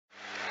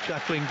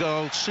Jacqueline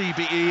Gold,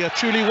 CBE, a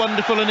truly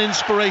wonderful and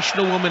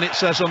inspirational woman, it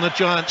says on the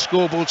giant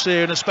scoreboards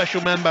here, and a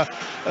special member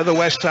of the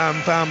West Ham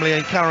family.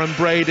 And Karen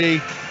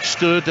Brady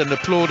stood and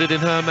applauded in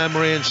her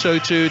memory, and so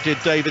too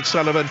did David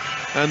Sullivan.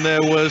 And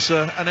there was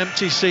an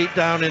empty seat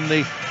down in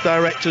the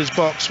director's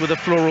box with a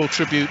floral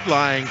tribute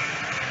lying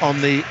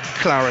on the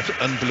claret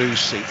and blue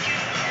seat.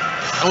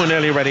 And we're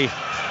nearly ready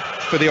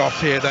for the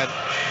off here then.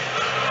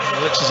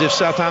 It looks as if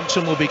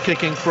Southampton will be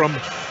kicking from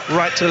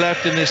right to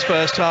left in this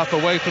first half,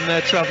 away from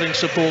their travelling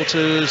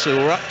supporters who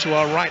are up to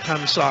our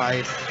right-hand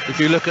side. If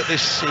you look at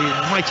this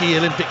mighty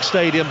Olympic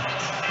Stadium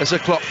as a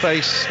clock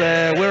face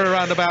there, we're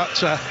around about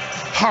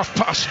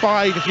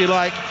 5:30, if you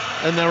like,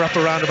 and they're up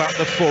around about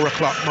the 4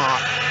 o'clock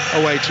mark,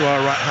 away to our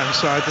right-hand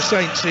side. The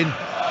Saints in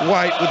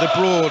white with a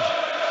broad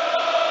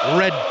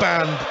red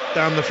band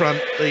down the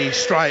front, the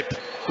stripe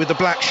with the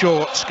black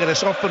shorts, get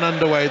us off and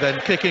underway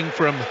then, kicking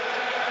from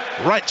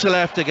right to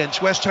left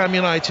against West Ham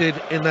United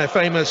in their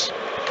famous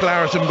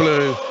claret and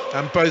blue,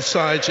 and both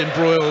sides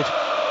embroiled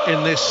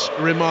in this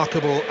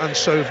remarkable and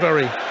so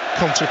very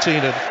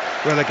concertinaed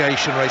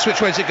relegation race.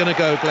 Which way is it going to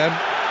go, Glenn?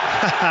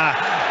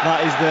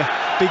 That is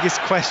the biggest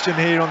question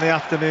here on the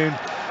afternoon.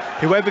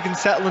 Whoever can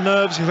settle the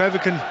nerves, whoever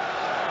can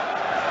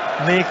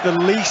make the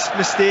least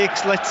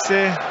mistakes, let's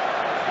say,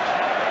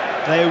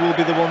 they will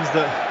be the ones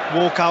that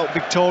walk out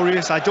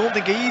victorious. I don't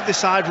think either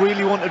side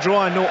really want to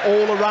draw. I know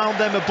all around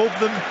them, above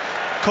them,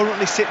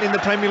 currently sitting in the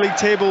Premier League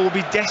table, will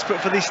be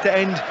desperate for this to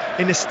end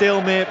in a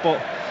stalemate,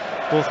 but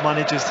both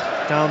managers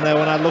down there,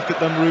 when I look at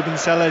them, Ruben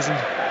Selles and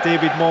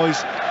David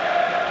Moyes,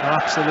 are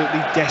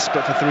absolutely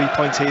desperate for 3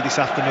 points here this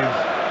afternoon.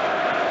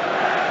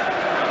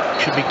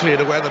 Should be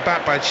cleared away at the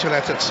back by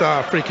Chileta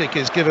Tsar. Free kick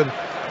is given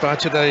by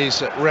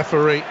today's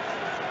referee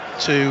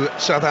to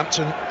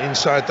Southampton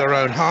inside their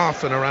own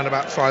half and around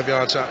about 5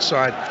 yards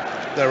outside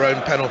their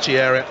own penalty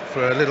area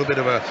for a little bit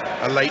of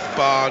a late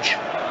barge.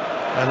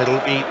 And it'll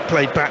be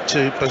played back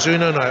to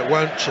Bazunu. No, it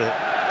won't.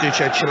 Duce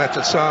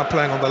Chileta Tsar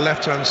playing on the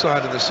left-hand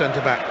side of the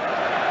centre-back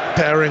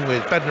pairing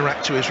with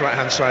Bednarak to his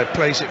right-hand side,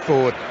 plays it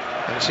forward,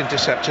 and it's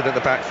intercepted at the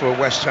back for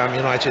West Ham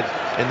United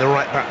in the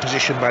right-back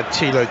position by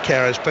Thilo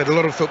Kehrer. Has played a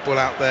lot of football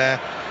out there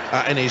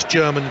in his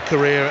German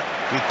career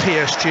with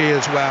PSG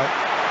as well.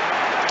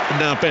 And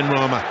now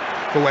Benrahma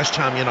for West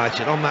Ham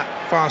United. On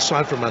that far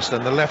side from us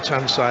then, the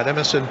left-hand side,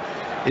 Emerson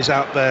is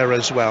out there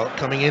as well,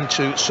 coming in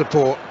to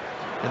support.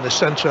 In the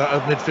centre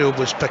of midfield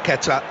was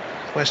Paqueta.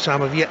 West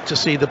Ham have yet to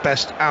see the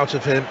best out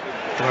of him.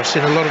 And I've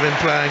seen a lot of him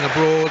playing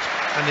abroad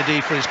and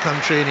indeed for his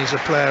country, and he's a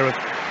player of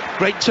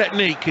great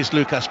technique, is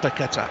Lucas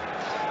Paqueta.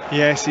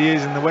 Yes, he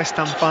is, and the West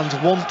Ham fans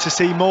want to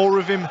see more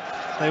of him.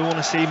 They want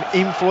to see him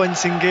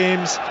influencing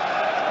games,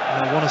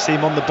 and they want to see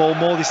him on the ball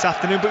more this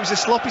afternoon. But it was a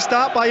sloppy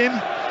start by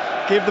him.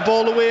 Gave the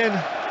ball away, and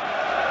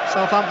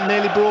Southampton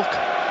nearly broke,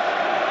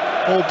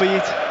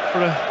 albeit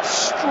for a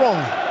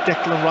strong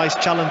Declan Rice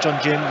challenge on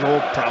James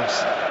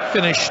Ward-Prowse.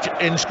 Finished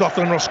in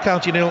Scotland, Ross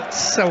County 0,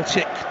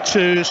 Celtic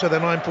 2, so they're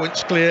 9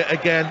 points clear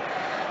again.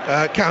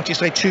 County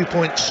stay 2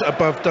 points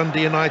above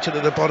Dundee United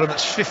at the bottom.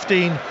 That's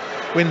 15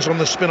 wins on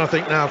the spin, I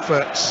think, now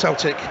for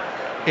Celtic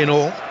in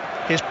all.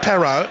 Here's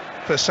Perrault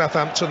for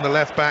Southampton, the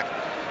left back,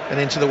 and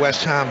into the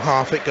West Ham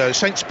half it goes.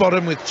 Saints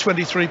bottom with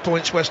 23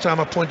 points, West Ham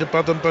a point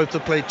above them, both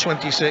have played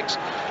 26.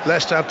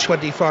 Leicester have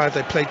 25,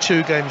 they played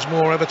 2 games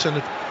more. Everton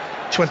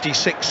have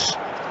 26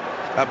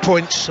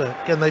 points,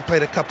 again they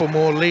played a couple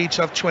more. Leeds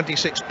have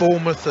 26,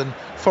 Bournemouth and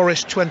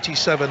Forest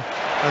 27,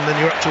 and then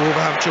you're up to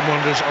Wolverhampton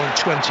Wanderers on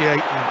 28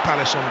 and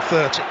Palace on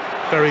 30.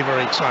 Very,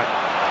 very tight.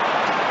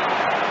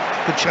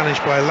 Good challenge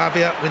by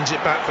Lavia, wins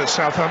it back for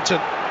Southampton,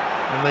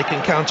 and they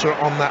can counter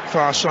on that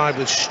far side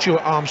with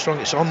Stuart Armstrong.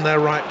 It's on their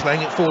right,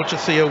 playing it forward to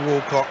Theo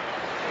Walcott.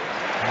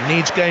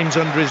 Needs games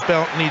under his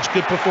belt, needs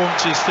good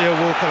performances, Theo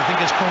Walcott. I think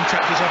his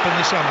contract is up in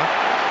the summer.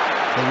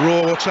 The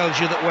Raw tells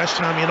you that West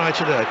Ham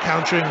United are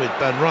countering with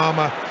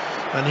Benrahma,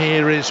 and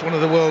here is one of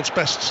the world's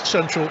best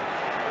central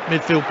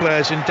midfield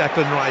players in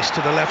Declan Rice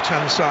to the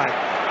left-hand side.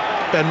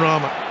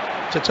 Benrahma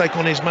to take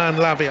on his man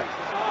Lavia,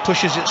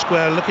 pushes it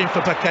square, looking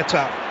for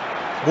Paqueta.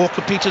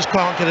 Walker-Peters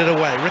can't get it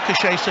away.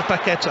 Ricochets to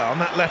Paqueta on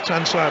that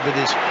left-hand side with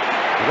his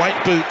white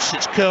boots.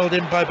 It's curled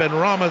in by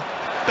Benrahma,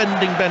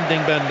 bending,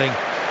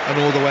 and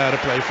all the way out of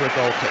play for a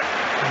goal kick.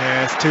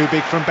 Yeah, it's too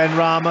big from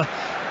Benrahma.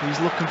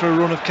 He's looking for a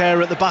run of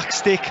care at the back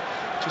stick.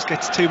 Just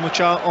gets too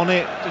much out on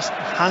it. Just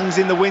hangs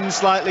in the wind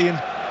slightly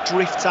and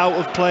drifts out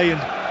of play.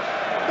 And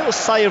a little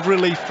sigh of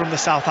relief from the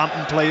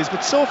Southampton players.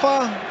 But so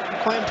far, I'm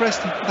quite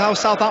impressed with how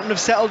Southampton have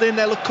settled in.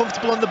 They look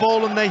comfortable on the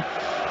ball, and they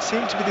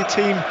seem to be the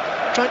team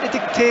trying to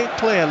dictate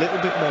play a little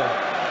bit more.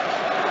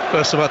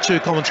 First of our 2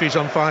 commentaries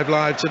on 5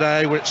 Live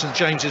today. We're at St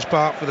James's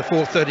Park for the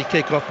 4:30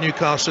 kick-off.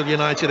 Newcastle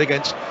United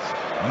against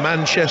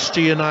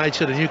Manchester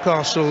United. A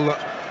Newcastle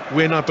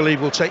win, I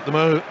believe, will take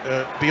them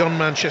beyond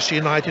Manchester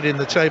United in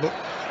the table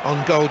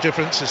on goal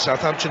difference, as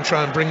Southampton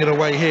try and bring it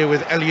away here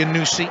with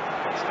Elyounoussi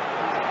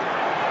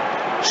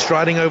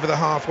striding over the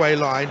halfway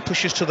line,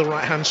 pushes to the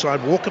right hand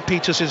side.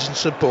 Walker-Peters is in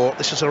support.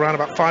 This is around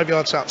about 5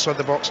 yards outside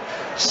the box.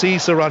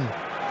 Sees the run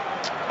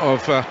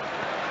of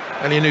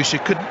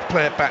Elianusi couldn't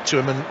play it back to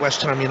him, and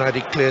West Ham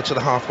United clear to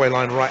the halfway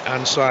line right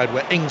hand side,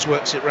 where Ings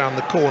works it round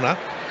the corner,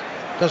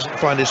 doesn't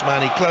find his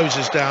man, he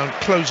closes down,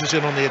 closes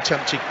in on the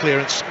attempted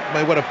clearance,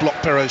 may well have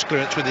blocked Perraud's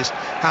clearance with his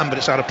hand, but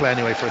it's out of play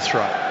anyway for a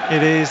throw.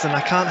 It is, and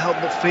I can't help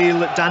but feel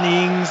that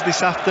Danny Ings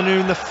this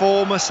afternoon, the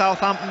former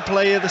Southampton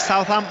player, the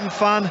Southampton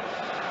fan,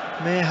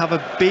 may have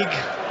a big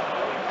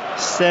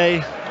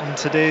say on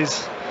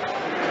today's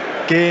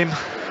game.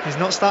 He's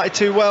not started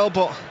too well,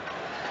 but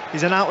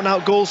he's an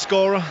out-and-out goal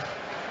scorer.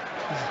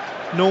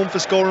 He's known for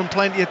scoring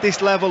plenty at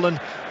this level, and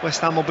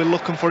West Ham will be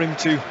looking for him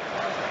to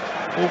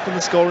open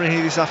the scoring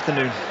here this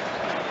afternoon.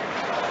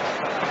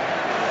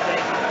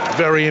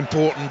 Very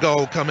important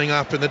goal coming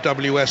up in the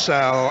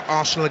WSL.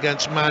 Arsenal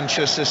against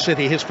Manchester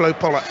City. Here's Flo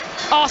Pollard.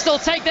 Arsenal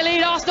take the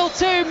lead. Arsenal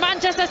 2,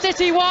 Manchester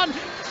City 1.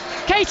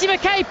 Katie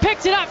McKay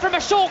picked it up from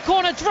a short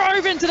corner,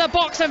 drove into the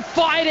box and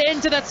fired it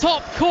into the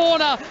top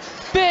corner.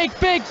 Big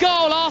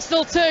goal.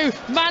 Arsenal 2,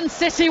 Man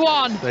City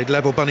 1. They'd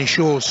level Bunny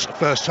Shaw's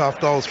first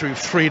half goal through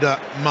Frida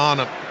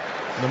Marnham.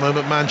 At the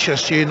moment,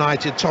 Manchester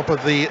United top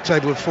of the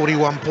table with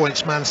 41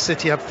 points. Man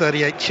City have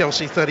 38,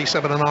 Chelsea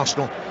 37 and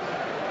Arsenal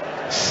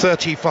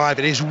 35.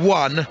 It is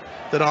one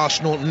that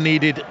Arsenal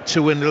needed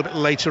to win a little bit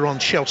later on.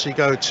 Chelsea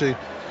go to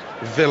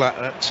Villa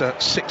at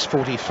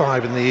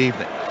 6:45 in the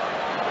evening.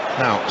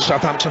 Now,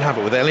 Southampton have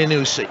it with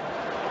Elianusi.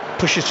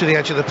 Pushes to the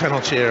edge of the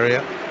penalty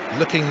area.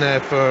 Looking there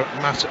for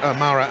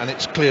Mara, and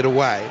it's cleared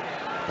away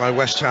by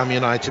West Ham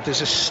United.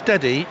 There's a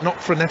steady,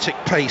 not frenetic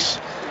pace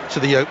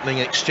to the opening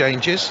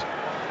exchanges.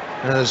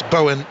 As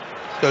Bowen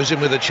goes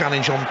in with a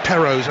challenge on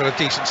Perraud's had a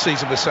decent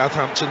season with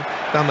Southampton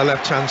down the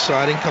left-hand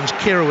side. In comes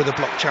Kira with a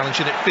block challenge,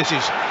 and it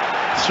fizzes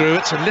through.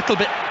 It's a little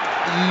bit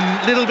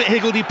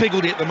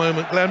higgledy-piggledy at the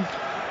moment, Glenn.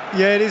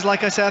 Yeah, it is.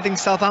 Like I said, I think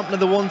Southampton are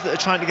the ones that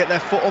are trying to get their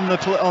foot on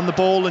the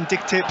ball and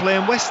dictate play,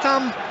 and West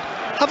Ham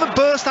haven't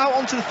burst out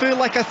onto the field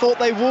like I thought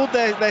they would.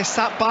 They're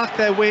sat back,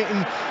 they're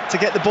waiting to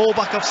get the ball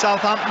back off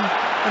Southampton,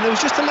 and there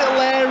was just a little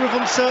air of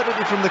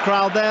uncertainty from the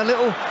crowd there,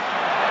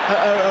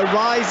 a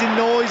rising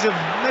noise of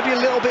maybe a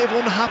little bit of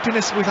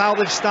unhappiness with how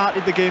they've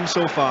started the game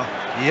so far.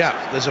 Yeah,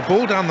 there's a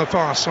ball down the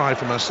far side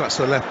from us, that's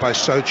the left by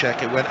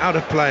Soucek. It went out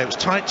of play, it was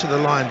tight to the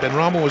line,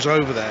 Benrahma was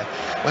over there,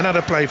 went out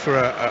of play for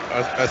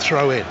a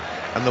throw-in,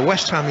 and the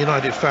West Ham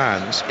United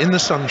fans in the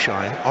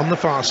sunshine on the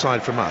far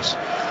side from us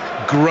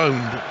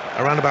groaned,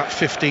 around about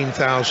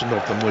 15,000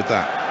 of them with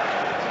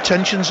that.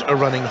 Tensions are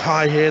running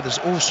high here. There's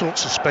all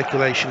sorts of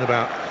speculation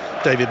about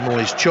David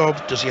Moyes'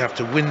 job. Does he have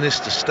to win this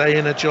to stay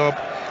in a job?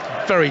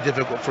 Very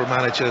difficult for a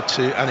manager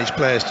and his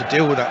players to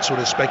deal with that sort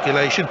of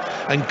speculation.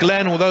 And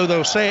Glenn, although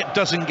they'll say it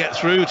doesn't get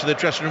through to the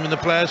dressing room and the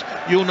players,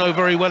 you'll know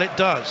very well it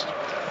does.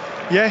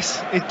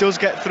 Yes, it does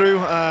get through.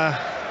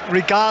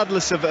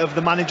 Regardless of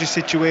the manager's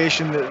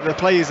situation, the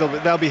players,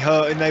 they'll be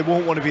hurt and they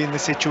won't want to be in the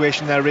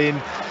situation they're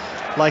in.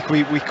 Like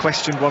we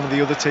questioned one of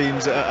the other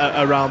teams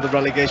around the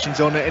relegation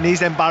zone, and it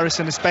is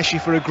embarrassing, especially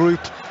for a group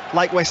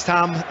like West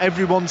Ham.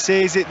 Everyone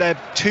says it, they're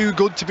too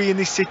good to be in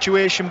this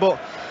situation, but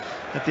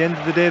at the end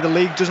of the day, the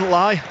league doesn't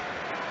lie.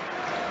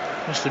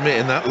 I must admit,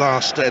 in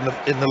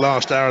the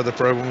last hour of the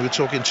programme, we were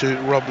talking to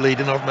Rob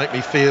Leadenoff, make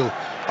me feel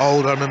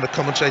old. I remember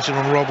commentating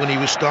on Rob when he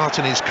was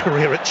starting his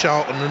career at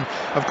Charlton, and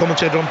I've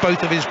commentated on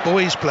both of his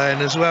boys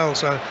playing as well,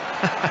 so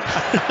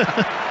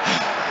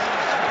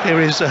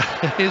here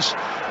is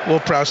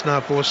Ward-Prowse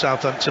now for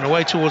Southampton,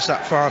 away towards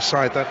that far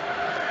side,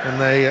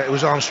 it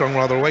was Armstrong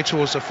rather, away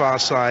towards the far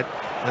side,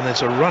 and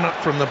there's a run up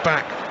from the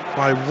back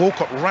by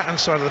Walcott, right hand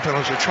side of the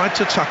penalty, tried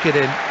to tuck it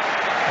in,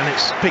 and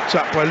it's picked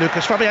up by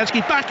Lucas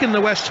Fabianski, back in the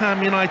West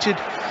Ham United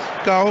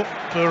goal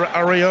for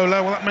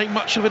Areola. Will that make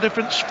much of a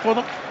difference for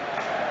them?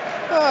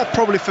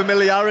 Probably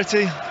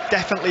familiarity,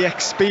 definitely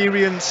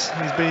experience.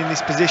 He's been in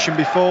this position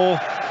before.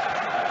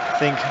 I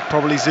think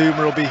probably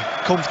Zuma will be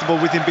comfortable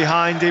with him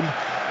behind him,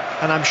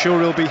 and I'm sure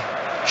he'll be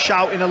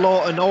shouting a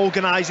lot and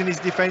organising his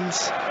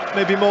defence,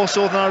 maybe more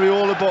so than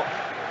Areola, but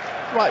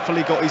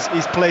rightfully got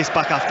his place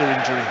back after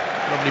injury.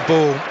 Lovely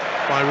ball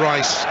by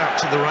Rice out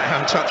to the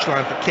right-hand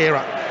touchline for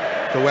Kira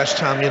for West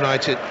Ham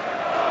United.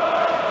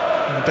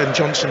 And Ben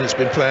Johnson has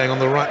been playing on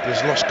the right, but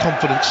has lost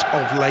confidence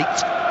of late.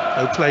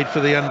 Who played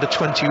for the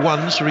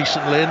under-21s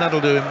recently, and that'll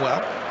do him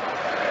well.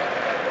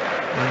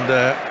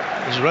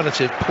 And his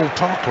relative Paul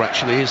Parker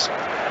actually is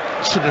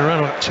sitting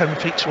around about 10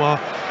 feet to our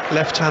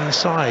left-hand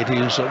side.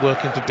 He was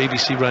working for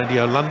BBC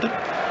Radio London.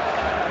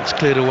 It's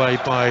cleared away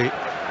by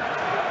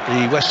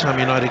the West Ham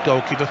United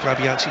goalkeeper.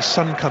 Fabianski's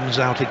son comes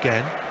out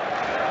again.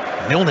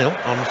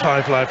 0-0 on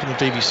 5 Live from the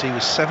BBC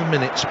with 7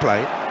 minutes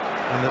played,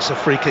 and that's a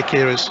free kick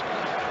here as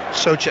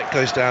Soucek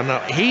goes down. Now,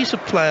 he's a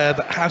player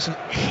that hasn't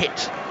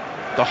hit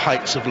the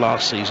heights of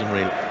last season,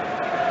 really.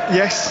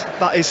 Yes,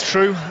 that is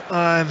true.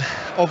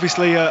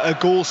 Obviously a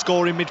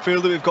goal-scoring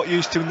midfielder we've got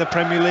used to in the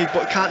Premier League,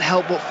 but can't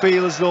help but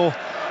feel as though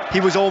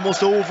he was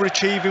almost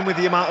overachieving with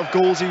the amount of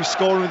goals he was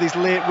scoring with his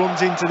late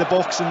runs into the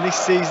box, and this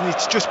season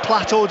it's just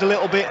plateaued a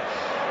little bit,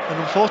 and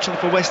unfortunately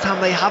for West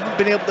Ham, they haven't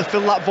been able to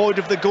fill that void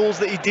of the goals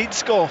that he did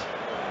score.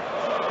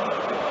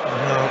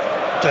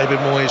 Well, David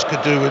Moyes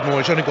could do with more.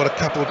 He's only got a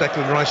couple.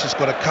 Declan Rice has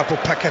got a couple.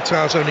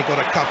 Paqueta's only got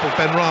a couple.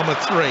 Benrahma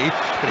 3.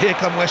 But here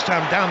come West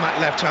Ham down that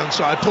left-hand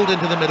side, pulled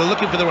into the middle,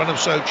 looking for the run of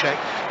Soucek.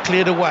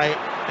 Cleared away.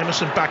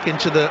 Emerson back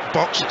into the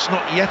box. It's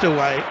not yet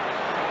away.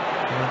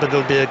 But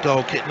it'll be a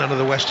goal kick. None of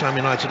the West Ham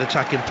United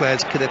attacking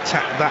players could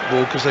attack that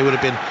ball because they would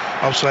have been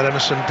offside.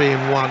 Emerson being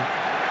one.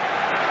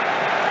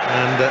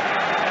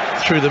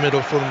 And through the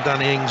middle for them,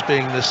 Danny Ings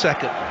being the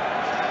second.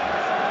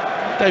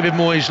 David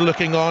Moyes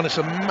looking on. It's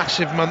a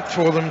massive month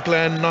for them,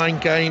 Glenn. 9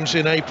 games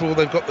in April.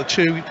 They've got the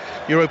 2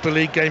 Europa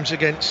League games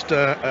against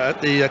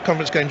the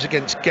conference games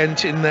against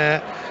Ghent in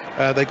there.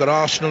 They've got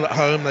Arsenal at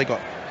home. They've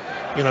got,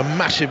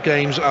 massive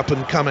games up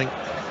and coming.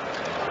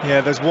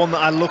 Yeah, there's one that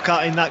I look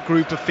at in that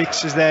group of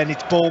fixtures there, and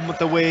it's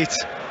Bournemouth away. It's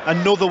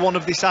another one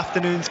of this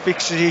afternoon's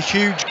fixtures, a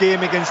huge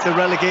game against the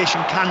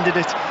relegation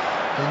candidate,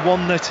 and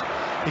one that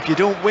if you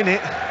don't win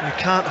it, you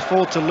can't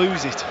afford to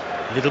lose it.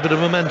 A little bit of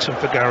momentum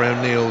for Gary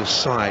O'Neill's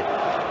side.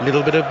 A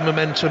little bit of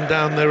momentum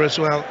down there as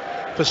well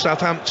for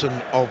Southampton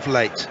of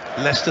late.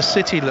 Leicester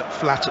City look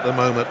flat at the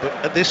moment, but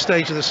at this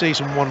stage of the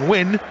season, 1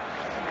 win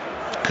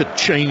could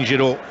change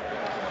it all.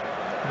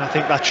 And I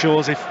think that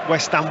shows if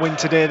West Ham win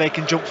today, they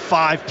can jump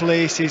 5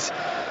 places.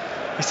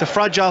 It's a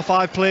fragile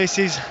 5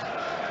 places,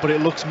 but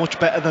it looks much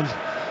better than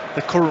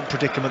the current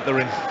predicament they're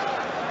in.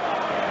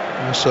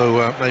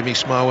 Also made me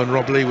smile when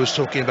Rob Lee was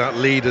talking about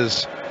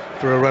leaders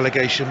for a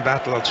relegation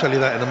battle. I'll tell you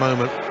that in a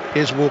moment.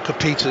 Here's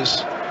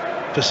Walker-Peters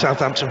for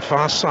Southampton,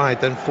 far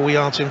side, then 4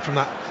 yards in from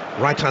that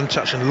right-hand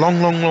touch, and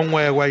long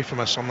way away from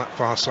us on that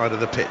far side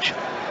of the pitch.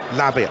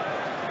 Lavia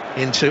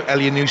into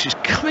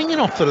Elyounoussi, coming in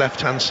off the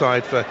left-hand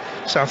side for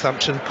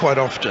Southampton quite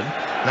often.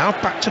 Now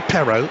back to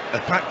Perrault,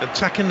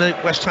 attacking the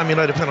West Ham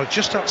United penalty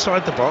just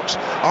outside the box.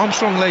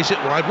 Armstrong lays it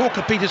wide.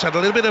 Walker-Peters had a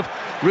little bit of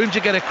room to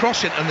get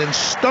across it and then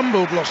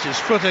stumbled, lost his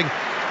footing,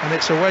 and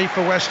it's away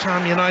for West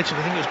Ham United.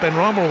 I think it was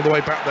Benrahma all the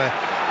way back there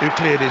who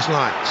cleared his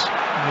lines.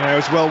 Yeah, it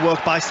was well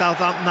worked by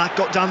Southampton. That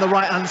got down the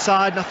right-hand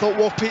side, and I thought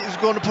Walker-Peters was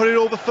going to put it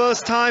over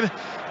first time.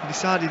 He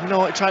decided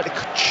no, he tried to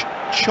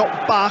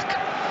chop back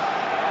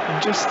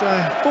and just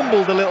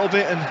fumbled a little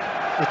bit, and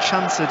the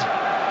chance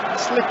had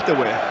slipped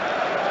away.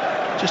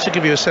 Just to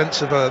give you a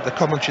sense of the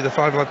commentary, the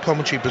five-line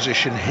commentary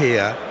position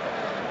here,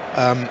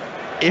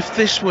 if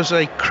this was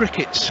a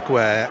cricket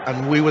square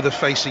and we were the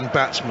facing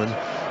batsman,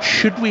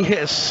 should we hit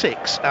a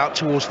 6 out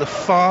towards the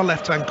far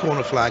left-hand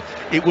corner flag,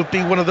 it would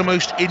be one of the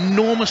most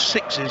enormous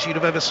 6s you'd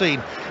have ever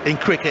seen in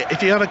cricket.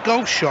 If you had a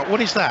golf shot,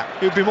 what is that?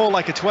 It would be more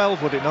like a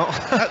 12, would it not?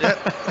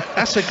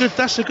 That's a good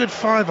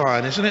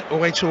 5-iron, isn't it?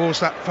 Away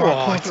towards that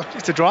far corner flag.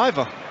 It's a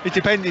driver. It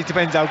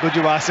depends how good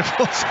you are, I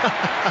suppose.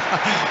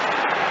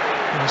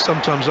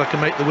 Sometimes I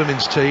can make the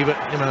women's tee, but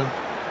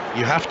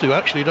you have to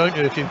actually, don't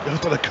you, if you've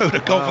got a code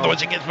of golf,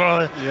 otherwise it gets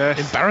very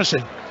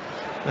embarrassing.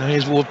 Now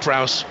here's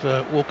Ward-Prowse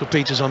for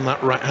Walker-Peters on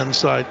that right-hand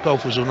side.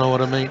 Golfers will know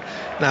what I mean.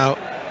 Now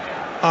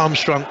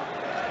Armstrong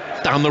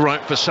down the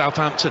right for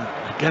Southampton.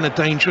 Again, a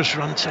dangerous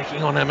run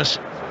taking on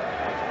Emerson.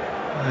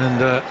 And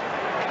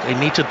they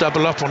need to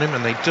double up on him,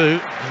 and they do.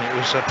 And it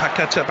was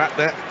Paqueta back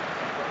there.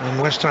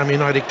 And West Ham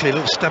United clear.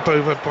 Little step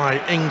over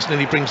by Ings,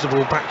 nearly brings the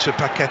ball back to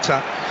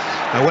Paqueta.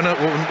 Now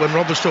when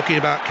Rob was talking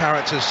about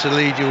characters to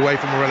lead you away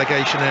from a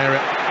relegation area,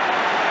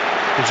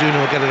 Bazunu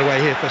will get it away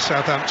here for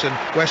Southampton.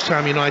 West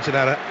Ham United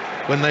had it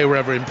when they were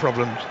ever in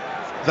problems.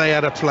 They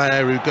had a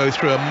player who go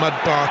through a mud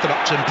bath at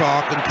Upton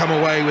Park and come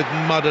away with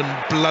mud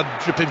and blood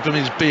dripping from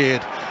his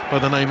beard, by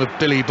the name of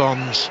Billy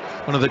Bonds,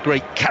 one of the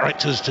great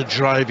characters to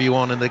drive you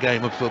on in the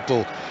game of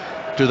football.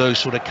 Do those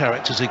sort of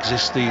characters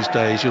exist these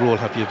days? You'll all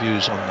have your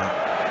views on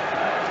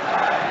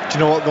that. Do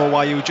you know what, though,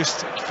 while you were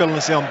just filling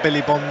us in on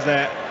Billy Bonds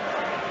there,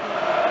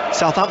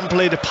 Southampton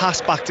played a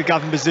pass back to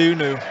Gavin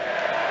Bazunu.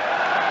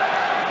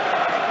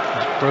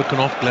 Broken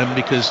off, Glenn,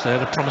 because they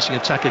had a promising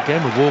attack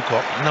again with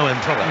Walcott. No end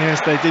product.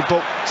 Yes, they did,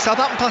 but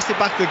Southampton passed it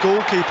back to the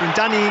goalkeeper, and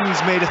Danny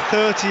Ings made a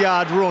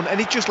 30-yard run,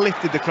 and it just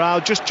lifted the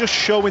crowd, just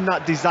showing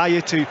that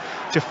desire to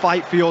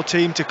fight for your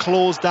team, to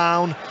close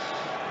down.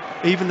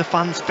 Even the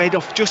fans fed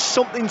off just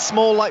something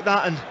small like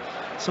that, and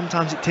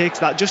sometimes it takes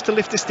that just to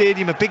lift the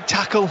stadium. A big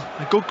tackle,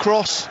 a good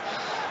cross,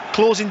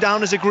 closing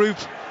down as a group,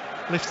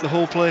 lifts the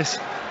whole place.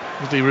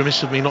 It would be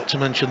remiss of me not to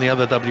mention the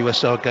other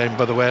WSL game,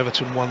 by the way.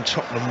 Everton 1,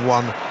 Tottenham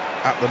 1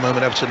 at the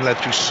moment. Everton led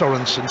through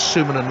Sorensen,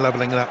 Sumanen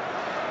levelling it up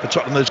for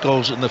Tottenham. Those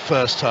goals in the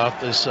first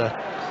half. There's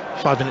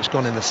 5 minutes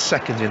gone in the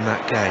second in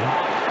that game.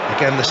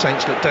 Again, the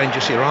Saints look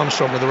dangerous here.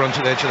 Armstrong with the run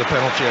to the edge of the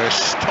penalty area,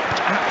 stopped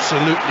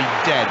absolutely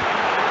dead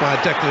by a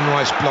Declan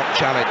Rice block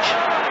challenge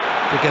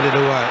to get it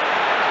away.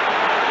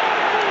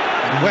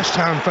 West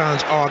Ham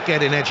fans are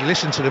getting edgy.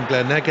 Listen to them,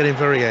 Glenn. They're getting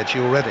very edgy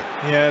already.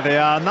 Yeah, they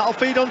are, and that'll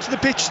feed onto the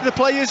pitch to the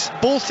players.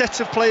 Both sets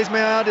of players, may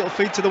I add. It'll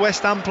feed to the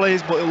West Ham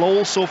players, but it'll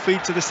also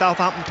feed to the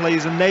Southampton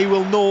players, and they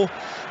will know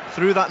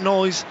through that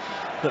noise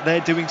that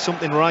they're doing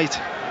something right.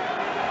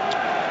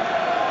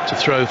 To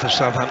throw for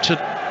Southampton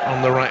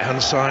on the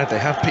right-hand side. They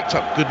have picked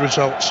up good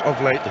results of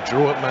late. The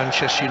draw at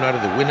Manchester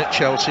United, the win at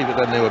Chelsea, but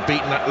then they were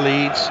beaten at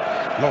Leeds,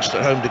 lost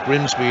at home to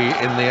Grimsby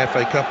in the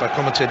FA Cup. I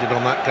commentated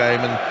on that game,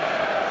 and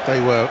They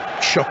were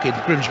shocking.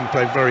 Grimsby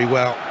played very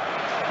well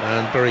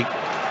and very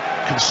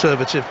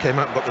conservative, came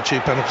out and got the 2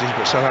 penalties,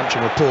 but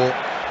Southampton were poor.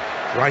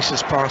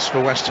 Rice's pass for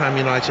West Ham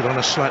United on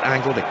a slight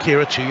angle to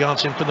Kira, 2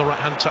 yards in from the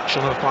right-hand touch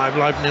on a 5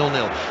 live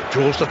 0-0.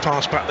 Draws the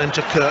pass back then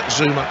to Kurt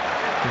Zouma.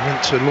 He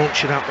went to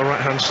launch it out the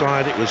right-hand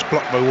side. It was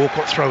blocked by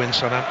Walcott, throw in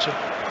Southampton.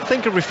 I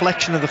think a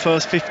reflection of the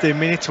first 15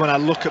 minutes when I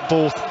look at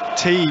both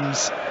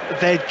teams,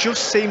 there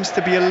just seems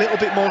to be a little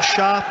bit more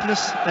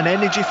sharpness and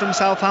energy from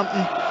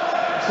Southampton.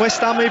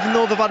 West Ham, even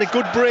though they've had a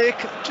good break,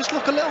 just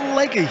look a little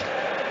leggy.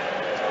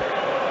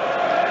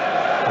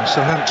 And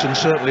Southampton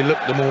certainly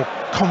looked the more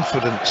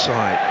confident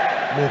side,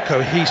 more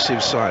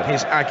cohesive side.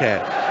 Here's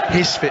Aguerd.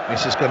 His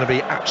fitness is going to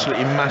be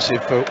absolutely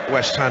massive for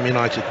West Ham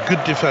United.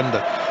 Good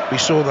defender. We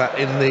saw that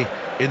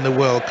in the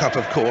World Cup,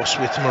 of course,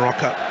 with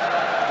Morocco.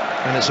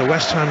 And it's a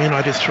West Ham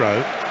United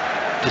throw,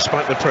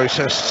 despite the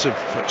protests of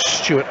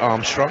Stuart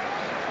Armstrong,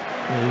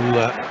 who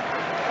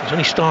has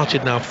only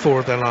started now 4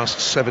 of their last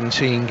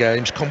 17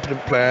 games.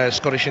 Competent player,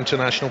 Scottish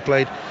international,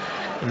 played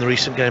in the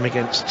recent game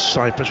against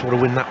Cyprus. What a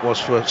win that was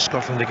for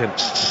Scotland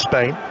against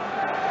Spain.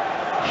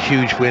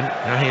 Huge win.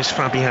 Now here's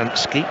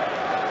Fabianski.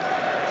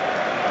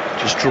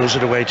 Just draws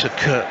it away to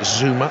Kurt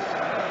Zouma,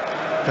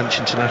 French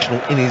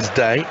international in his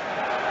day,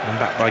 and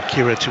back by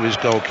Kira to his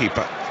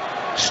goalkeeper.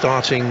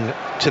 Starting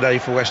today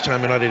for West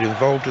Ham United,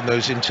 involved in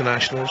those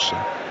internationals,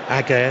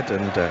 Aguerd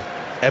and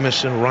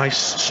Emerson,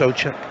 Rice,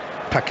 Soucek,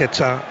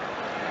 Paquetá.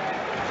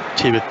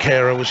 Tira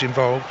Kera was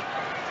involved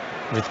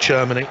with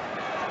Germany.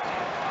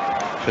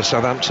 For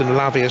Southampton,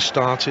 Lavia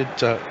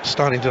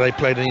starting today,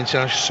 played in the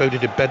international, so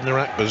did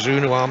Bednarak,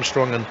 Bazunu,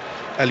 Armstrong and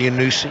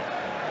Elianusi.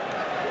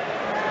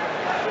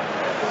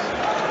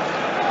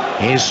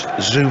 Here's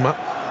Zouma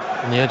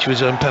on the edge of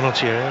his own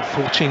penalty area.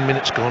 14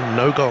 minutes gone,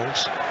 no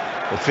goals.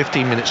 Or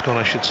 15 minutes gone,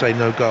 I should say,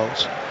 no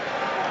goals.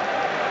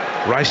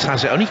 Rice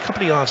has it only a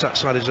couple of yards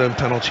outside his own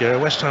penalty area.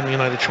 West Ham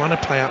United trying to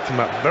play out from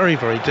that very,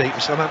 very deep.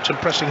 Southampton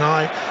pressing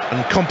high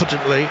and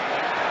competently.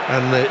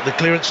 And the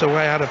clearance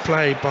away out of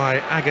play by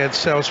Aguerd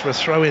sells for a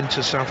throw in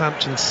to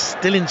Southampton,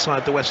 still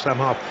inside the West Ham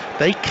half.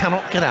 They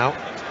cannot get out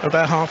of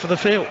their half of the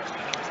field.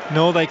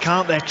 No, they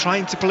can't. They're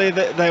trying to play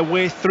their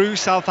way through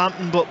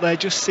Southampton, but there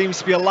just seems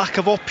to be a lack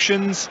of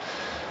options.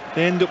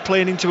 They end up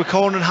playing into a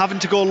corner and having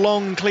to go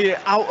long and clear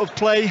it out of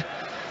play.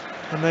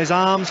 And there's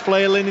arms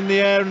flailing in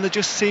the air, and there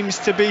just seems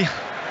to be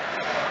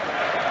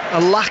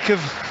a lack of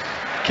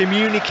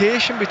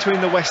communication between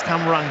the West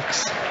Ham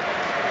ranks.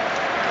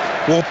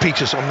 Walker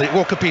Peters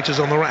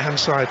on the right-hand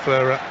side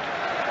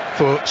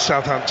for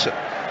Southampton.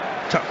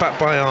 Tucked back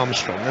by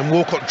Armstrong. Then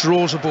Walcott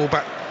draws the ball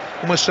back,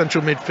 almost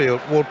central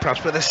midfield.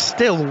 Ward-Prowse, but they're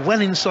still well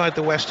inside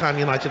the West Ham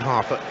United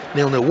half at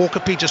 0-0. Walker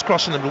Peters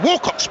crossing them.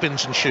 Walcott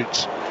spins and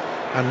shoots,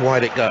 and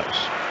wide it goes.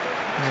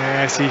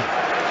 Yes, he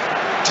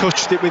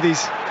touched it with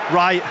his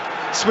right,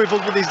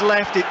 swiveled with his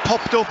left. It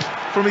popped up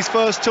from his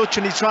first touch,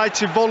 and he tried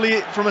to volley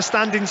it from a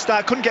standing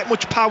start. Couldn't get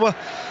much power,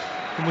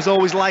 and was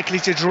always likely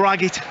to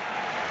drag it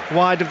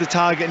wide of the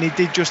target, and he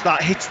did just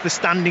that. Hits the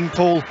standing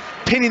pole,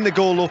 pinning the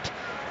goal up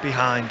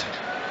behind.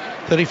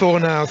 34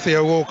 now,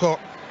 Theo Walcott.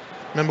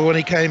 Remember when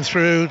he came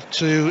through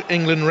to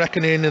England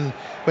reckoning and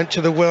went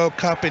to the World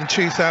Cup in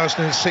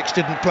 2006,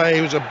 didn't play.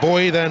 He was a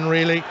boy then,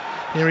 really.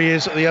 Here he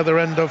is at the other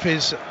end of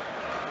his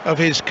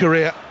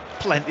career.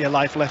 Plenty of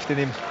life left in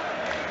him.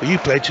 Well, you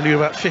played till you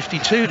were about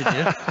 52, didn't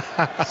you?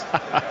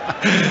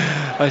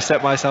 I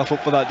set myself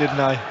up for that, didn't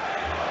I?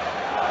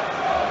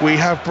 We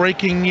have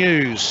breaking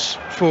news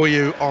for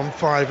you on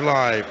 5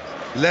 Live.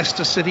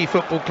 Leicester City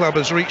Football Club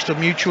has reached a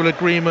mutual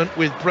agreement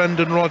with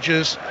Brendan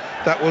Rodgers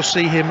that will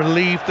see him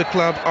leave the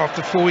club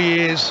after 4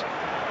 years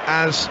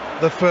as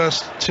the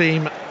first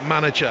team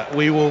manager.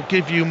 We will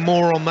give you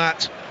more on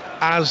that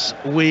as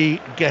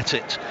we get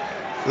it.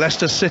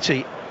 Leicester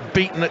City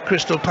beaten at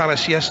Crystal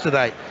Palace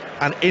yesterday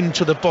and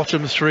into the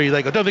bottom 3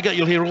 they go. Don't forget,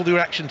 you'll hear all the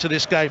reaction to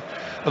this game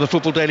on the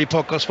Football Daily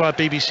podcast via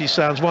BBC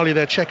Sounds. While you're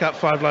there, check out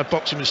 5 Live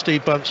Boxing with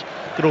Steve Bunce.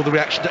 Get all the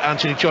reaction to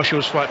Anthony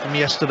Joshua's fight from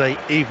yesterday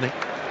evening.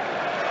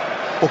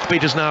 Walker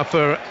Peters now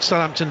for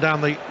Southampton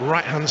down the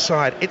right-hand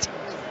side. It's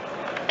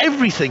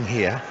everything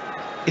here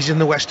is in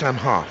the West Ham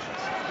half.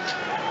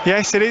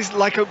 Yes, it is.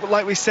 Like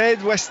we said,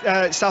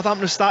 Southampton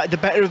have started the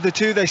better of the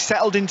two. They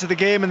settled into the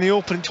game in the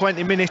opening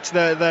 20 minutes.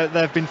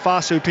 They've been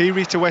far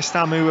superior to West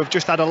Ham, who have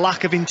just had a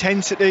lack of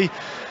intensity.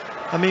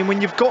 I mean,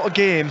 when you've got a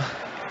game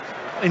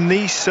in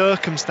these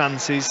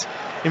circumstances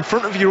in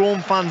front of your own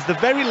fans, the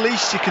very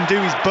least you can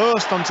do is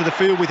burst onto the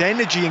field with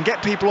energy and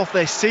get people off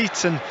their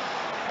seats, and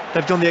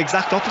they've done the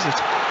exact opposite.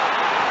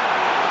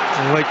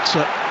 I'll wait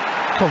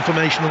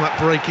confirmation on that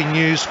breaking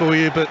news for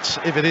you, but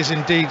if it is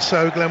indeed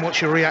so, Glenn,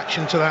 what's your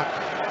reaction to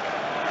that?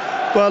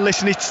 Well,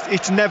 listen,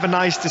 it's never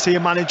nice to see a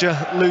manager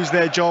lose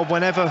their job.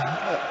 Whenever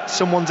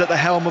someone's at the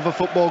helm of a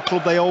football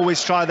club, they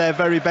always try their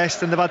very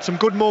best, and they've had some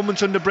good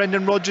moments under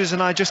Brendan Rodgers,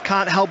 and I just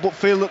can't help but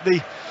feel that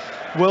the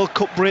World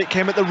Cup break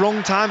came at the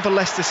wrong time for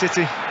Leicester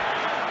City.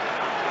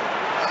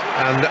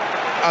 And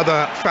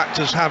other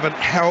factors haven't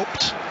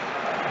helped.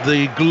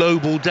 The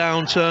global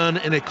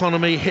downturn in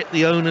economy hit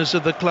the owners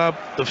of the club.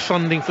 The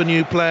funding for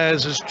new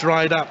players has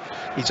dried up.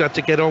 He's had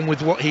to get on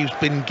with what he's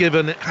been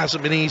given. It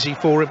hasn't been easy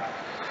for him.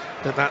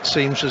 But that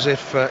seems as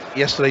if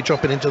yesterday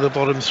dropping into the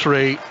bottom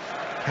three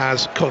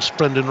has cost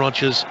Brendan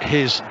Rodgers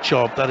his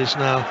job. That is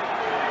now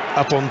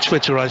up on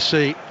Twitter, I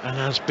see, and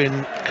has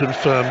been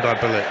confirmed, I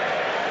believe.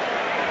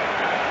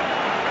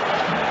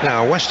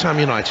 Now, West Ham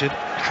United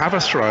have a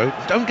throw.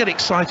 Don't get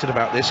excited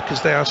about this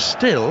because they are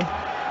still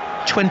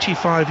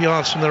 25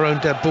 yards from their own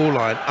dead ball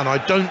line, and I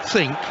don't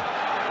think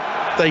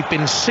they've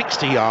been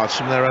 60 yards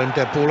from their own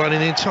dead ball line in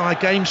the entire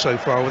game so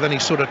far with any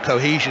sort of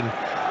cohesion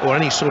or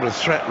any sort of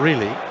threat,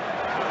 really.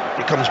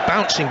 It comes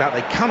bouncing back.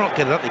 They cannot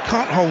get it up. They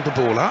can't hold the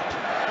ball up.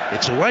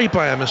 It's away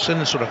by Emerson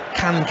in sort of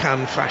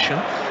can-can fashion.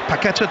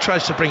 Paqueta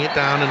tries to bring it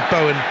down, and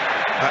Bowen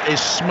is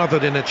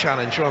smothered in a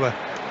challenge. Rather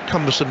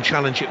cumbersome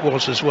challenge it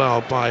was as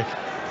well by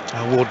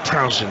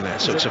Ward-Prowse in there.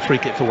 So it's a free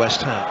kick for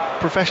West Ham.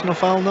 Professional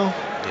foul, no?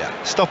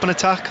 Yeah. Stop and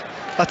attack.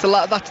 That's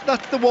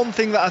the one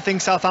thing that I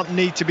think Southampton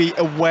need to be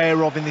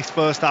aware of in this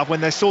first half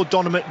when they're so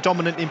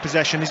dominant in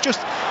possession, is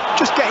just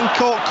getting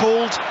caught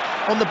cold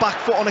on the back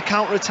foot on a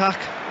counter-attack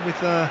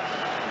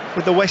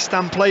with the West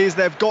Ham players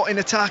they've got in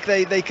attack.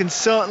 They can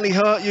certainly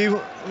hurt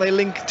you. They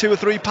link 2 or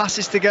 3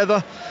 passes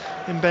together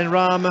in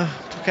Benrahma,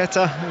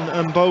 Paqueta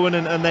and Bowen,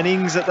 and then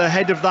Ings at the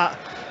head of that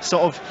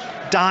sort of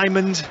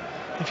diamond.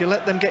 If you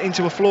let them get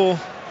into a flow,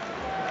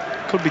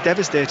 it could be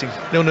devastating.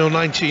 0-0,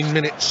 19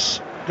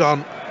 minutes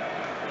gone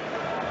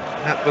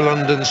at the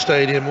London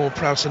Stadium.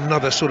 Ward-Prowse,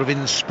 another sort of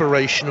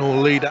inspirational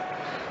leader,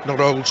 not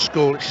old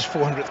school. It's his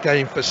 400th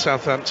game for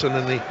Southampton,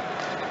 and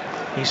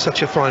he's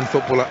such a fine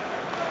footballer.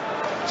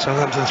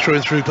 Southampton through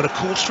and through, but of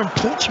course from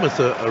Portsmouth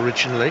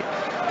originally,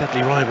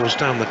 deadly rivals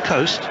down the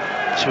coast.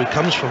 That's where he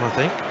comes from, I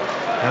think.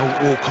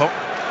 Now Walcott,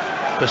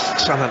 but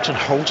Southampton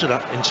holds it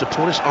up in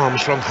support. It's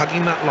Armstrong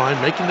hugging that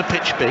line, making the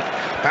pitch big.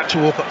 Back to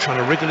Walcott, trying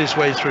to wriggle his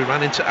way through,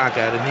 ran into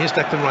Agad, and here's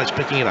Declan Rice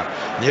picking it up.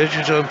 On the edge of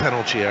his own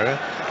penalty area,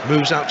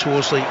 moves out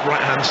towards the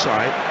right-hand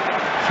side,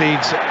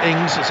 feeds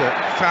Ings. There's a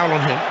foul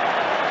on him,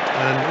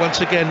 and once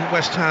again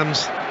West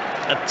Ham's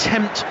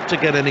attempt to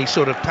get any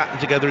sort of pattern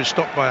together is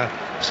stopped by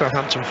a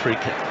Southampton free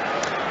kick.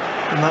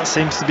 And that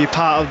seems to be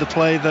part of the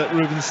play that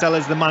Ruben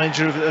Sellers, the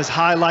manager, has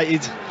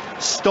highlighted.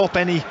 Stop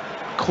any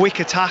quick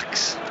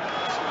attacks.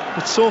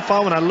 But so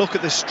far, when I look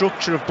at the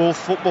structure of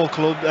both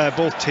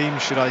both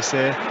teams, should I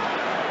say,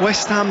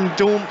 West Ham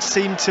don't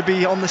seem to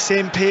be on the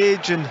same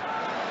page, and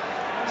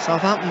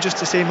Southampton just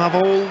the same have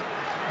all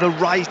the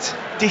right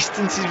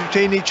distances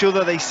between each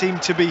other. They seem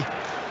to be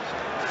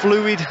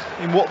fluid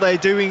in what they're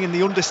doing and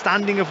the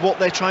understanding of what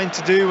they're trying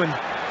to do, and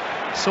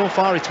so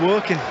far it's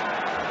working.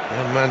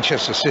 And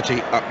Manchester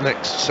City up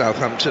next,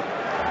 Southampton.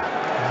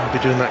 We'll be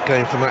doing that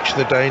game for Match of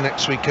the Day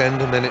next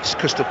weekend, and then it's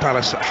Crystal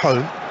Palace at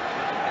home.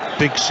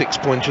 Big 6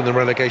 points in the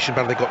relegation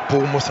battle. They've got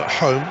Bournemouth at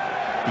home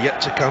yet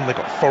to come. They've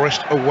got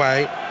Forest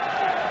away.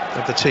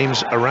 Of the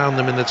teams around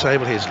them in the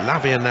table, here's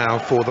Lavia now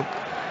for them,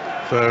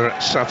 for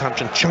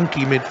Southampton.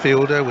 Chunky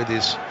midfielder with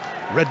his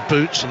red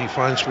boots, and he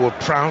finds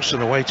Ward-Prowse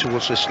and away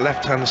towards this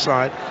left-hand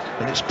side,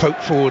 and it's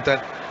poked forward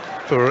then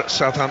for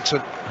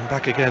Southampton, and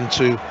back again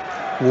to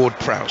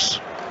Ward-Prowse.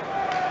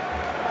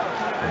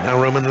 And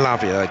now Roman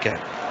Lavia again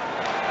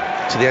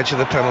to the edge of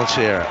the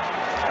penalty area,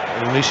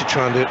 and Lucy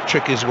trying to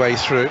trick his way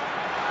through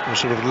a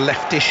sort of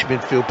leftish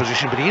midfield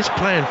position, but he is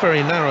playing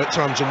very narrow at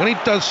times, and when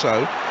he does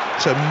so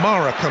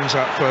Mara comes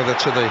out further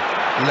to the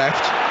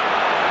left.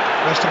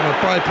 West Ham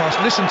will bypass.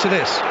 Listen to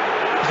this,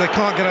 because they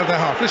can't get out of their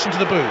half. Listen to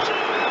the boos.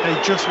 They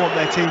just want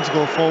their team to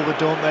go forward,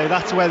 don't they?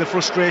 That's where the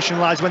frustration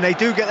lies. When they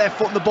do get their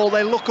foot in the ball,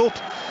 they look up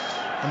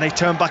and they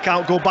turn back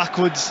out, go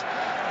backwards,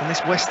 and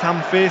this West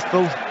Ham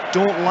faithful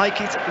don't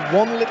like it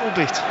one little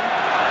bit.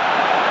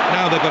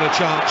 Now they've got a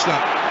chance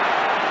now.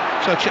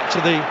 So check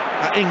to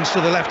the Ings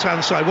to the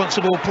left-hand side. Once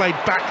the ball played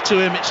back to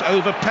him, it's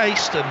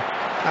overpaced, and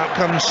out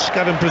comes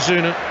Gavin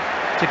Bazunu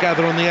to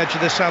gather on the edge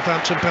of the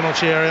Southampton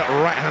penalty area,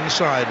 right-hand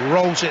side.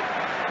 Rolls it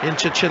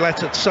into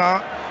Chileta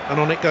Tsar, and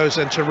on it goes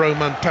then to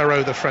Romain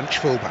Perraud, the French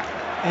fullback.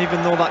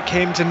 Even though that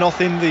came to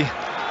nothing, the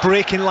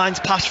breaking lines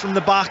pass from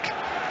the back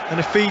and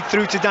a feed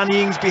through to Danny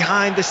Ings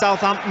behind the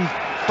Southampton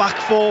back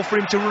four for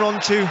him to run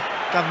on to.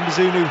 Gavin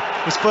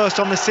Bazunu was first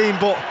on the scene,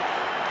 but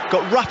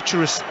got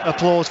rapturous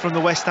applause from the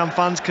West Ham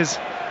fans, because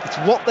it's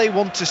what they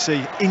want to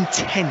see.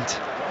 Intent.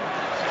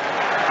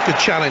 Good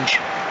challenge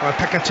by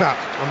Paqueta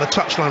on the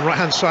touchline,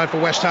 right-hand side for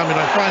West Ham.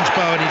 Finds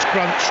Bowen, he's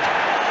crunched.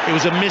 It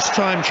was a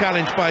mistimed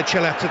challenge by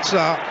Chileta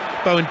Tsar.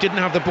 Bowen didn't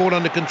have the ball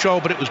under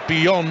control, but it was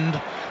beyond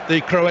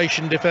the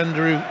Croatian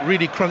defender who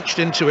really crunched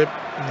into him.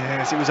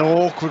 Yes, it was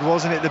awkward,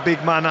 wasn't it, the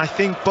big man? I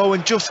think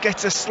Bowen just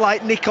gets a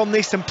slight nick on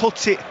this and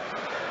puts it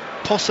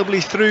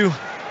possibly through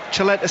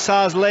Chileta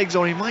Tsar's legs,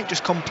 or he might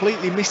just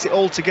completely miss it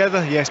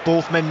altogether. Yes,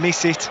 both men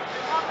miss it,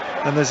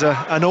 and there's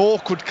an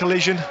awkward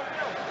collision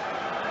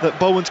that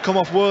Bowen's come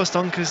off worst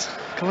on, because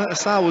Chileta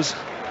Tsar was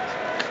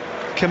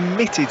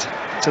committed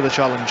to the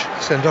challenge.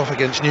 Sent off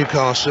against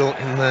Newcastle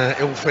in their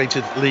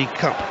ill-fated League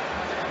Cup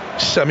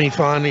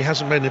semi-final. He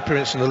hasn't made an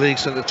appearance in the league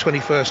since the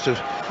 21st of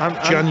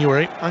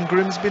January. And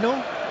Grimsby, no?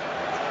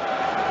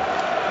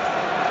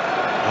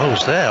 I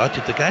was there. I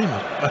did the game.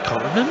 I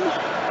can't remember.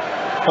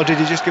 Or did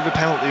he just give a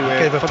penalty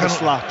away for the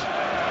slap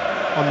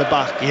on the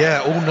back?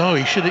 Yeah. Oh no,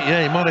 he should have.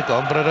 Yeah, he might have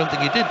gone, but I don't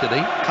think he did he?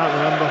 Can't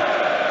remember.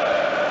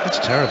 That's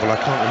terrible. I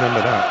can't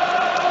remember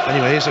that.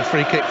 Anyway, here's a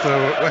free kick for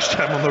West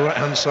Ham on the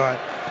right-hand side,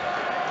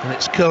 and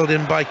it's curled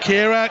in by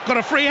Kira. Got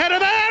a free header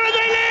there, and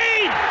they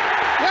lead.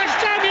 West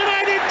Ham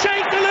United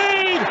take the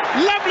lead.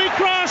 Lovely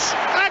cross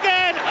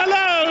again,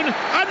 alone,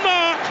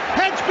 unmarked,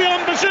 heads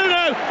beyond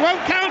Bazunu.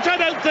 Won't count, I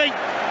don't think.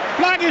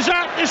 Flag is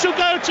up. This will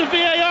go to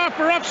VAR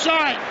for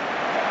offside.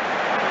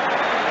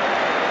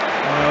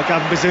 Well,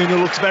 Gavin Bazunu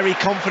looks very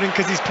confident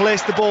because he's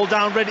placed the ball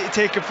down, ready to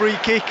take a free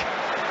kick.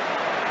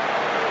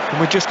 And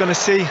we're just going to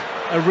see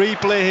a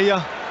replay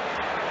here.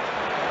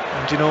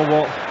 And you know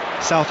what?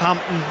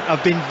 Southampton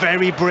have been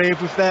very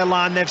brave with their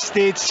line. They've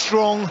stayed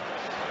strong.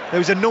 There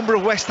was a number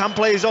of West Ham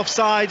players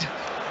offside,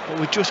 but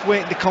we're just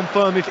waiting to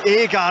confirm if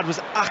Agard was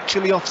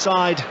actually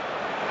offside.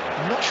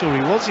 I'm not sure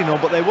he was, you know,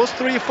 but there was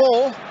 3 or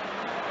 4.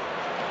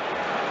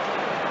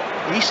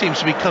 He seems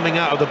to be coming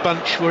out of the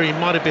bunch where he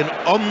might have been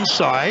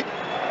onside.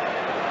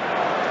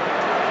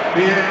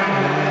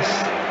 Yes.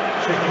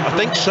 I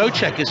think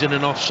Soucek is in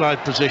an offside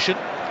position.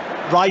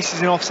 Rice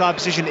is in offside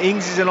position,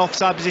 Ings is in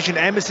offside position,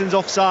 Emerson's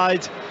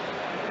offside.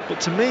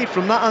 But to me,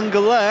 from that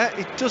angle there,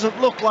 it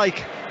doesn't look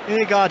like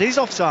Agard is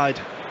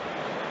offside.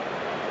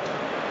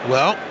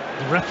 Well,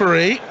 the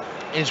referee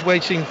is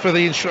waiting for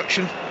the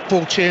instruction.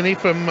 Paul Tierney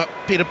from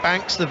Peter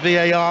Banks, the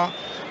VAR,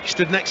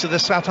 stood next to the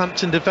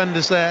Southampton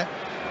defenders there.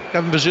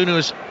 Gavin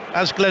Bazunu,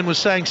 as Glenn was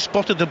saying,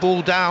 spotted the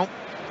ball down,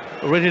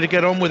 ready to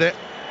get on with it.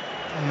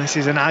 And this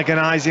is an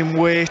agonising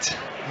wait.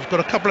 We've got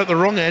a couple at the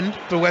wrong end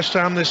for West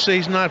Ham this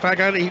season. Now, if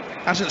Agard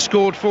hasn't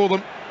scored for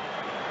them.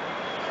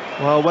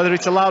 Well, whether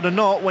it's allowed or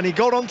not, when he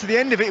got onto the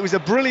end of it, it was a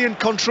brilliant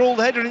controlled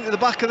header into the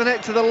back of the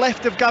net to the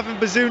left of Gavin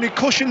Bazunu,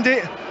 cushioned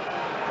it.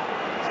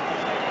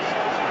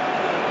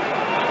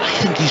 I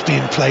think he's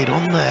being played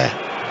on there,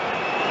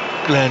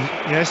 Glenn.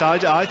 Yes,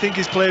 I think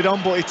he's played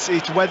on, but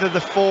it's whether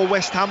the 4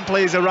 West Ham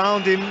players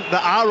around him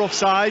that are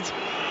offside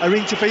are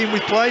interfering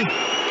with play.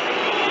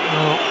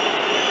 Well,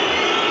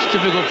 it's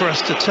difficult for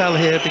us to tell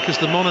here because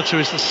the monitor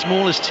is the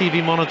smallest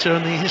TV monitor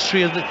in the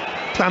history of the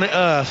planet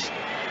Earth.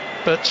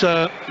 But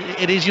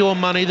it is your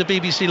money, the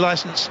BBC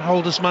licence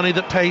holders' money,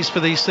 that pays for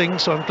these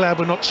things. So I'm glad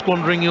we're not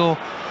squandering your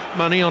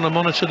money on a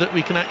monitor that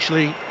we can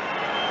actually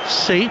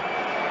see.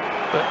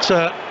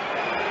 But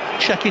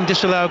checking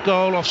disallowed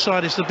goal,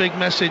 offside is the big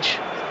message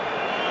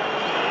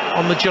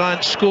on the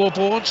Giants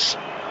scoreboards.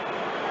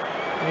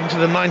 Into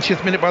the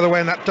 90th minute, by the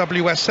way, in that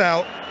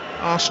WSL.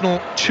 Arsenal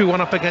 2-1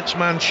 up against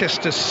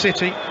Manchester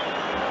City.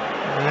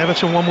 And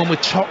Everton 1-1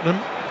 with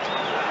Tottenham.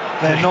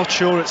 They're not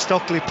sure at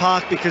Stockley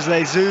Park because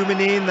they're zooming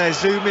in, they're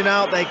zooming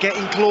out, they're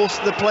getting close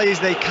to the players.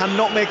 They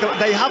cannot make it.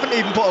 They haven't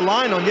even put a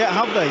line on yet,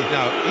 have they?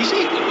 No.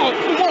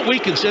 From what we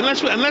can see,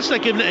 unless they're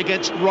giving it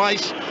against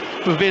Rice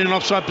for being in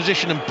offside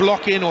position and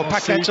blocking, or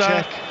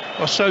Paqueta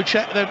or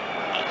Soucek,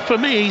 for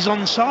me, he's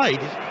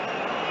onside.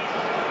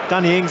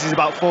 Danny Ings is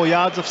about 4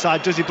 yards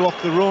offside. Does he block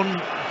the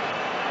run?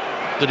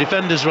 The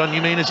defender's run,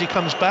 you mean, as he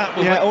comes back?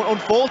 Yeah,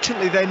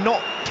 unfortunately, they're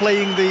not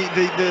playing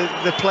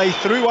the play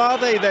through, are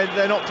they?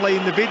 They're not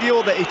playing the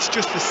video. It's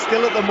just the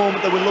still at the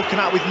moment that we're looking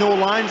at with no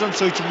lines on,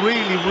 so it's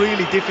really,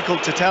 really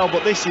difficult to tell.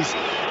 But this is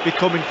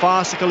becoming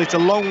farcical. It's a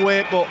long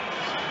wait, but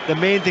the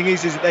main thing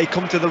is that they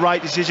come to the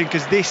right decision,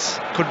 because this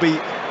could be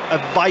a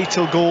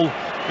vital goal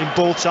in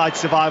both sides'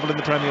 survival in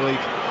the Premier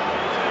League.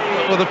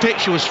 Well, the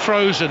picture was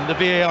frozen. The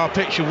VAR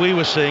picture we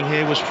were seeing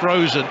here was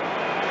frozen.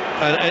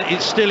 And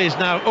it still is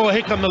now. Oh,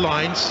 here come the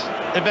lines.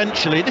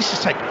 Eventually, this is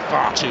taking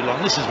far too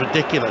long. This is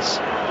ridiculous.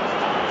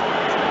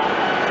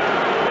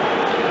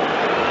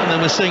 And then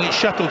we're seeing it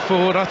shuttled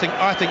forward. I think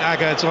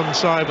Agard's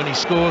onside when he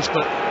scores,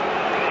 but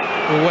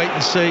we'll wait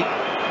and see.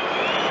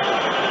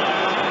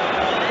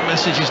 The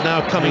message is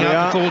now coming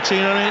up. 14,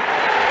 I think.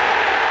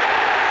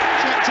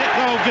 Tactic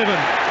goal given.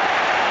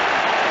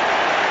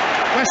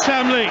 West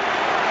Ham lead.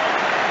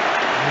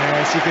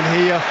 Yes, you can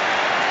hear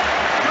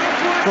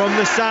from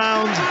the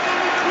sound.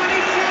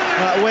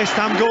 That West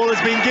Ham goal has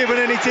been given,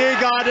 and it's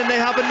Agard, and they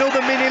have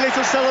another mini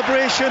little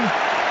celebration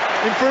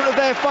in front of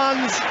their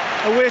fans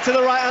away to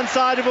the right hand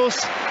side of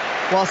us,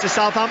 whilst the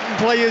Southampton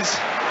players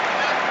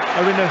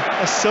are in a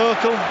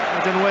circle. I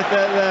don't know whether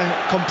they're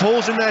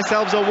composing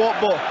themselves or what,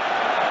 but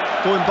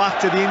going back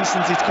to the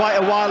instance, it's quite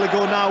a while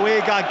ago now.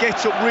 Agard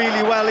gets up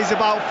really well. He's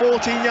about 14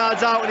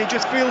 yards out, and he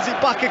just feels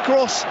it back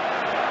across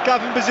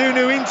Gavin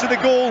Bazunu into the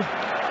goal.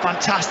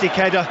 Fantastic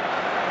header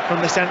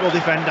from the central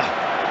defender.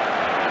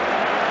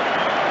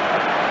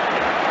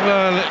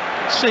 Well,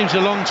 it seems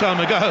a long time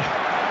ago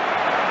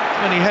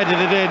when he headed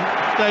it in.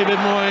 David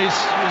Moyes,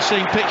 we've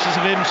seen pictures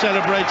of him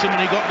celebrating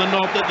when he got the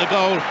nod that the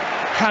goal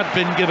had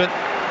been given,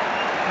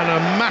 and a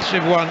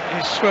massive one.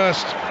 His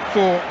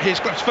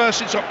first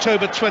since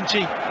October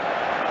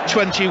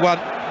 2021,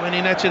 when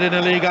he netted in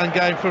a Ligue 1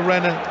 game for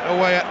Rennes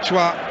away at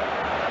Troyes.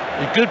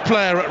 A good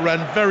player at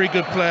Rennes, very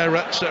good player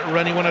at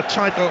Rennes. He won a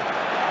title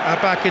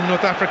back in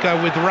North Africa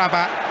with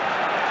Rabat.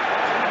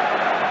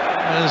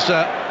 As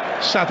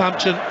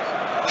Southampton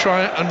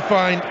try and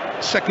find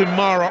Sekou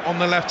Mara on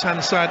the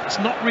left-hand side. It's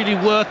not really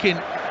working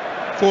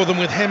for them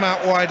with him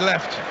out wide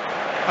left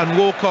and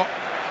Walcott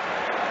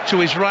to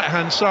his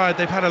right-hand side.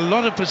 They've had a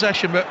lot of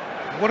possession, but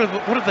what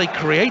have they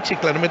created,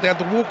 Glenn? I mean, they had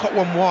the Walcott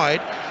one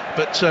wide,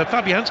 but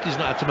Fabianski's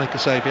not had to make a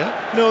save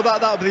yet. No,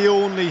 that would be the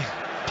only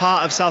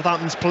part of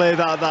Southampton's play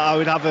that I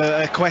would have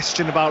a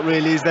question about,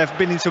 really, is they've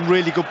been in some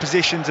really good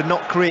positions and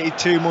not created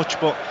too much.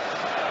 But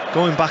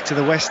going back to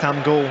the West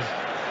Ham goal,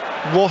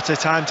 what a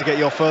time to get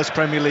your first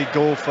Premier League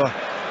goal for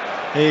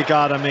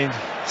Agard. I mean,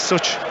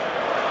 such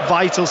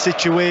vital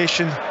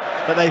situation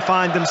that they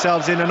find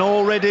themselves in, and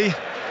already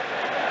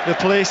the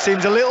play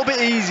seems a little bit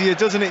easier,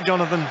 doesn't it,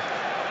 Jonathan?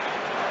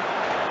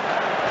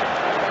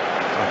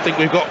 I think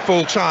we've got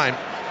full time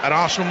at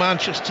Arsenal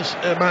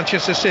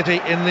Manchester City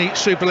in the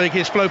Super League.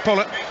 Here's Flo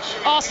Pollard.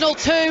 Arsenal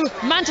 2,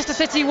 Manchester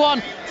City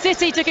 1.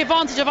 City took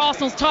advantage of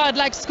Arsenal's tired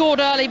legs, scored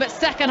early, but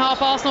second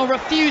half Arsenal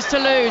refused to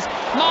lose.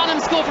 Marnham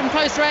scored from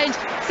close range.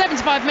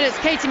 75 minutes,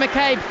 Katie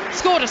McCabe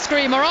scored a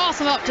screamer.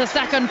 Arsenal up to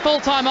second,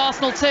 full-time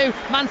Arsenal 2,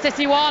 Man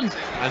City 1.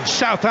 And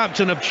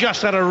Southampton have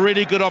just had a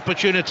really good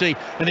opportunity,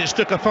 and it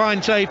took a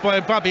fine save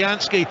by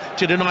Fabianski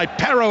to deny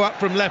Perrault up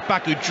from left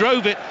back, who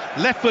drove it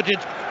left-footed,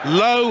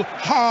 low,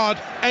 hard,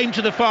 aimed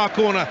to the far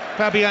corner.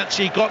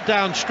 Fabianski got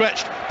down,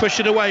 stretched, pushed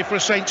it away for a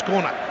Saints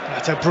corner.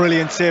 That's a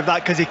brilliant save,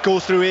 that, because it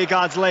goes through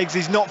Agard's legs.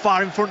 He's not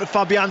far in front of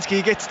Fabianski.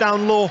 He gets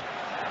down low.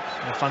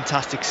 A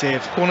fantastic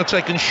save. Corner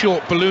taken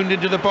short, ballooned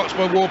into the box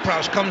by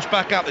Ward-Prowse, comes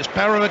back out. There's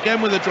Perrault again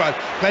with a drive,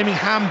 claiming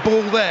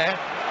handball there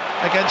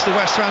against the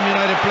West Ham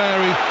United player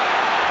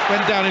who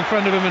went down in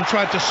front of him and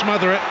tried to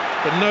smother it,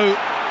 but no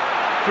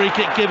free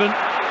kick given.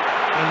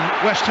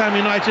 And West Ham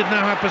United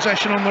now have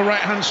possession on the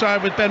right-hand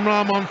side with Ben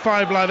Rama on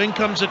 5 live. In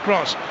comes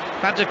across.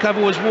 Had to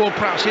cover was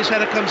Ward-Prowse. His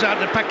header comes out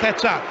to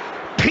Paqueta.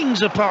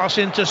 Pings a pass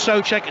into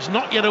Soucek. It's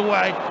not yet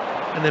away.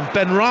 And then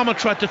Ben Rama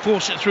tried to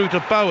force it through to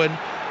Bowen.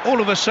 All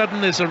of a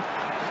sudden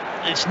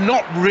it's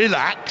not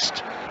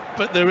relaxed,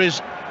 but there is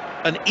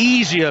an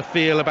easier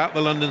feel about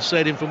the London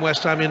Stadium from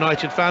West Ham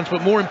United fans.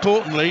 But more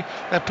importantly,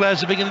 their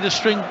players are beginning to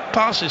string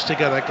passes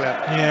together,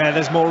 Glenn. Yeah,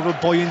 there's more of a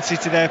buoyancy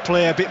to their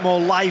play, a bit more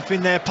life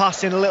in their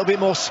passing, a little bit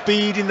more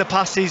speed in the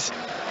passes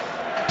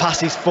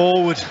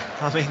forward.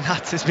 I mean,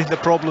 that has been the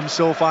problem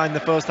so far in the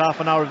first half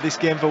an hour of this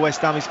game for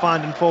West Ham, is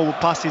finding forward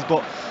passes,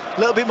 but a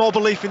little bit more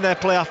belief in their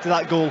play after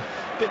that goal,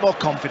 a bit more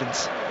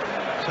confidence.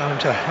 Time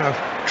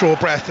to draw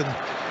breath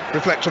and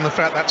reflect on the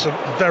fact that's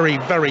a very,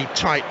 very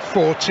tight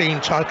 4-team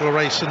title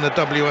race in the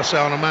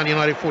WSL. And Man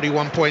United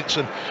 41 points,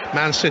 and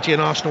Man City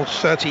and Arsenal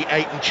 38,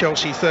 and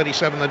Chelsea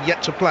 37. They've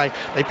yet to play.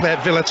 They play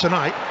at Villa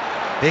tonight.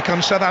 Here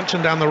comes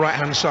Southampton down the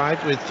right-hand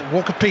side with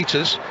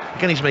Walker-Peters.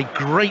 Again, he's made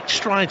great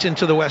strides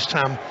into the West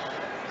Ham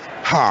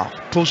half.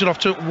 Pulls it off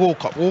to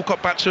Walcott.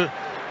 Walcott back to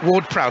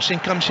Ward-Prowse. In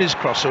comes his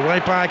cross. Away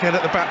by again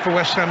at the back for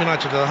West Ham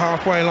United to the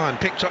halfway line.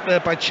 Picked up there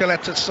by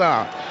Cheleta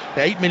Sarr.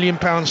 The £8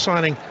 million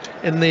signing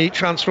in the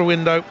transfer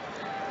window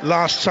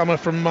last summer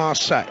from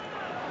Marseille.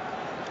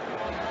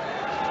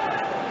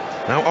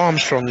 Now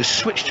Armstrong has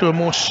switched to a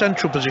more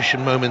central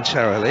position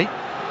momentarily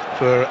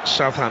for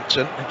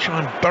Southampton and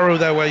try and burrow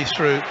their way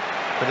through.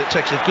 But it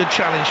takes a good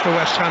challenge for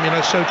West Ham. You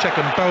know, Soucek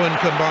and Bowen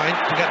combined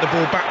to get the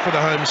ball back for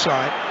the home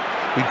side.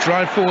 We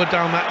drive forward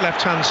down that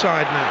left-hand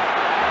side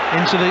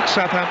now into the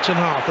Southampton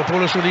half. The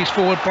ball is released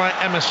forward by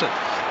Emerson.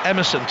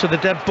 Emerson to the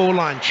dead ball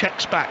line,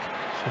 checks back.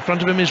 In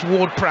front of him is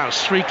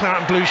Ward-Prowse. 3 claret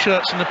and blue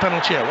shirts in the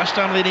penalty area. West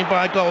Ham leading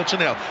by a goal to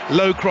nil.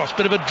 Low cross,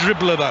 bit of a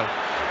dribbler though.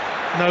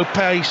 No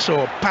pace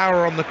or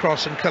power on the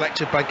cross, and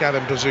collected by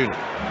Gavin Bazunu.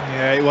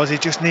 Yeah, it was. He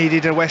just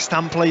needed a West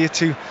Ham player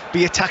to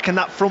be attacking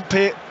that front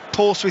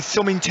post with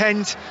some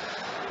intent.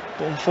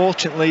 But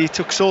unfortunately, it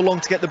took so long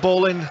to get the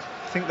ball in.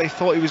 I think they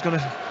thought he was going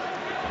to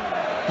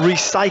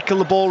recycle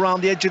the ball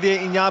around the edge of the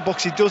 18-yard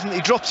box. He doesn't.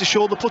 He drops his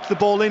shoulder, puts the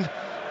ball in.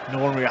 No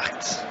one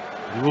reacts.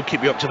 We will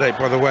keep you up to date,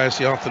 by the way, as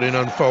the afternoon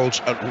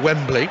unfolds at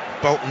Wembley.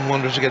 Bolton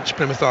Wanderers against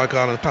Plymouth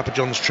Argyle in the Papa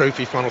John's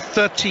Trophy final.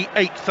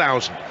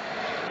 38,000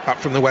 up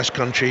from the West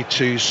Country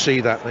to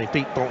see that. They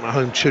beat Bolton at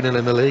home 2-0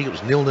 in the league. It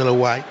was 0-0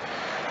 away.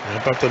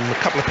 Above them, a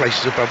couple of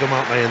places above them,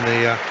 aren't they, in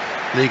the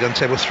league on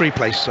table? 3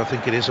 places, I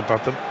think it is,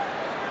 above them.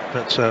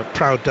 That's a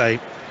proud day.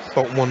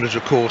 Bolton Wanderers,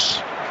 of course,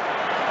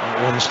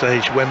 at one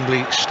stage,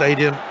 Wembley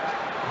Stadium.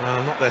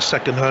 Not their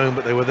second home,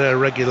 but they were there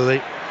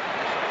regularly.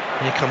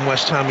 Here come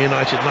West Ham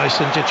United.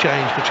 Nice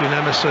interchange between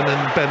Emerson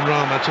and Ben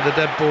Rama to the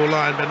dead ball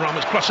line. Ben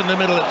Rama's crossing the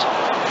middle. It's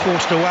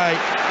forced away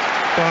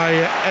by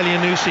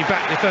Elianusi,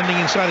 back defending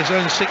inside his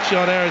own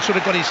 6-yard area. Sort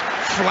of got his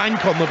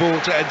flank on the ball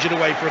to edge it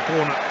away for a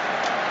corner.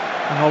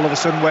 And all of a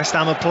sudden West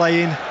Ham are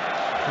playing,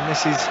 and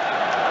this is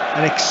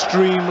an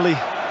extremely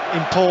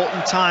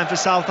important time for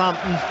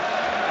Southampton.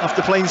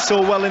 After playing so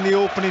well in the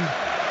opening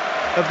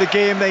of the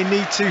game, they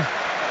need to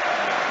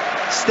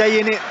stay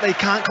in it. They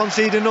can't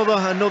concede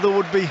another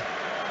would be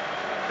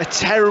a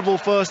terrible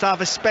first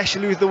half,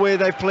 especially with the way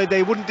they've played.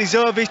 They wouldn't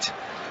deserve it,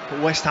 but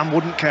West Ham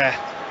wouldn't care.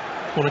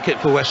 Corner kick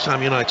for West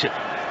Ham United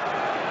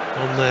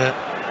on their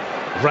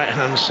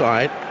right-hand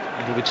side.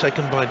 It'll be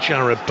taken by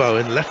Jared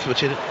Bowen,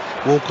 left-footed.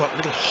 Walcott,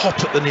 little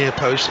hop at the near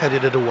post,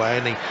 headed it away,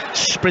 and he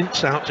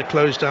sprints out to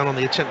close down on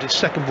the attempted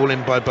second ball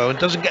in by Bowen.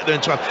 Doesn't get there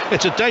in time.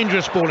 It's a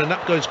dangerous ball, and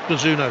up goes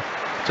Bazunu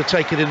to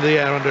take it in the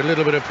air under a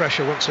little bit of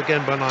pressure once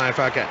again by Naif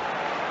Agat.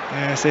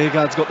 Yes,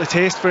 Agard's got the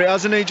taste for it,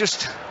 hasn't he?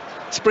 Just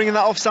springing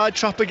that offside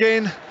trap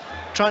again,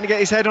 trying to get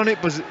his head on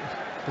it.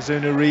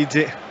 Bazunu reads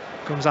it,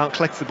 comes out,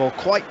 collects the ball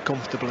quite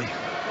comfortably.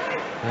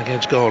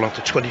 Agat's goal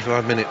after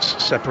 25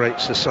 minutes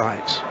separates the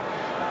sides.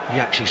 He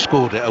actually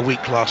scored it a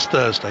week last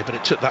Thursday, but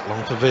it took that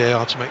long for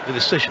VAR to make the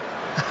decision.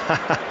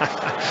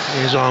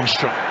 Here's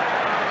Armstrong.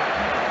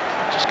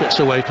 Just gets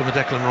away from the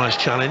Declan Rice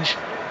challenge.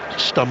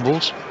 Just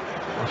stumbles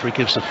after he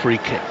gives the free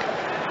kick.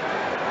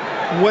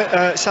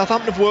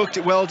 Southampton have worked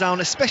it well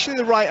down, especially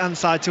the right-hand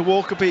side to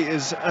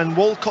Walker-Peters, and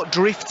Walcott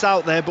drifts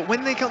out there, but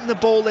when they get the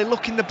ball, they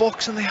look in the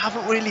box and they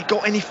haven't really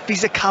got any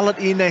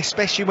physicality in there,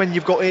 especially when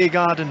you've got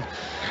Agard and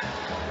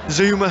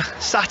Zuma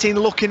sat in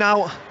looking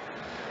out.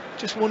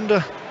 Just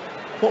wonder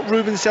what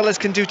Ruben Sellers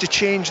can do to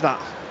change that.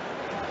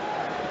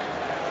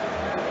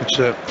 It's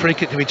a free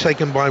kick to be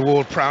taken by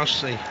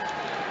Ward-Prowse. The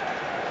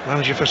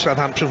manager for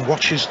Southampton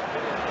watches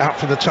out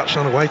from the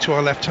touchline away to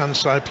our left-hand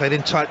side, played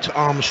in tight to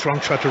Armstrong,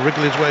 tried to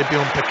wriggle his way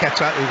beyond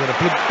Paqueta, who got a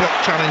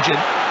block challenge in.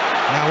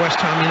 Now West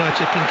Ham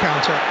United can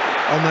counter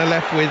on their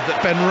left with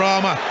Ben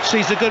Rama.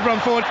 Sees a good run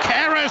forward.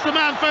 Kera is the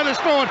man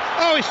furthest forward.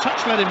 Oh, his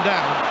touch let him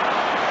down.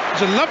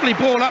 It's a lovely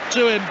ball up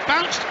to him,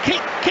 bounced,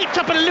 kicked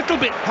up a little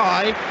bit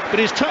high, but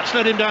his touch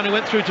let him down and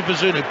went through to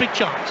Bazunu. Big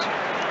chance.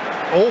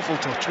 Awful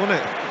touch, wasn't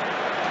it?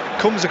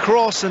 Comes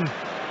across and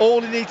all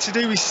he needs to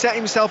do is set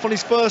himself on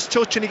his first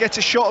touch and he gets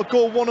a shot, a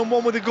goal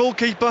one-on-one with the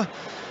goalkeeper.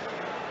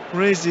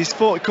 Raises his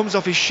foot, it comes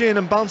off his shin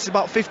and bounces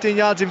about 15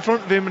 yards in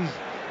front of him, and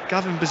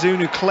Gavin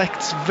Bazunu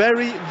collects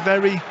very,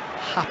 very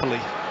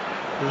happily.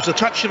 It was the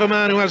touch of a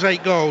man who has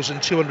 8 goals in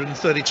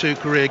 232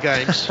 career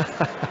games.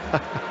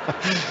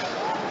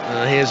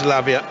 Here's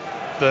Lavia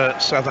for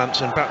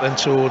Southampton, back then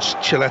towards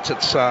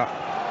Chileta Tsar.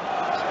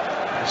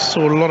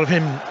 Saw a lot of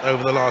him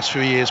over the last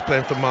few years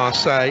playing for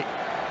Marseille,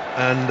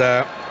 and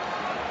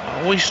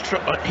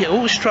it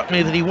always struck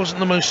me that he wasn't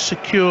the most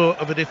secure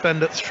of a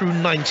defender through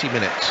 90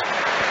 minutes.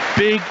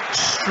 Big,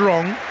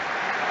 strong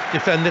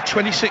defender,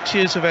 26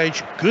 years of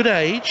age, good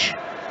age,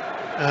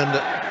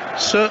 and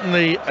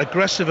certainly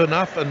aggressive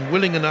enough and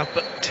willing enough,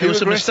 but there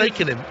was a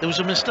mistake in him. There was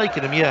a mistake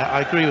in him, yeah,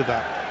 I agree with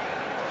that.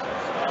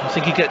 I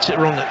think he gets it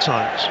wrong at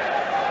times.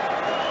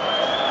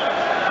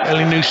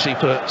 Elyounoussi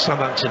for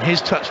Southampton,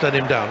 his touch let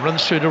him down,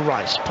 runs through to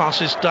Rice,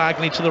 passes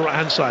diagonally to the right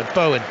hand side.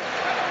 Bowen,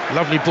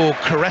 lovely ball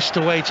caressed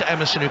away to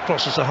Emerson, who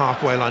crosses the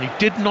halfway line. He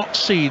did not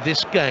see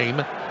this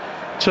game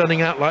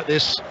turning out like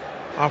this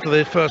after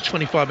the first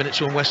 25 minutes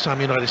when West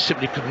Ham United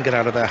simply couldn't get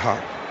out of their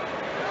half.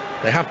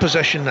 They have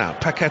possession now.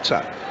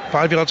 Paqueta,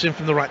 5 yards in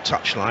from the right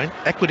touchline,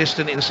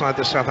 equidistant inside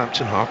the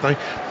Southampton half. Now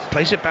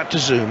plays it back to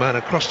Zuma, and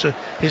across to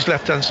his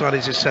left-hand side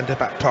is his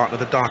centre-back partner,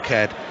 the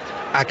dark-haired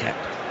Agat.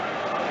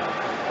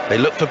 They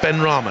look for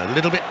Ben Rama, a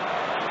little bit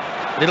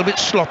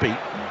sloppy.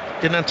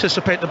 Didn't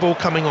anticipate the ball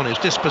coming on. He was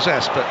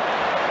dispossessed, but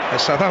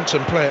as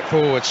Southampton play it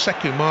forward,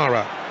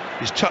 Sekumara,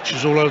 his touch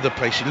is all over the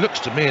place. He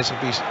looks to me as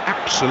if he's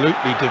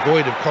absolutely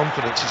devoid of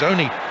confidence. He's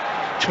only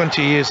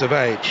 20 years of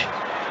age.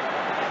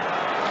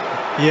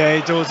 Yeah,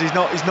 he does. He's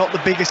not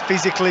the biggest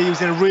physically. He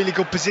was in a really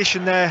good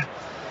position there.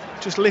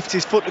 Just lifts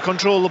his foot to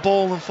control the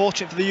ball.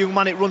 Unfortunate for the young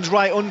man, it runs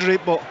right under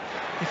it, but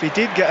if he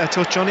did get a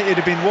touch on it, it'd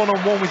have been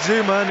one-on-one with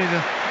Zuma, and he'd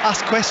have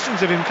asked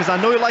questions of him, because I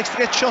know he likes to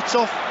get shots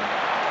off.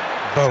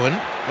 Bowen,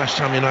 West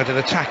Ham United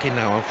attacking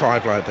now on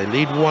 5 Live. They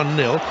lead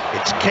 1-0.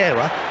 It's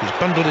Kera who's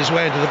bundled his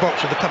way into the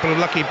box with a couple of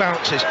lucky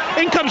bounces.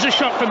 In comes a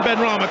shot from Ben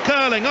Rama,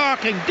 curling,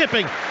 arcing,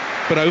 dipping,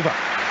 but over.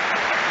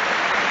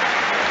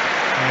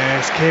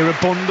 Yes, Kera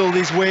bundled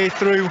his way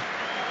through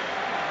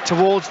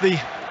towards the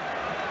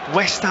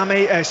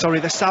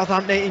the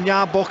Southampton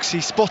 18-yard box.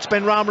 He spots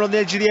Ben Rama on the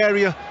edge of the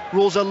area,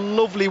 rolls a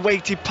lovely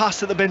weighted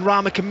pass that the Ben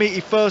Rama can meet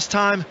his first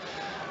time.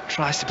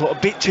 Tries to put a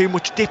bit too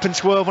much dip and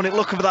swerve on it,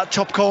 looking for that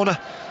top corner,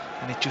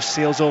 and it just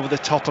sails over the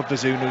top of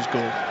Bazunu's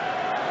goal.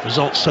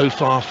 Results so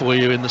far for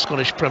you in the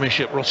Scottish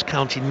Premiership: Ross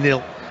County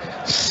 0,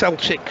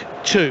 Celtic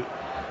 2.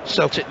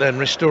 Celtic then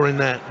restoring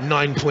their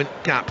 9-point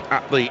gap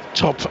at the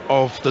top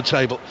of the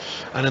table.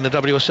 And in the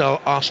WSL,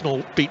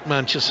 Arsenal beat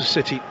Manchester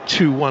City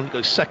 2-1,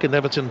 goes second.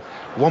 Everton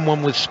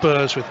 1-1 with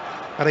Spurs with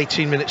about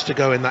 18 minutes to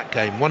go in that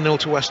game. 1-0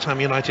 to West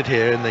Ham United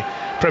here in the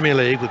Premier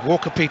League, with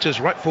Walker-Peters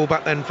right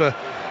full-back then for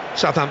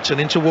Southampton,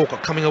 into Walker,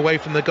 coming away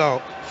from the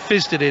goal,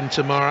 fizzed it in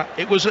to Mara.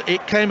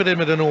 It came at him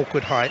at an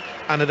awkward height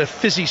and at a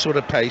fizzy sort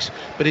of pace,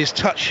 but his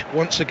touch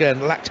once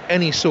again lacked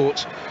any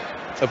sort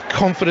of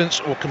confidence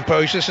or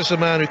composure. This is a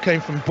man who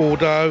came from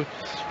Bordeaux.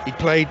 He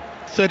played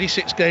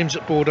 36 games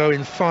at Bordeaux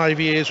in 5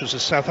 years, was a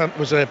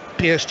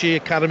PSG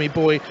academy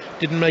boy,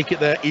 didn't make it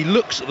there. He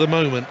looks at the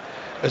moment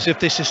as if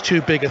this is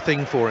too big a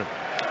thing for him.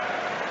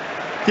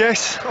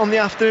 Yes, on the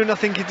afternoon I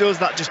think he does.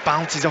 That just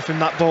bounces off him,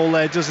 that ball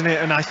there, doesn't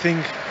it? And I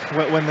think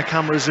when the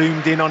camera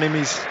zoomed in on him,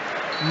 his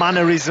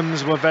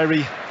mannerisms were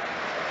very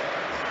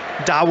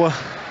dour,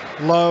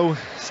 low,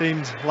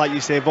 seemed, like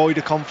you say, void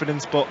of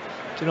confidence. But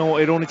do you know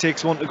what, it only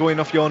takes one to go in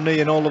off your knee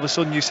and all of a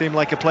sudden you seem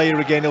like a player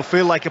again. He'll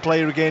feel like a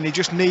player again. He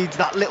just needs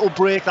that little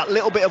break, that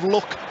little bit of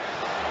luck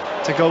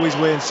to go his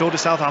way, and so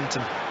does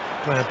Southampton.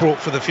 Player brought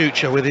for the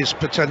future with his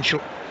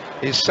potential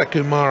is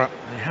Sekou Mara.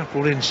 They have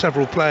brought in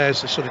several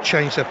players. They sort of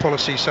changed their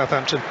policy,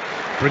 Southampton,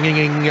 bringing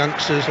in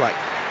youngsters like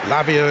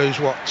Lavia,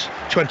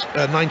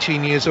 who's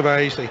 19 years of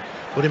age. They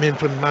put him in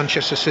from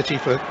Manchester City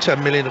for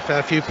 10 million. A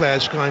fair few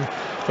players came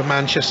from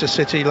Manchester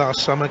City last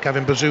summer.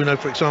 Gavin Bazunu,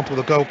 for example,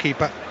 the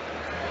goalkeeper.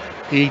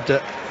 He'd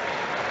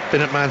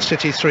been at Man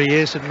City 3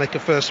 years, didn't make a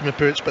first-team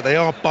appearance, but they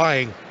are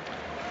buying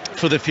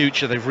for the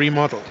future. They've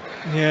remodelled.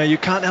 Yeah, you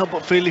can't help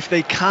but feel if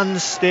they can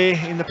stay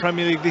in the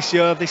Premier League this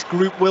year, this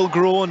group will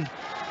grow, and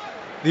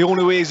the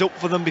only way is up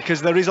for them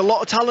because there is a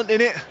lot of talent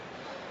in it.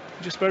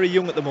 Just very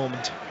young at the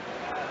moment.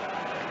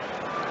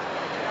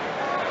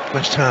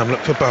 West Ham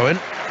look for Bowen.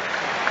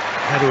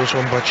 Header was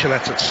won by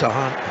Chileta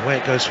Tsar. Away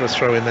it goes for a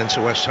throw in then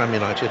to West Ham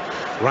United.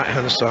 Right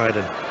hand side,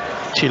 and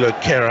Thilo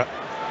Kehrer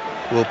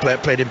will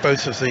played in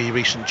both of the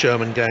recent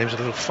German games. A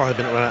little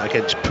 5-minute run out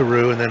against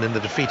Peru and then in the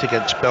defeat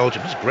against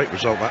Belgium. It's a great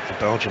result that for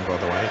Belgium, by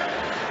the way.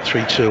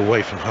 3-2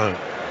 away from home.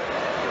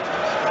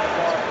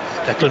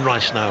 Declan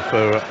Rice now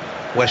for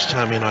West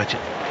Ham United.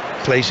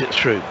 Plays it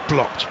through,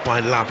 blocked by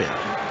Lavia.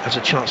 Has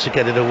a chance to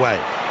get it away.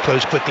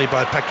 Closed quickly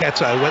by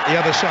Paqueta. Went the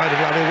other side of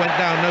Lavia, went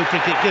down, no free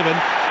kick given.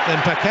 Then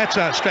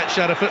Paqueta stretched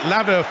out a foot.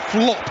 Lavia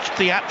flopped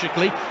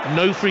theatrically,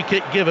 no free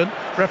kick given.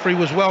 Referee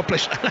was well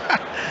placed.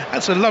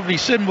 That's a lovely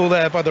symbol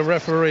there by the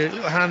referee. A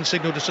little hand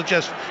signal to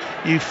suggest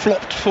you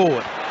flopped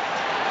forward.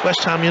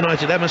 West Ham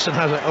United, Emerson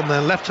has it on their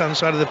left-hand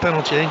side of the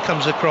penalty, and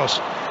comes across.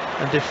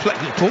 And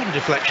important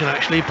deflection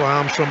actually by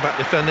Armstrong back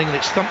defending, and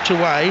it's thumped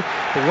away.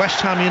 But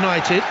West Ham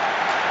United,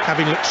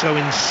 having looked so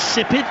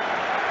insipid,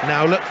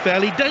 now look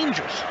fairly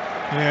dangerous.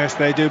 Yes,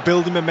 they do,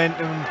 building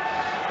momentum.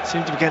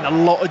 Seem to be getting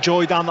a lot of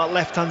joy down that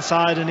left-hand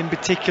side, and in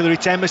particular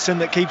it's Emerson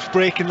that keeps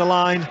breaking the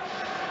line.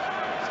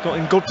 He's got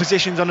in good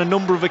positions on a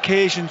number of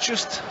occasions,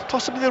 just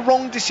possibly the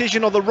wrong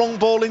decision or the wrong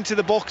ball into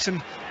the box,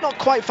 and not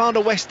quite found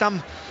a West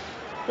Ham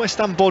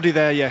body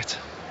there yet.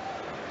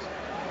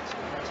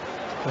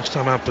 West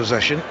Ham out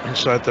possession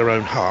inside their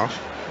own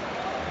half.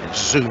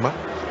 It's Zuma.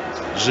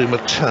 Zuma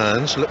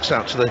turns, looks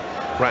out to the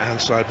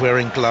right-hand side,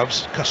 wearing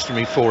gloves,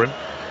 customary for him.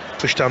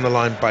 Pushed down the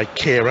line by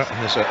Kehrer,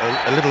 and there's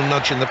a little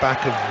nudge in the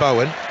back of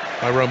Bowen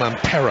by Romain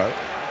Perraud.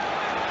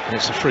 And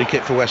it's a free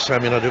kick for West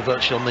Ham United,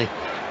 virtually on the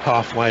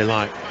halfway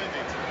line.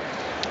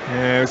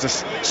 Yeah, it was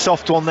a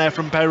soft one there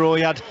from Perraud.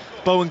 He had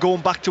Bowen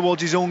going back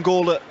towards his own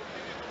goal at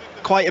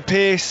quite a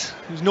pace.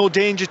 There's no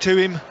danger to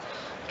him.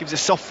 Gives a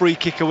soft free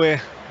kick away.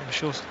 I'm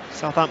sure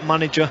Southampton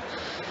manager,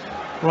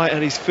 right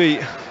at his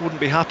feet,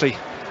 wouldn't be happy.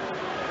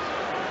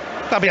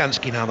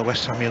 Fabianski now the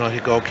West Ham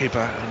United goalkeeper.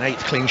 An 8th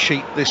clean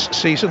sheet this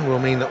season will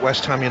mean that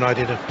West Ham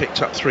United have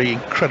picked up 3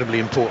 incredibly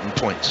important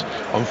points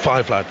on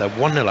 5 live. They're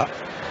 1-0 up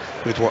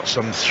with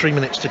some 3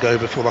 minutes to go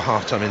before the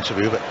half-time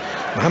interview, but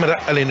Mohamed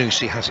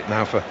Elyounoussi has it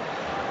now for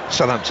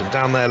Southampton,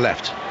 down their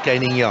left,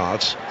 gaining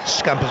yards,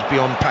 scampers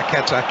beyond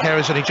Paqueta.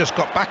 Kehrer only just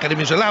got back at him.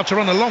 He's allowed to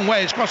run a long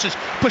way. His cross is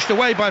pushed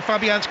away by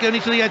Fabianski, only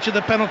to the edge of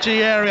the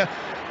penalty area,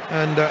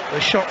 and the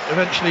shot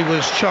eventually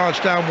was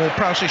charged down. Well,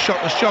 Prowse's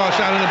shot was charged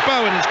down, and then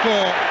Bowen is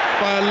caught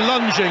by a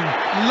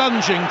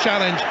lunging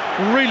challenge.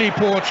 Really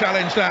poor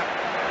challenge that.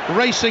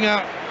 Racing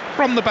out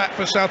from the back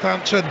for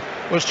Southampton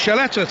was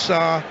Chileta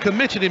Tsar,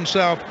 committed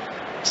himself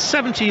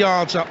 70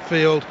 yards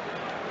upfield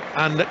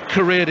and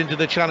careered into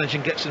the challenge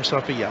and gets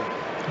himself a yellow.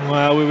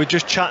 Well, we were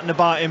just chatting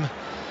about him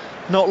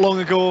not long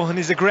ago and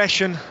his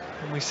aggression,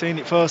 and we've seen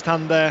it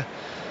firsthand there.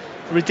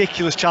 A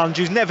ridiculous challenge.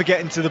 He was never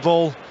getting to the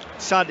ball.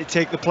 Decided to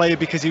take the player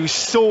because he was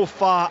so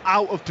far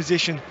out of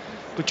position.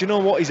 But you know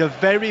what? He's a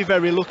very,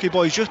 very lucky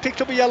boy. He's just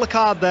picked up a yellow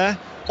card there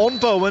on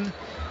Bowen,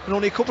 and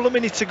only a couple of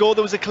minutes ago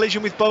there was a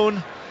collision with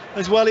Bowen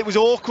as well. It was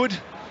awkward,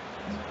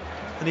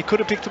 and he could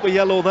have picked up a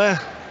yellow there.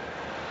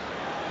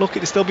 Lucky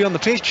to still be on the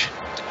pitch.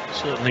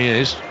 Certainly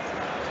is.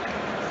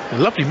 A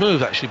lovely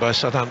move actually by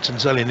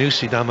Southampton's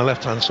Elyounoussi down the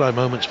left-hand side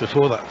moments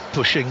before that,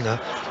 pushing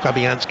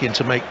Fabianski in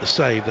to make the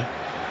save.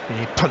 And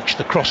he punched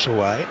the cross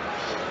away.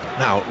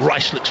 Now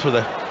Rice looks for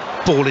the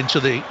ball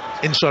into the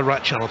inside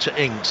right channel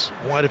to Ings,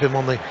 wide of him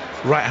on the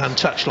right-hand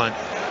touchline.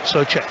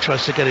 Soucek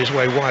tries to get his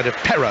way wide of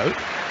Perraud,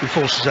 who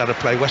forces out of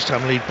play. West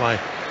Ham lead by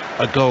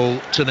a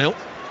 1-0,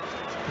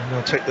 and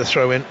they'll take the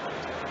throw in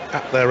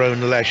at their own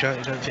leisure.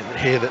 I don't think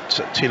here that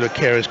Thilo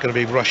Kehrer is going to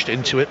be rushed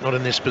into it, not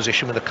in this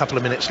position with a couple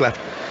of minutes left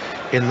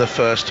in the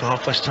first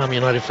half. West Ham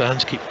United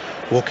fans keep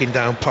walking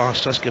down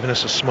past us, giving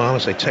us a smile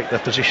as they take their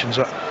positions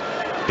up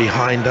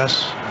behind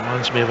us.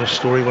 Reminds me of a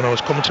story when I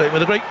was commentating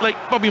with the great late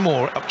Bobby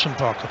Moore at Upton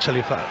Park. I'll tell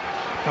you about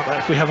that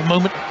if we have a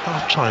moment,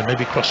 half time,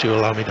 maybe Crossy will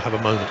allow me to have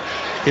a moment.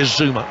 Here's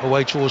Zuma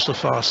away towards the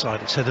far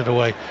side. It's headed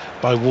away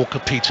by Walker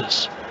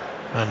Peters,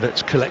 and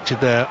it's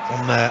collected there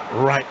on their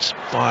right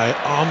by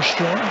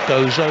Armstrong.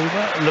 Goes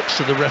over, looks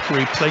to the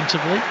referee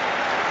plaintively,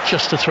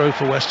 just to throw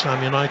for West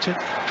Ham United,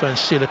 try and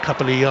steal a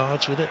couple of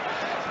yards with it.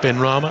 Ben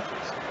Rama,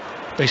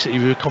 basically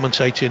we were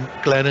commentating,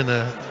 Glenn and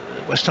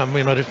a West Ham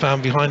United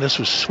fan behind us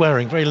was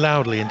swearing very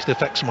loudly into the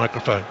effects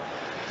microphone,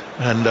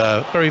 and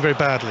very, very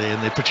badly,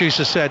 and the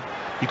producer said,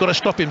 "You've got to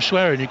stop him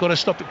swearing, you've got to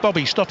stop it,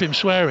 Bobby, stop him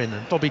swearing."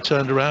 And Bobby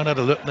turned around, had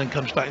a look, and then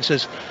comes back and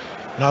says,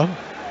 "No,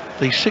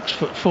 the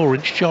 6'4"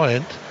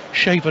 giant,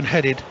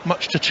 shaven-headed,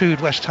 much-tattooed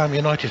West Ham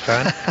United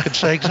fan can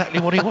say exactly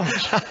what he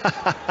wants."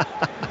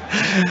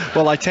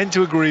 Well, I tend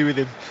to agree with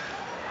him.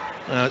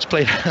 It's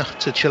played out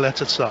to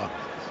Chileta Sarr,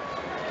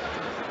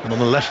 and on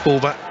the left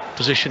full-back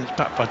position it's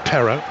backed by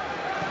Perro.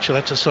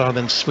 Chileta Sarr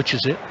then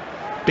switches it,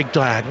 big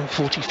diagonal,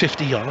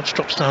 40-50 yards,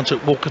 drops down to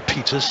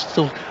Walker-Peters,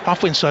 still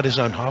halfway inside his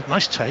own half,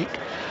 nice take,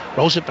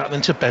 rolls it back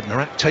then to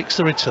Bednarak, takes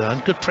the return,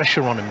 good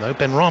pressure on him though.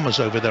 Ben Rama's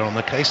over there on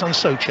the case, and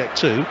Soucek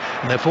too,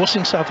 and they're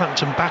forcing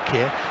Southampton back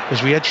here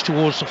as we edge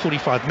towards the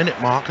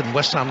 45-minute mark, and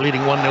West Ham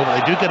leading 1-0, but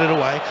they do get it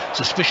away.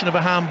 Suspicion of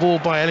a handball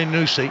by El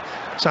Enoussi.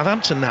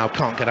 Southampton now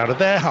can't get out of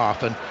their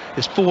half, and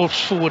is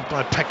forward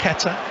by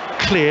Paqueta,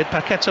 cleared.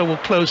 Paqueta will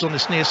close on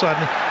this near side,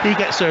 and he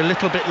gets there a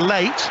little bit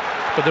late,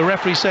 but the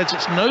referee says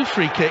it's no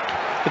free kick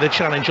for the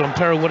challenge on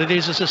Perro. What it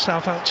is a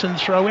Southampton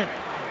throw-in.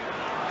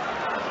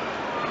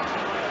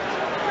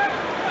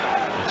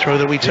 Throw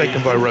that will be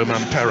taken by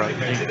Roman Perro.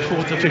 The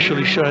fourth official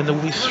is showing there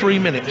will be 3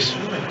 minutes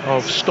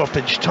of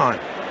stoppage time.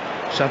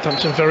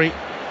 Southampton very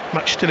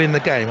much still in the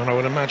game, and I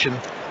would imagine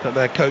that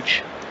their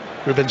coach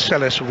Ruben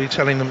Celis will be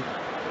telling them,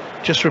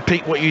 just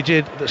repeat what you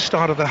did at the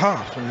start of the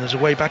half, and there's a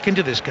way back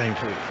into this game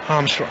for you.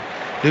 Armstrong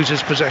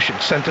loses possession,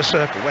 centre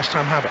circle, West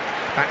Ham have it,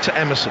 back to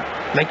Emerson,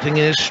 lengthening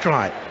in his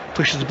stride,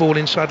 pushes the ball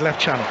inside left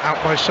channel,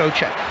 out by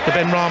Soucek, to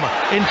Ben Rama,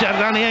 into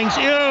Danny Ings.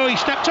 Oh, he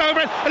stepped over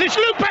it, and it's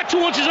looped back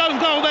towards his own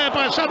goal there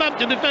by a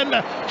Southampton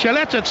defender.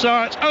 Chileta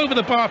Sarr, it's over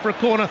the bar for a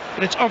corner,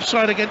 but it's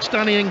offside against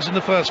Danny Ings in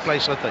the first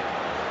place, I think.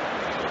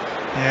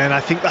 Yeah, and I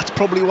think that's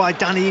probably why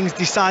Danny Ings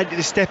decided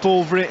to step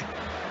over it.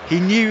 He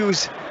knew he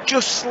was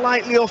just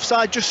slightly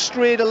offside, just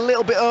strayed a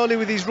little bit early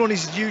with his run.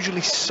 He's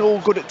usually so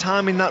good at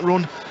timing that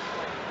run.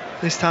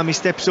 This time he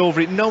steps over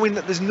it, knowing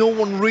that there's no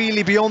one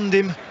really beyond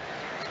him.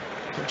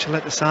 But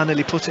Chileta Sarr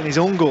nearly put in his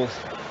own goal.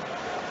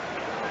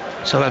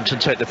 Southampton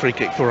take the free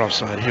kick for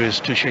offside. Here is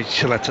Touché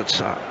Chileta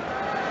Sarr,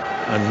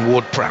 and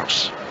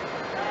Ward-Prowse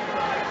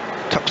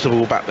tucks the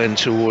ball back then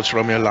towards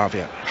Romeo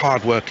Lavia,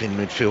 hard-working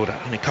midfielder,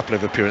 and a couple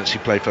of appearances he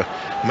played for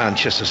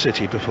Manchester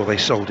City before they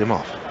sold him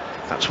off.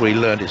 That's where he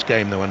learned his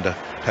game though under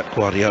Pep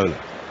Guardiola.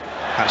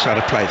 Outside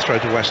of play, throw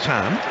to West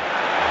Ham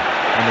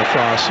on the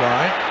far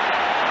side,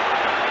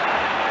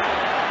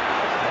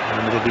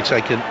 and it'll be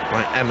taken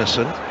by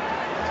Emerson.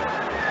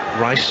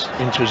 Rice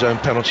into his own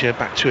penalty area,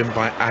 back to him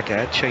by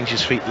Aguerd,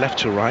 changes feet left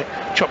to right,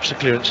 chops the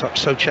clearance up,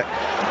 Soucek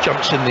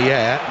jumps in the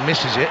air,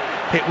 misses it,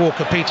 hit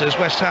Walker-Peters.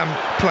 West Ham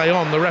play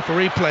on, the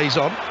referee plays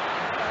on,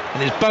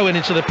 and he's bowing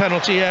into the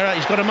penalty area.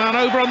 He's got a man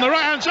over on the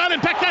right hand side, and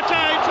Paqueta,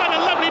 it's had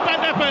a lovely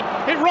bend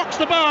effort, it rocks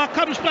the bar,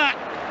 comes back,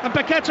 and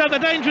Paqueta, the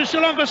danger is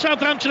still on for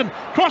Southampton.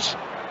 Cross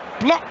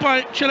blocked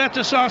by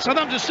Chileta Sarr.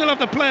 Southampton still have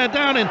the player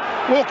down in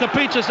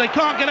Walker-Peters. They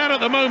can't get out at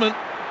the moment.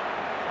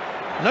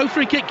 No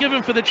free kick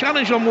given for the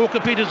challenge on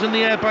Walker-Peters in the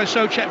air by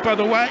Soucek, by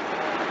the way.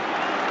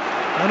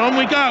 And on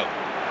we go.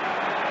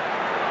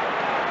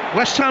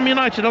 West Ham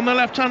United on the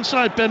left-hand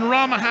side. Ben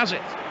Rama has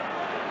it.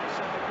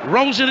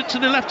 Rolls it to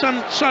the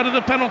left-hand side of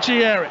the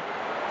penalty area.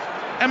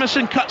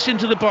 Emerson cuts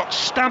into the box,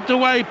 stabbed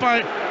away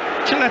by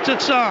Chileta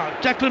Sarr.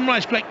 Declan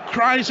Rice, great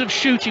cries of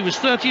shoot. He was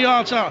 30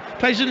 yards out.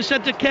 Plays it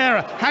instead to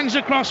Kera. Hangs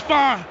across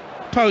far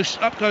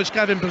post. Up goes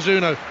Gavin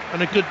Bazzuno,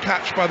 and a good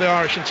catch by the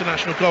Irish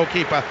international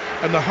goalkeeper.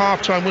 And the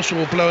half-time whistle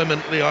will blow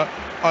imminently.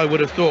 I would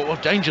have thought, well,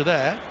 danger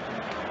there.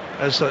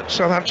 As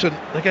Southampton,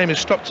 the game is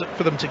stopped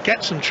for them to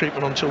get some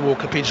treatment onto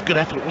Walker-Peters. Good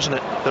effort, wasn't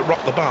it, that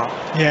rocked the bar?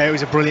 Yeah, it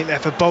was a brilliant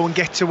effort. Bowen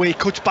gets away,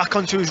 cuts back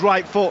onto his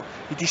right foot.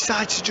 He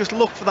decides to just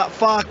look for that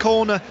far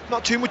corner.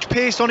 Not too much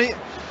pace on it,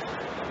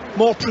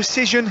 more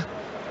precision.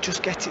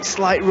 Just gets it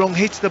slightly wrong,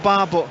 hits the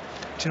bar, but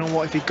do you know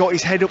what? If he got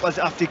his head up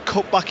after he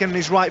cut back in on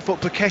his right foot,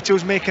 Paqueta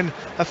was making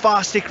a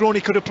far stick run.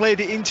 He could have played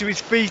it into his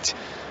feet.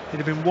 He'd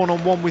have been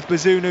one-on-one with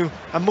Bazzuno.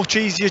 A much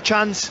easier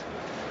chance.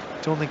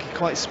 Don't think he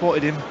quite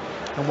spotted him,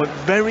 and went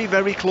very,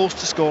 very close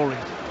to scoring.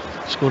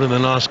 Scored in the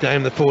last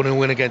game, the 4-0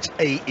 win against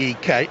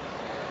AEK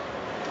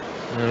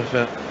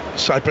of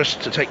Cyprus,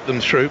 to take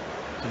them through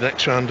to the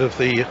next round of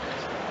the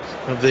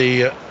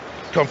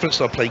conference.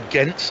 They'll play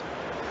Ghent,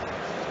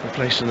 in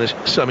place in the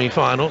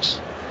semi-finals.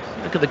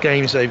 Look at the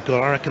games they've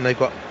got. I reckon they've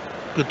got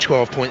good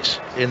 12 points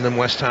in them,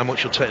 West Ham,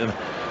 which will take them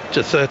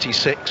to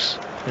 36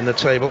 in the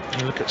table.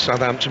 You look at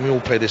Southampton, we all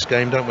play this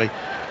game, don't we?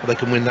 Well, they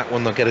can win that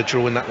one, they'll get a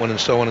draw in that one, and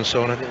so on and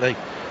so on. I think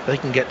they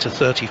can get to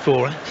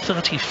 34,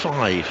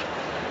 35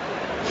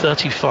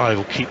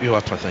 will keep you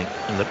up, I think,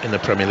 in the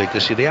Premier League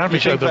this year. The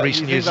average over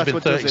recent years has been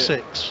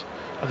 36.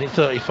 I think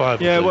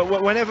 35. Yeah,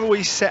 whenever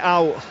we set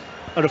out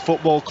at a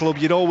football club,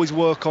 you'd always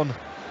work on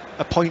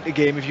a point a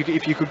game.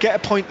 If you could get a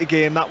point a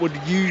game, that would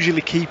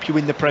usually keep you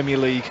in the Premier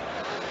League.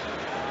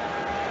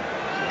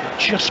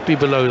 Just be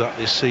below that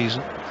this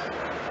season.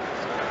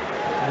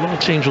 A lot of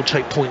teams will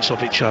take points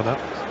off each other.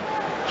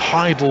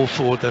 High ball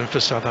forward then for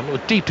Southampton.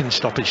 We're deep in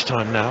stoppage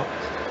time now.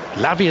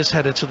 Lavia's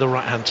headed to the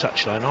right-hand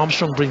touchline.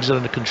 Armstrong brings it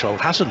under control.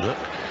 Has a look.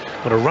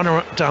 Got a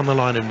runner down the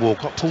line in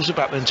Walcott. Pulls it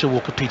back then to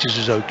Walker-Peters,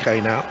 who's okay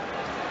now.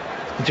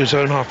 Into his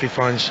own half he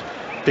finds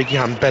big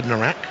Jan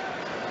Bednarak.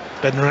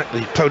 Bednarak,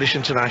 the Polish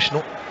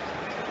international,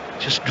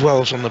 just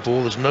dwells on the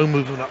ball. There's no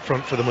movement up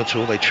front for them at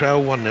all. They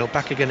trail 1-0.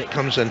 Back again it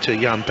comes then to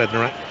Jan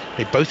Bednarak.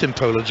 They both in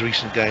Poland's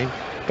recent game.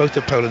 Both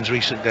of Poland's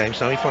recent games.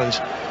 Now he finds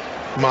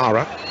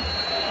Mara.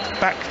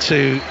 Back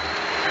to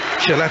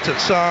Shaleta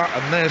Tsar,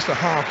 and there's the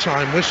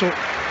half-time whistle.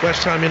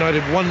 West Ham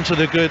United 1 to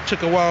the good.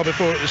 Took a while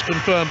before it was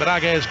confirmed, but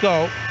Aguer's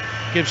goal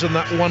gives them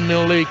that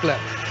 1-0 lead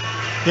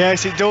left.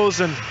 Yes, it does,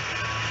 and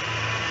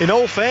in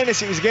all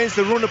fairness, it was against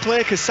the run of play,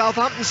 because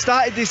Southampton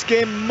started this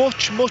game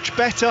much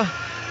better.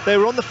 They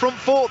were on the front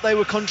foot, they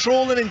were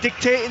controlling and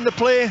dictating the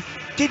play,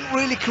 didn't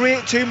really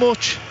create too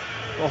much.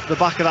 Off the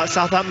back of that,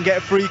 Southampton get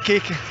a free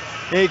kick.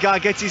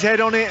 Aguer gets his head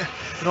on it,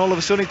 and all of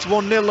a sudden it's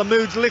 1-0. The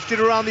mood's lifted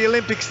around the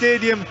Olympic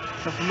Stadium,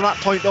 and from that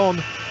point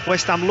on,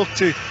 West Ham look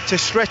to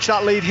stretch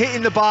that lead,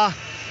 hitting the bar.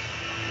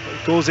 But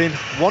it goes in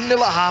 1-0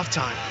 at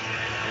half-time.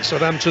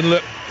 Southampton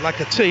look like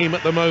a team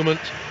at the moment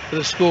that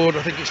have scored,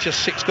 I think it's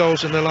just 6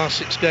 goals in their last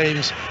 6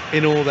 games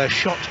in all. They're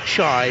shot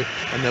shy,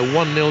 and they're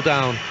 1-0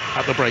 down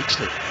at the break,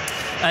 Steve.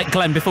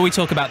 Glenn, before we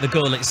talk about the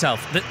goal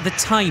itself, the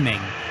timing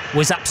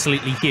was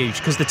absolutely huge,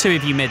 because the two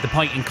of you made the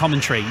point in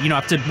commentary. You know,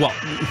 after,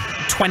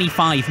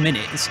 25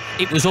 minutes,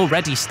 it was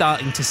already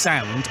starting to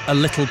sound a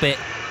little bit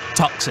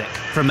toxic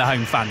from the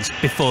home fans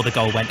before the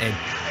goal went in.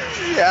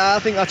 Yeah, I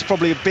think that's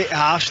probably a bit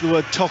harsh, the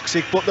word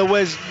toxic, but there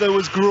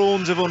was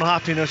groans of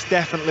unhappiness,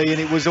 definitely, and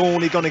it was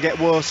only going to get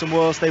worse and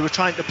worse. They were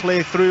trying to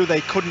play through,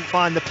 they couldn't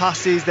find the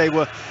passes, they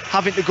were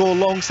having to go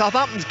long.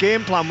 Southampton's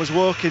game plan was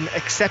working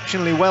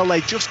exceptionally well.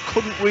 They just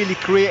couldn't really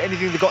create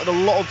anything. They got a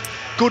lot of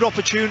good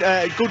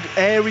good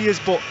areas,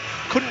 but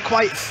couldn't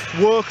quite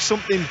work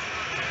something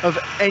of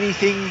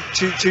anything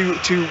to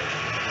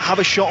have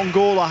a shot on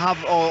goal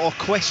or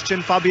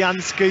question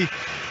Fabianski.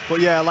 But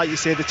yeah, like you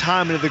say, the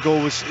timing of the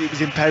goal was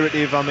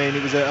imperative. I mean,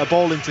 it was a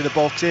ball into the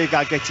box.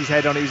 Aguer gets his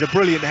head on it. It was a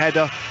brilliant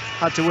header.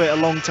 Had to wait a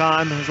long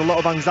time. There was a lot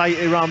of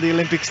anxiety around the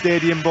Olympic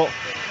Stadium, but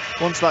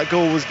once that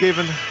goal was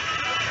given,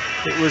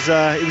 it was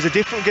a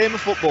different game of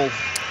football.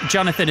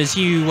 Jonathan, as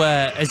you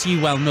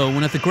well know,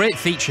 one of the great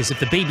features of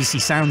the BBC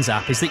Sounds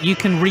app is that you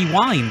can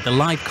rewind the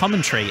live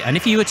commentary, and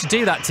if you were to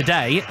do that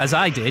today, as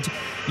I did,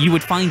 you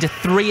would find a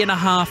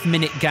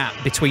 3.5-minute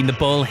gap between the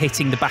ball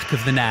hitting the back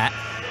of the net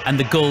and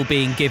the goal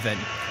being given,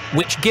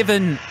 which,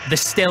 given the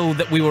still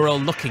that we were all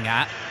looking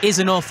at, is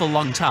an awful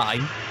long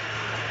time.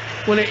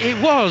 Well,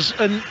 it was,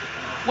 and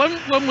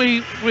when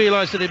we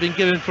realised that it had been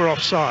given for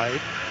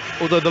offside,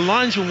 although the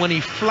linesman, when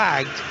he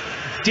flagged,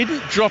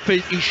 didn't drop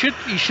it, he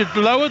should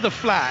lower the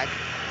flag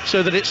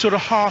so that it's sort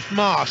of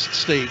half-mast,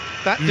 Steve.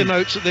 That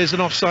denotes that there's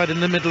an offside in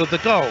the middle of the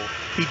goal.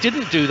 He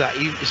didn't do that.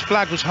 His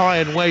flag was high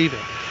and waving.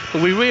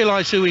 But we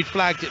realised who he'd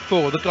flagged it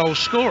for, the goal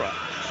scorer.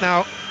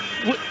 Now,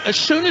 as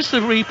soon as the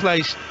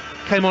replay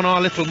came on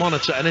our little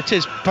monitor, and it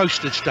is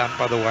postage stamp,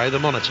 by the way, the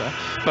monitor,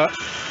 but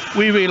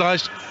we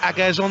realised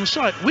Aguer's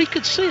onside. We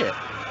could see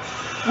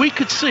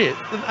it.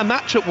 And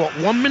that took,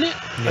 1 minute?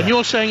 Yeah. And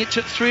you're saying it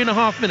took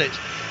 3.5 minutes.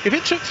 If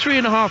it took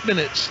 3.5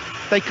 minutes,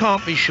 they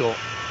can't be sure.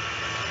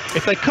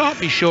 If they can't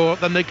be sure,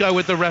 then they go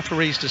with the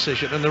referee's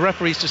decision, and the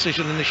referee's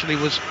decision initially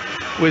was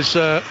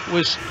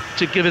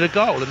to give it a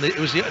goal, and it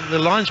was the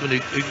linesman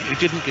who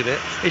didn't give it.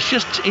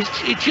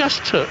 It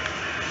just took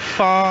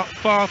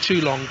far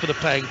too long for the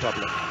paying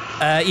public.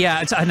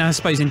 Yeah, and I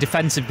suppose in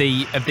defence of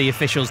the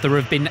officials, there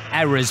have been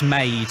errors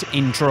made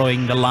in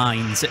drawing the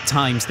lines at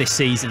times this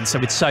season. So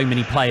with so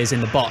many players in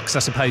the box, I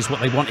suppose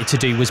what they wanted to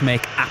do was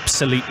make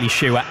absolutely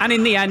sure. And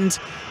in the end,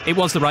 it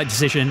was the right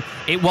decision.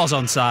 It was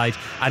onside,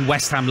 and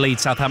West Ham lead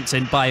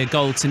Southampton by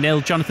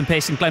 1-0. Jonathan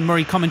Pearson, Glenn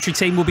Murray, commentary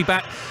team will be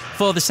back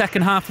for the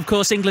second half. Of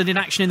course, England in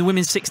action in the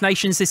Women's Six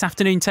Nations this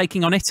afternoon,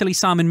 taking on Italy.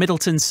 Simon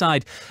Middleton's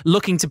side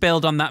looking to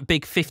build on that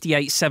big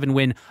 58-7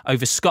 win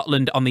over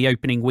Scotland on the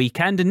opening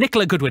weekend. And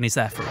Nicola Goodwin is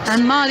there for us.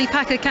 And Marley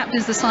Packer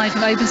captains the side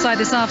from open side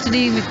this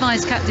afternoon, with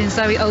vice-captain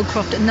Zoe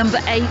Oldcroft at number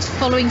 8,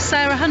 following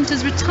Sarah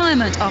Hunter's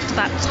retirement after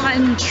that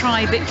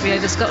time-try victory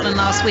over Scotland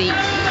last week.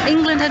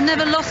 England had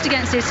never lost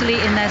against Italy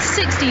in their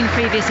 16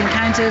 previous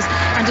encounters,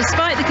 and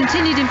despite the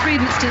continued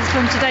improvements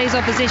from today's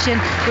opposition,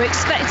 we're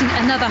expecting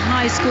another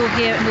high score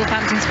here at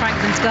Northampton's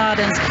Franklin's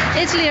Gardens.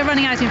 Italy are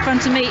running out in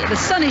front of me. The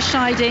sun is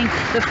shining.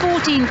 The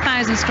 14,000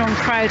 strong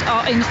crowd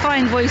are in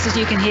fine voice, as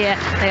you can hear.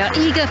 They are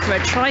eager for a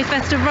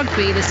Trifesta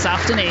rugby this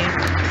afternoon.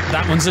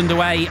 That one's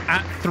underway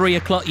at 3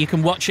 o'clock. You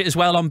can watch it as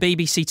well on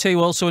BBC Two.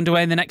 Also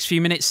underway in the next few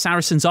minutes,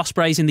 Saracens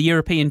Ospreys in the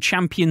European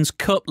Champions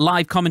Cup.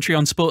 Live commentary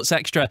on Sports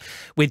Extra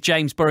with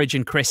James Burridge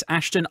and Chris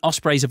Ashton.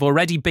 Ospreys have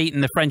already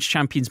beaten the French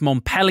champions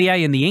Montpellier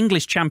and the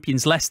English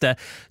champions Leicester,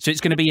 so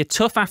it's going to be a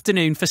tough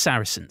afternoon for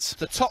Saracens.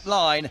 The top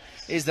line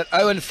is is that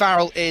Owen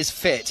Farrell is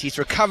fit. He's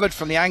recovered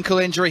from the ankle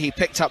injury he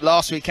picked up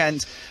last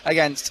weekend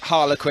against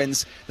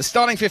Harlequins. The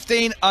starting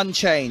 15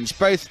 unchanged,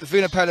 both the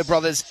Vunipola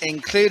brothers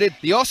included.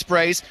 The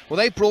Ospreys, well,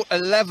 they brought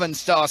 11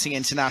 starting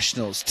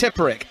internationals.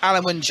 Tipperick,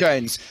 Alan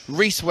Wynne-Jones,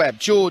 Rhys Webb,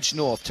 George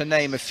North, to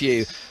name a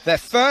few. Their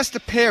first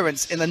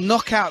appearance in the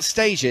knockout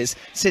stages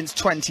since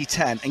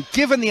 2010. And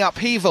given the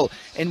upheaval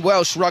in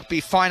Welsh rugby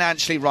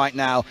financially right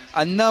now,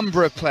 a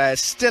number of players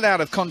still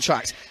out of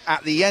contract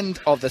at the end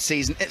of the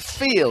season, it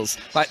feels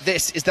like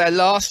this is their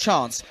last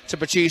chance to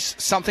produce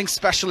something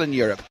special in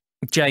Europe.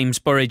 James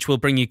Burridge will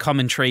bring you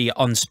commentary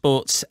on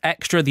Sports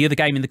Extra. The other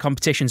game in the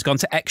competition's gone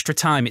to extra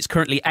time. It's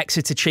currently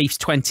Exeter Chiefs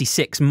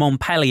 26,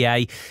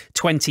 Montpellier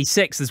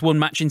 26. There's one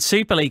match in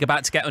Super League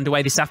about to get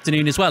underway this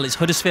afternoon as well. It's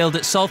Huddersfield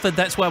at Salford.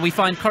 That's where we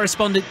find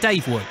correspondent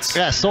Dave Woods.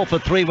 Yeah,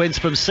 Salford 3 wins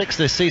from 6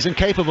 this season,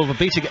 capable of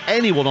beating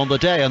anyone on the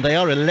day, and they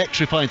are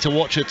electrifying to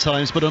watch at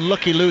times, but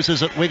unlucky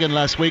losers at Wigan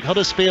last week.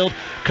 Huddersfield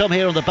come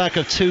here on the back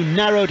of 2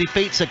 narrow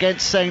defeats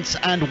against Saints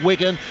and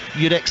Wigan.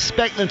 You'd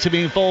expect them to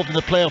be involved in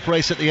the playoff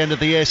race at the end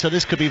of the year, so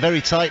this could be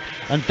very tight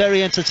and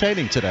very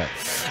entertaining today.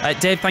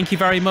 Dave, thank you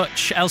very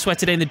much. Elsewhere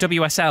today in the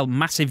WSL,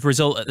 massive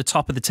result at the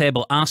top of the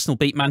table. Arsenal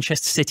beat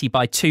Manchester City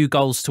by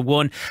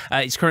 2-1.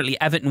 It's currently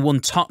Everton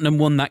 1, Tottenham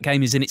 1. That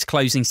game is in its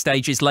closing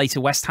stages.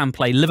 Later, West Ham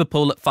play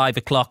Liverpool at 5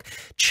 o'clock.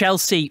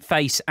 Chelsea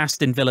face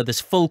Aston Villa.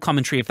 There's full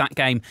commentary of that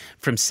game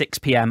from 6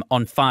 p.m.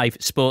 on 5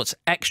 Sports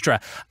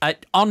Extra.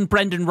 On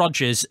Brendan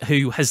Rodgers,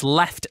 who has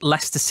left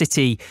Leicester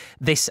City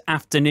this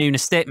afternoon, a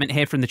statement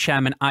here from the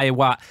chairman,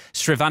 Ayawat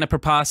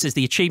Srivannaprabha, says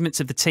the achievements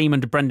of the team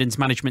under Brendan's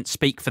management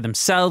speak for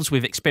themselves.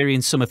 We've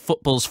experienced some of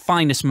football's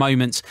finest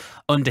moments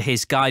under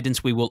his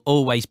guidance. We will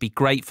always be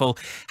grateful.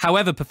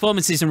 However,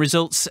 performances and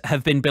results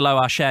have been below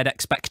our shared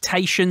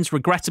expectations.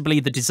 Regrettably,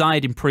 the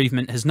desired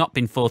improvement has not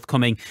been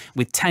forthcoming.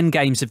 With 10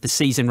 games of the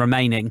season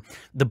remaining,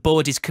 the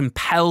board is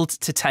compelled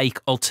to take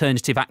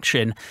alternative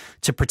action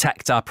to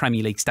protect our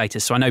Premier League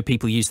status. So I know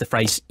people use the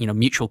phrase,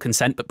 mutual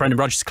consent, but Brendan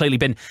Rodgers has clearly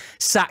been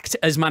sacked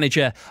as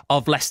manager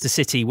of Leicester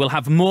City. We'll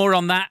have more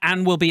on that,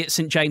 and we'll be at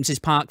St James's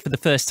Park for the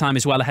first time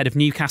as well, ahead of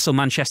Newcastle,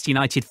 Manchester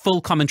United.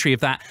 Full commentary of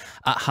that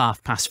at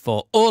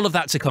 4:30. All of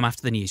that to come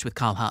after the news with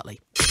Carl Hartley.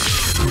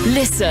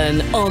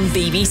 Listen on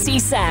BBC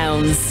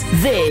Sounds.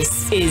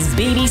 This is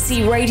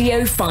BBC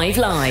Radio 5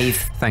 Live.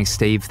 Thanks,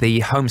 Steve. The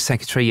Home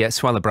Secretary,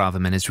 Suella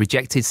Braverman, has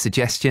rejected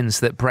suggestions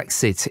that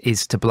Brexit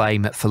is to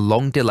blame for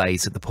long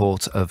delays at the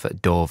port of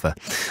Dover.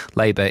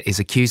 Labour is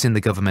accusing the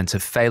government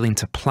of failing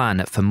to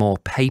plan for more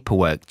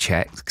paperwork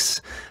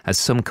checks, as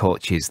some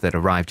coaches that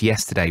arrived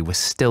yesterday were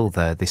still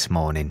there this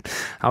morning.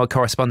 Our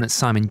correspondent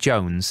Simon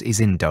Jones is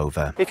in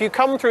Dover. If you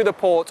come through the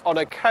port on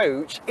a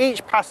coach,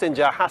 each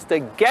passenger has to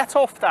get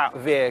off that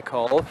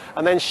vehicle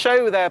and then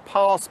show their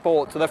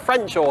passport to the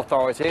French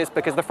authorities,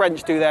 because the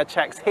French do their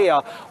checks here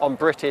on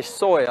British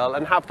soil,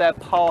 and have their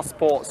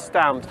passport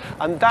stamped,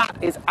 and that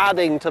is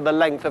adding to the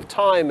length of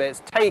time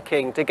it's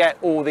taking to get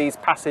all these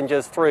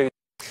passengers through.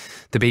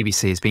 The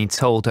BBC has been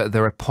told that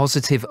there are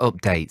positive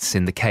updates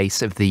in the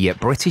case of the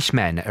British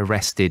men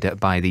arrested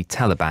by the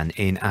Taliban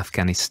in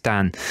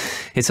Afghanistan.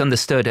 It's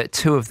understood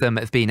 2 of them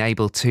have been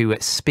able to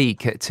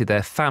speak to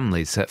their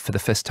families for the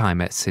first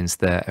time since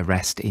their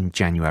arrest in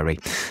January.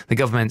 The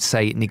government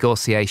say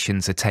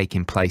negotiations are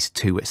taking place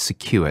to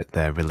secure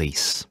their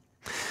release.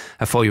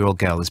 A 4-year-old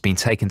girl has been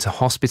taken to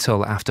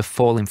hospital after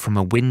falling from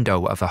a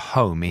window of a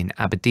home in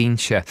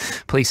Aberdeenshire.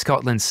 Police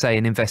Scotland say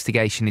an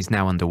investigation is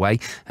now underway.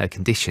 Her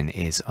condition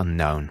is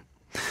unknown.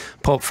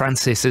 Pope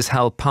Francis has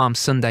held Palm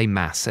Sunday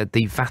Mass at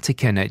the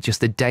Vatican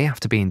just a day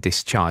after being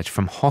discharged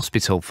from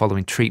hospital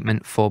following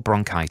treatment for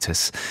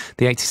bronchitis.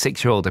 The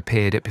 86-year-old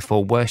appeared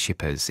before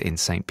worshippers in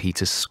St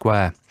Peter's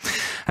Square.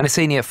 And a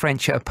senior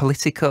French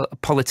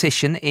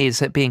politician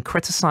is being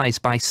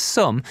criticised by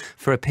some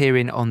for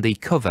appearing on the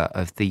cover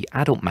of the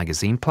adult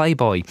magazine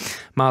Playboy.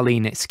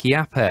 Marlene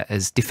Schiappa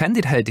has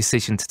defended her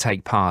decision to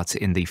take part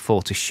in the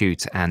photo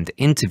shoot and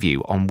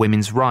interview on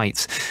women's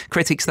rights.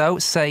 Critics, though,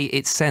 say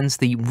it sends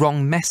the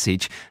wrong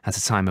message at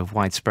a time of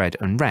widespread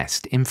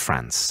unrest in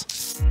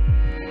France.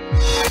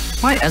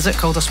 Why is it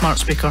called a smart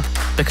speaker?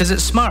 Because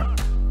it's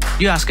smart.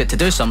 You ask it to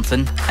do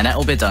something and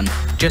it'll be done.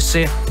 Just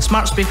say,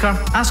 smart speaker,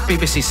 ask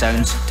BBC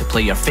Sounds to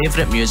play your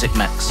favourite music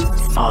mix.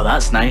 Oh,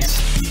 that's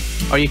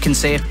nice. Or you can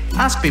say,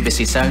 ask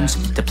BBC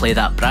Sounds to play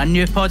that brand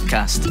new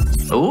podcast.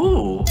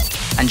 Ooh.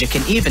 And you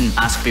can even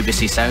ask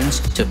BBC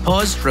Sounds to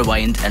pause,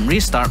 rewind and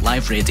restart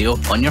live radio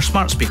on your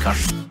smart speaker.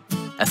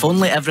 If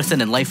only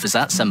everything in life was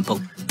that simple.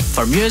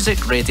 For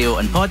music, radio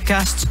and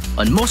podcasts,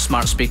 on most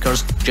smart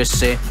speakers, just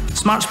say,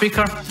 smart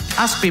speaker,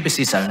 ask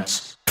BBC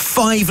Sounds.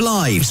 5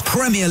 Live's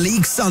Premier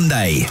League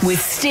Sunday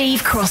with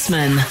Steve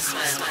Crossman.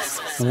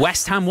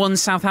 West Ham 1,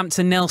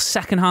 Southampton 0.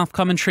 Second half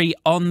commentary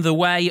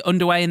underway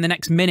in the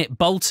next minute.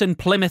 Bolton,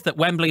 Plymouth at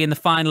Wembley in the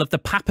final of the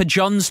Papa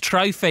John's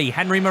Trophy.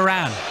 Henry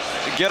Moran.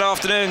 Good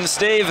afternoon,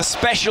 Steve. A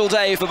special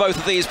day for both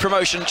of these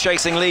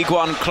promotion-chasing League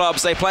One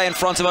clubs. They play in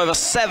front of over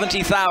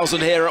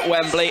 70,000 here at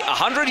Wembley.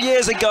 100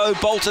 years ago,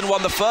 Bolton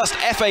won the first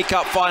FA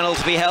Cup final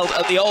to be held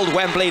at the old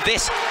Wembley.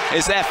 This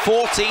is their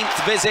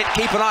 14th visit.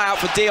 Keep an eye out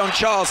for Dion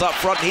Charles up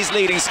front. His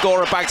leading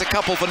scorer bagged a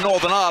couple for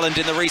Northern Ireland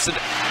in the recent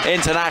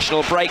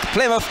international break.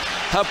 Plymouth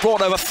have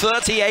brought over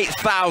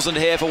 38,000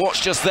 here for what's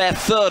just their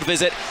third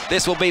visit.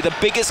 This will be the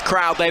biggest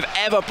crowd they've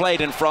ever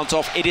played in front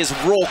of. It is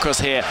raucous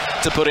here,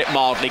 to put it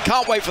mildly.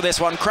 Can't wait for this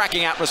one.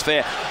 Cracking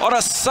atmosphere on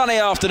a sunny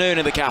afternoon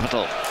in the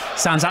capital.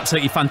 Sounds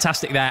absolutely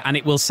fantastic there, and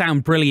it will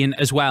sound brilliant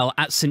as well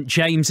at St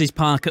James's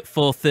Park at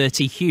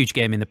 4:30. Huge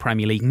game in the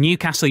Premier League.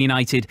 Newcastle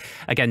United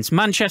against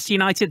Manchester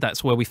United.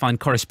 That's where we find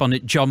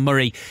correspondent John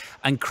Murray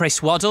and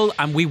Chris Waddle,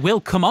 and we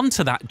will come on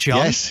to that, John.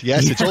 Yes,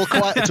 it's all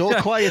quiet. It's all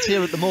quiet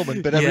here at the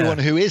moment, but everyone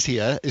who is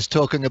here is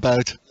talking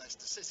about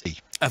Leicester City.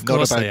 Of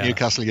course, not about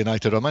Newcastle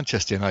United or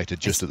Manchester United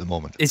just at the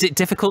moment. Is it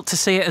difficult to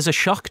see it as a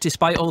shock,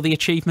 despite all the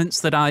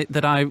achievements that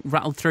I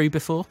rattled through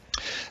before?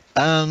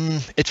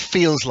 It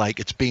feels like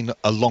it's been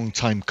a long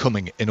time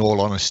coming, in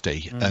all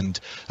honesty, and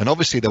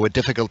obviously there were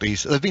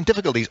difficulties. There have been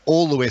difficulties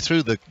all the way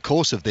through the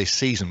course of this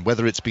season,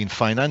 whether it's been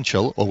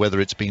financial or whether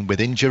it's been with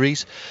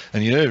injuries.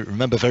 And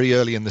remember very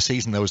early in the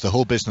season there was the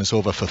whole business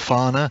over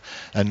Fofana,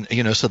 and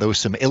so there was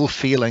some ill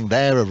feeling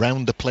there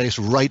around the place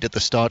right at the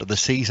start of the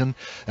season.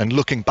 And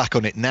looking back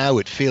on it now,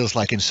 it feels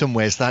like in some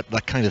ways that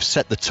kind of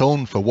set the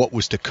tone for what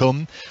was to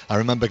come. I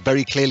remember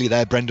very clearly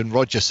there Brendan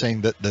Rodgers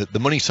saying that the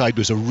money side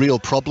was a real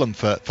problem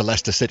for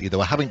Leicester City. They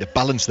were having to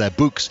balance their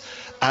books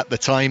at the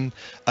time,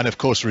 and of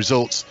course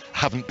results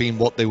haven't been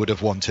what they would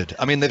have wanted.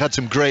 I mean, they've had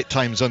some great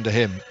times under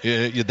him.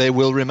 They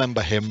will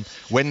remember him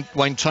when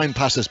time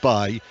passes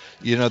by.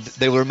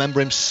 They will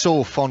remember him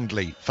so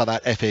fondly for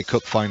that FA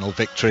Cup final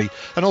victory,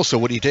 and also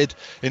what he did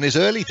in his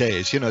early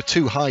days.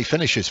 2 high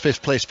finishes,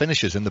 5th place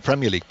finishes in the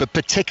Premier League, but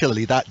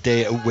particularly that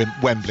day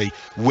at Wembley,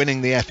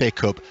 winning the FA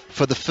Cup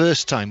for the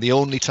first time, the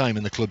only time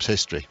in the club's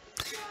history.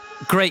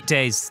 Great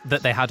days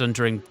that they had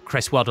under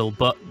Chris Waddle,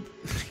 but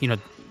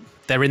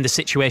they're in the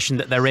situation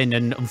that they're in,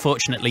 and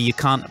unfortunately you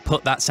can't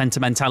put that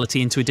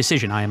sentimentality into a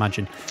decision, I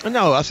imagine.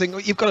 No, I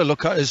think you've got to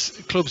look at as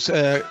clubs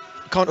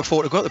can't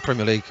afford to go to the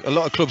Premier League. A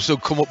lot of clubs will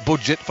come up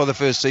budget for the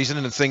first season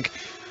and think,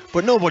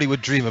 but nobody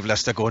would dream of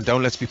Leicester going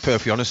down, let's be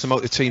perfectly honest,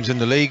 about the teams in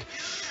the league.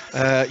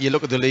 You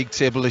look at the league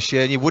table this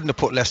year and you wouldn't have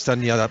put Leicester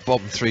near that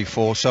bottom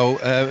 3-4, so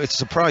it's a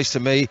surprise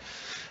to me.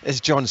 As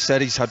John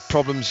said, he's had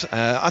problems.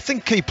 I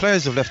think key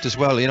players have left as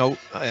well.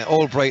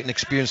 Albright and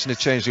experience in the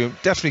change room.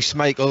 Definitely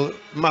Schmeichel,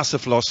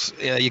 massive loss.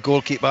 Your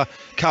goalkeeper,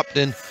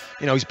 captain.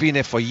 He's been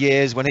there for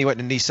years. When he went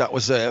to Nice, that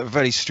was a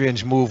very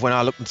strange move when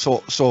I looked and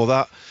saw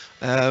that.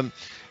 And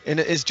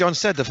as John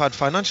said, they've had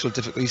financial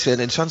difficulties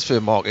in transfer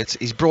markets.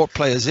 He's brought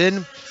players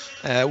in.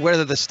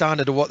 Whether the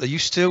standard of what they're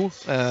used to,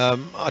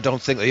 I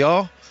don't think they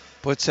are.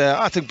 But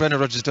I think Brendan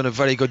Rodgers has done a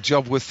very good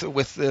job with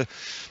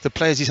the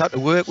players he's had to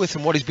work with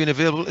and what he's been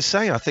available to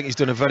say. I think he's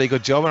done a very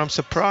good job, and I'm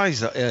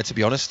surprised, to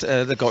be honest,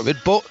 they got rid.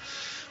 But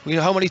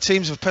how many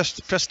teams have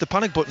pressed the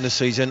panic button this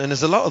season, and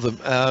there's a lot of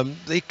them.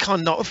 They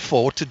cannot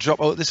afford to drop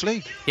out of this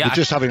league. Yeah, we're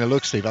just having a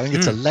look, Steve. I think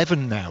it's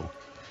 11 now.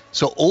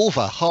 So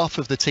over half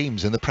of the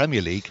teams in the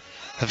Premier League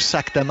have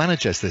sacked their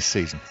managers this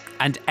season.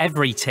 And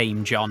every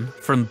team, John,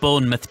 from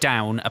Bournemouth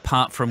down,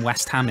 apart from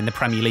West Ham in the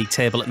Premier League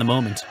table at the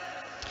moment.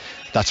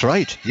 That's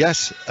right,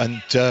 yes.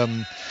 And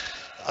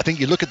I think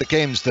you look at the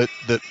games that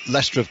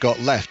Leicester have got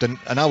left, and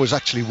I was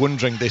actually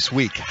wondering this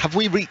week, have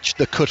we reached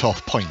the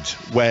cut-off point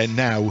where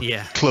now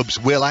clubs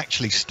will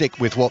actually stick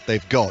with what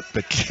they've got?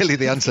 But clearly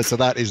the answer to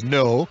that is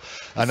no,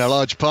 and a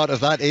large part of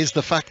that is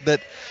the fact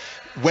that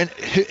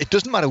it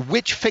doesn't matter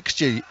which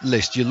fixture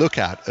list you look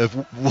at of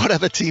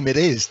whatever team it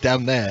is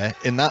down there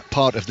in that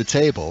part of the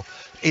table,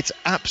 it's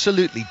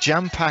absolutely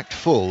jam-packed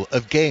full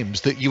of games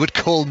that you would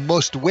call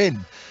must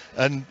win.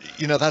 And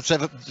that's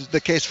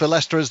the case for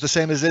Leicester, is the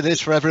same as it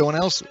is for everyone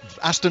else.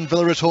 Aston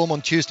Villa at home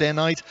on Tuesday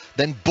night,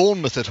 then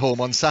Bournemouth at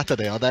home on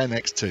Saturday are their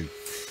next 2.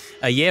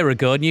 A year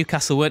ago,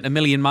 Newcastle weren't a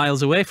million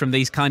miles away from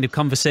these kind of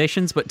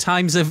conversations, but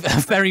times have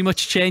very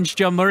much changed,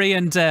 John Murray,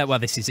 and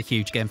this is a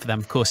huge game for them,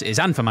 of course it is,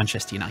 and for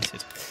Manchester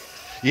United.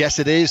 Yes,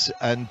 it is,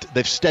 and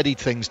they've steadied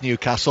things,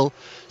 Newcastle,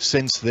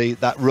 since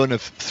that run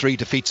of 3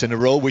 defeats in a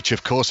row, which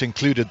of course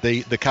included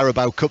the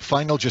Carabao Cup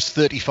final just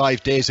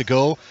 35 days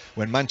ago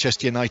when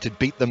Manchester United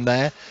beat them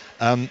there.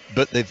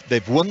 But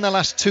they've won their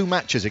last 2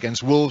 matches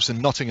against Wolves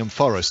and Nottingham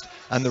Forest,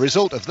 and the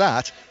result of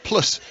that,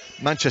 plus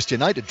Manchester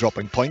United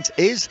dropping points,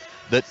 is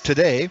that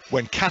today,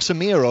 when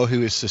Casemiro,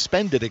 who is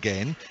suspended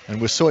again and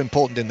was so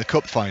important in the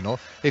Cup final,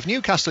 if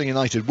Newcastle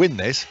United win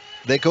this,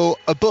 they go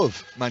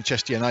above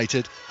Manchester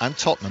United and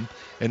Tottenham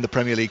in the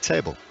Premier League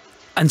table.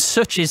 And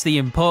such is the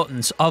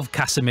importance of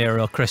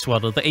Casemiro, Chris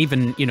Waddle, that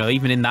even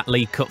in that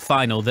League Cup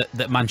final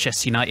that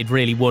Manchester United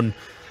really won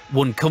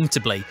won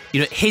comfortably.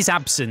 You know, his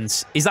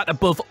absence, is that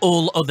above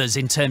all others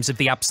in terms of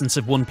the absence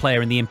of one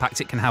player and the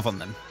impact it can have on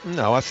them?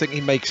 No, I think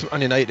he makes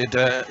Man United,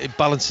 it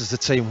balances the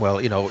team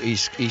well. You know, he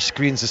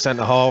screens the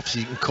centre halves,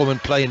 he can come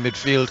and play in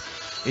midfield,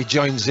 he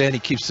joins in, he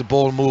keeps the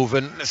ball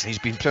moving. Listen, he's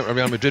been playing at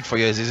Real Madrid for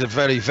years. He's a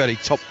very, very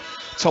top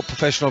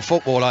professional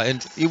footballer,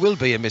 and he will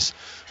be a miss.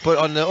 But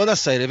on the other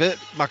side of it,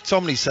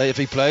 McTominay say if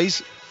he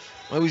plays,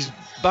 well, he's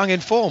banging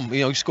form.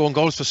 You know, he's scoring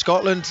goals for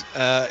Scotland.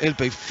 He'll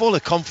be full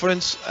of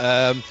confidence.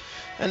 And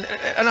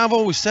I've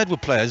always said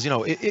with players, you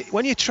know,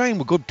 when you train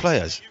with good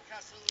players,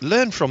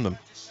 learn from them.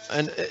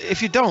 And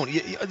if you don't,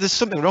 there's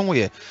something wrong with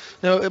you.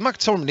 Now,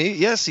 McTominay,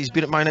 yes, he's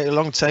been at Man United a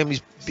long time.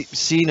 He's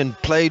seen and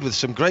played with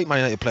some great Man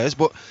United players,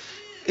 but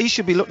he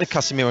should be looking at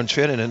Casemiro in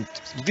training and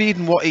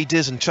reading what he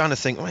does and trying to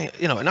think,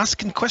 you know, and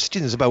asking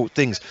questions about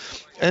things.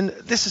 And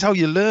this is how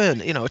you learn.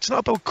 You know, it's not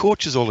about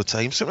coaches all the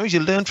time. Sometimes you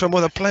learn from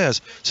other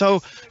players.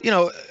 So, you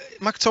know,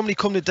 McTominay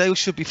come today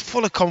should be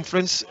full of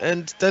confidence,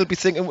 and they'll be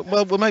thinking,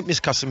 well, we might miss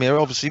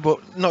Casemiro, obviously,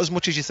 but not as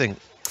much as you think.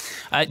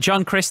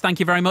 John, Chris, thank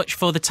you very much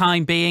for the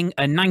time being.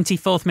 A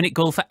 94th minute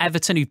goal for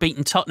Everton, who've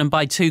beaten Tottenham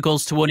by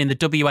 2-1 in the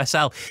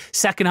WSL.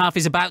 Second half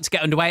is about to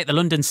get underway at the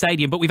London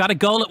Stadium, but we've had a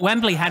goal at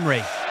Wembley,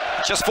 Henry.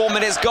 Just 4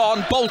 minutes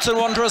gone. Bolton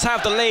Wanderers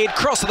have the lead.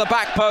 Cross to the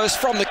back post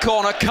from the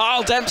corner.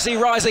 Kyle Dempsey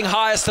rising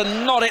highest to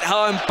nod it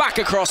home. Back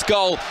across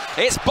goal.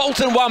 It's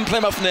Bolton 1,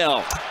 Plymouth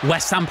 0.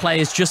 West Ham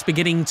players just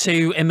beginning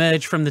to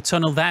emerge from the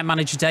tunnel there.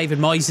 Manager David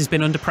Moyes has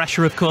been under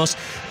pressure, of course,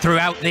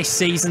 throughout this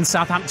season.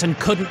 Southampton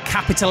couldn't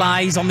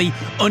capitalise on the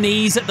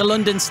unease at the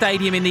London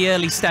Stadium in the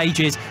early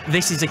stages.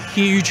 This is a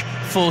huge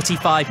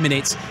 45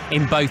 minutes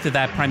in both of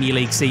their Premier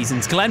League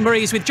seasons. Glenn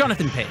Murray is with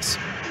Jonathan Pearce.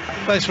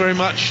 Thanks very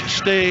much,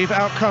 Steve.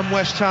 Out come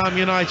West Ham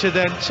United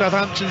then.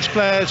 Southampton's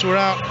players were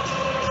out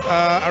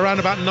around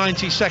about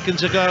 90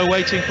 seconds ago,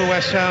 waiting for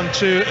West Ham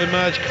to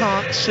emerge.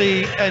 Can't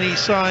see any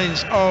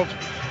signs of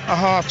a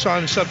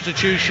half-time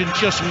substitution,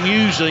 just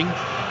musing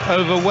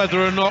over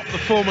whether or not the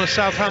former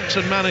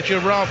Southampton manager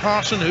Ralph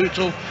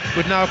Hasenhüttl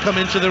would now come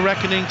into the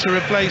reckoning to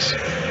replace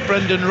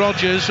Brendan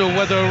Rodgers, or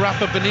whether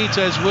Rafa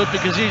Benitez would,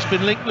 because he's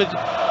been linked with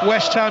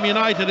West Ham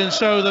United, and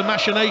so the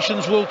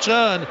machinations will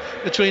turn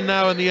between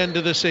now and the end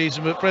of the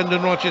season. But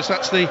Brendan Rodgers,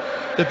 that's the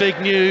big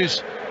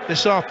news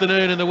this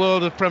afternoon in the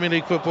world of Premier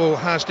League football,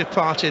 has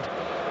departed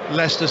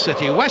Leicester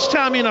City. West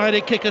Ham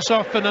United kick us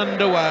off and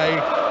underway.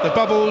 The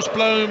bubbles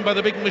blown by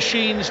the big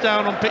machines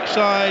down on pitch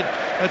side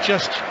are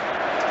just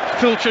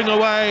filtering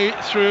away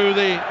through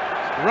the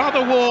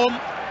rather warm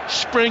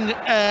spring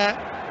air.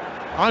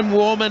 I'm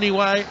warm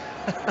anyway.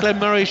 Glenn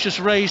Murray's just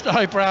raised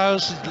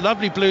eyebrows.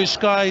 Lovely blue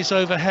skies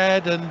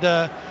overhead,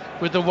 and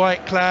with the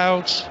white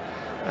clouds,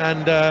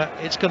 and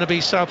it's going to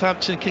be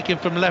Southampton kicking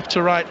from left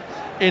to right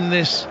in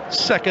this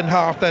second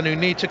half then, who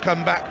need to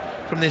come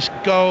back from this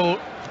goal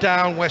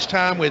down. West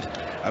Ham with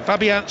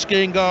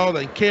Fabianski in goal,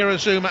 then Kira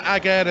Zuma,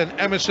 Aged and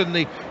Emerson,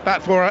 the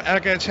back four.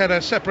 Aged's header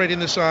separating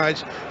the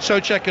sides.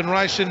 Soucek and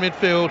Rice in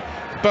midfield.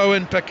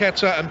 Bowen,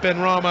 Paqueta and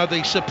Benrahma,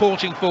 the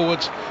supporting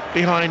forwards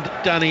behind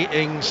Danny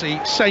Ings.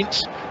 The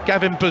Saints,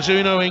 Gavin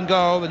Bazzuno in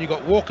goal. Then you've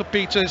got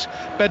Walker-Peters,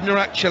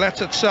 Bednarak,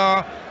 Chaleta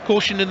Tsar,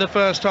 cautioned in the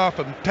first half,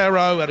 and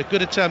Perrault had a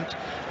good attempt.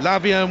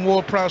 Lavia and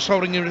Ward-Prowse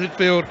holding in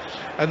midfield.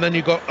 And then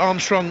you've got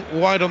Armstrong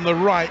wide on the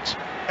right.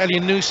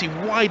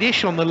 Elyounoussi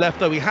wide-ish on the left,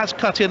 though he has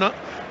cut in up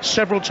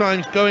several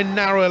times, going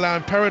narrow,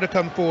 allowing Perrault to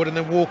come forward, and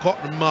then Walcott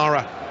and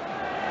Mara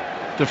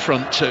the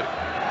front two.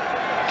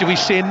 Do we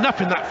see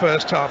enough in that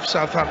first half,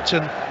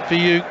 Southampton, for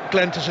you,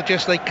 Glenn, to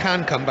suggest they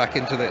can come back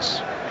into this?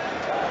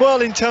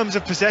 Well, in terms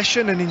of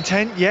possession and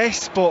intent,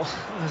 yes, but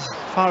as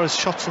far as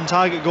shots on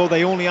target go,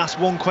 they only asked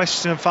one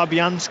question of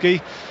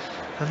Fabianski,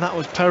 and that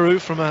was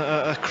Perrault from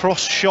a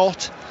cross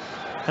shot,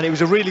 and it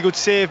was a really good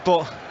save,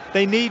 but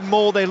they need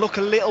more. They look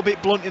a little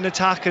bit blunt in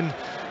attack, and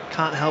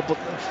can't help but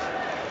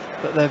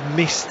that they've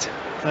missed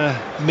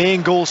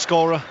main goal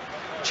scorer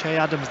Che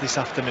Adams this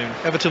afternoon.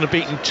 Everton have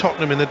beaten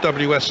Tottenham in the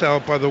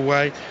WSL, by the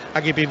way.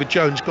 Aggie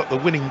Beaver-Jones got the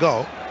winning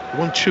goal.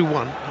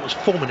 1-2-1. That was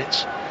 4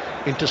 minutes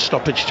into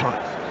stoppage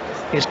time.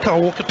 Here's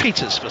Carl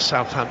Walker-Peters for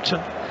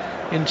Southampton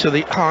into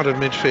the heart of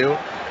midfield.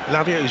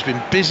 Lavia, who's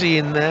been busy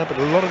in there, but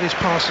a lot of his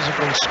passes have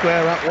gone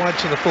square out wide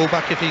to the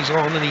fullback if he's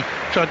on, and he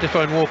tried to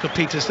find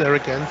Walker-Peters there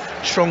again.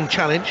 Strong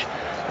challenge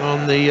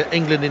on the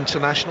England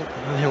international,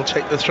 and he'll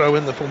take the throw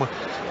in. The former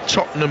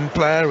Tottenham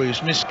player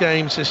who's missed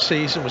games this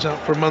season, was out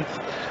for a month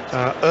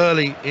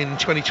early in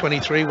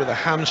 2023 with a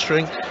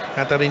hamstring,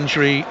 had that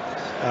injury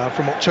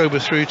from October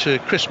through to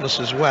Christmas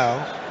as well.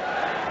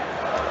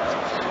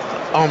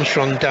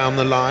 Armstrong down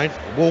the line.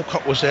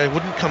 Walcott was there,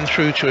 wouldn't come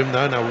through to him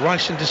though. Now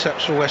Rice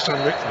intercepts for West Ham.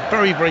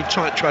 Very, very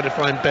tight, try to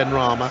find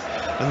Benrahma,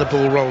 and the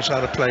ball rolls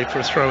out of play for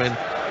a throw in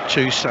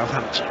to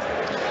Southampton.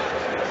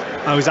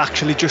 I was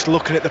actually just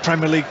looking at the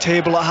Premier League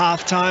table at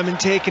half-time and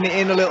taking it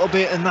in a little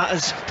bit, and that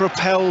has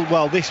propelled,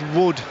 well, this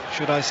would,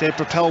 should I say,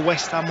 propel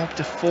West Ham up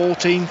to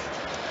 14th,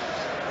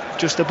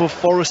 just above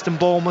Forest and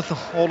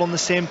Bournemouth, all on the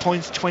same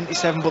points,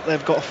 27, but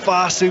they've got a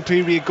far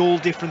superior goal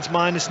difference,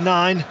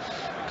 -9,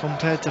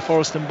 compared to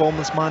Forest and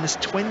Bournemouth's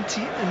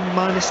 -20 and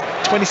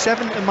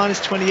 -27 and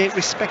 -28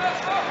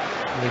 respectively.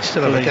 They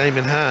still have a game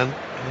in hand.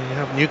 You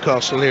have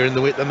Newcastle here in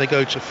the week, then they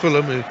go to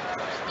Fulham, who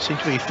seem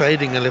to be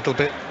fading a little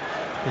bit.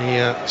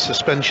 The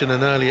suspension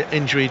and earlier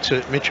injury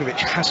to Mitrovic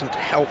hasn't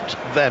helped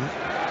them.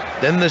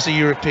 Then there's the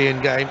European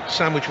game,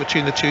 sandwiched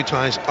between the two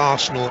ties,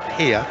 Arsenal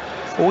here.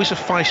 Always a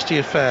feisty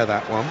affair,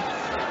 that one.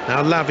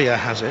 Now Lavia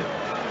has it.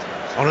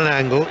 On an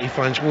angle, he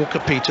finds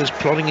Walker-Peters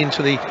plodding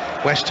into the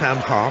West Ham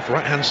half,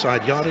 right-hand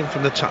side, yard in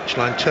from the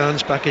touchline,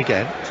 turns back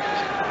again.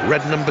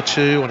 Red number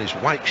 2 on his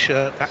white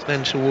shirt, back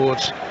then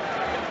towards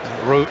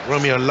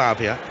Romeo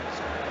Lavia.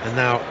 And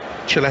now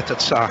Chileta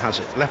Tsar has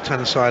it,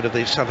 left-hand side of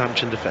the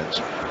Southampton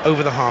defence,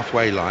 over the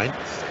halfway line.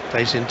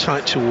 Plays in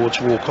tight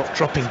towards Walcott,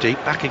 dropping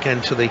deep, back again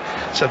to the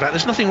Southampton.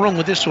 There's nothing wrong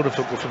with this sort of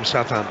football from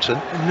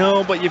Southampton.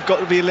 No, but you've got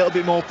to be a little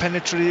bit more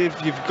penetrative,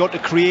 you've got to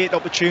create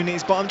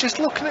opportunities. But I'm just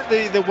looking at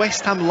the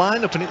West Ham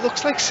lineup, and it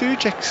looks like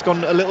Souček's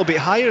gone a little bit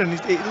higher, and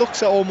it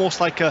looks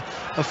almost like a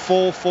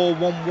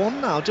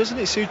 4-4-1-1 now, doesn't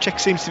it? Souček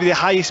seems to be the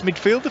highest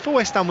midfielder for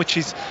West Ham, which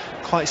is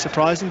quite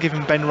surprising,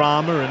 given Ben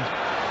Rama and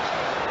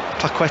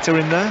Paqueta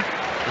in there.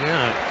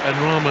 Yeah,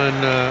 Ben Rama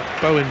and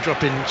Bowen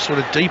dropping sort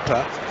of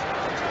deeper.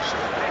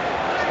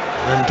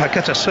 And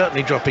Paqueta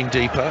certainly dropping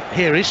deeper.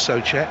 Here is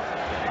Souček.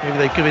 Maybe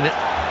they've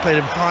played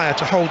him higher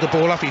to hold the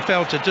ball up. He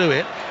failed to do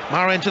it.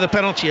 Mara into the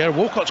penalty area.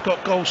 Walcott's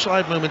got goal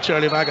side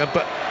momentarily of Aga,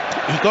 but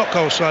he got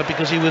goal side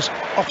because he was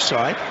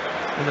offside.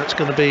 And that's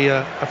going to be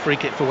a free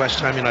kick for West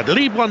Ham United.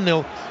 Lead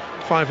 1-0,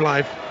 5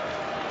 Live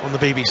on the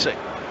BBC.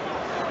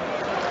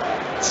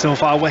 So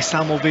far, West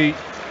Ham will be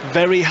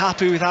very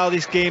happy with how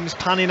this game is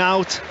panning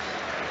out.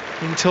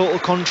 In total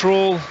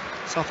control.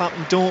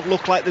 Southampton don't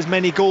look like there's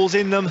many goals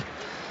in them.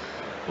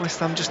 West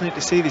Ham just need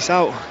to see this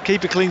out.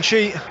 Keep a clean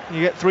sheet,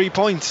 you get 3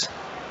 points.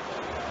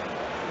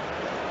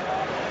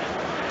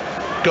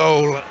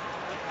 Goal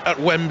at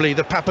Wembley,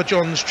 the Papa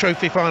John's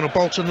Trophy final.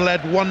 Bolton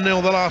led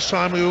 1-0 the last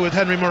time we were with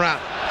Henry Moran.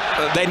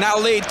 They now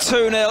lead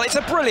 2-0. It's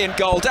a brilliant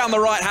goal down the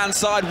right-hand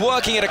side,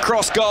 working it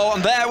across goal,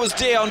 and there was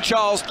Dion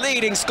Charles,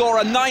 leading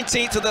scorer,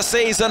 19th of the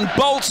season.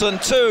 Bolton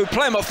 2,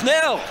 Plymouth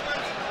 0.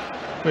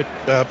 With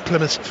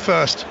Plymouth's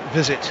first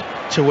visit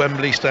to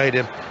Wembley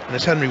Stadium, and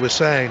as Henry was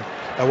saying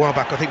a while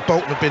back, I think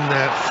Bolton have been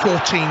there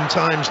 14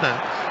 times now.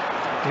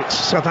 It's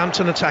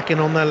Southampton attacking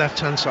on their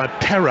left-hand side.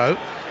 Perrault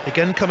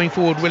again coming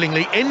forward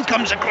willingly. In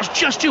comes across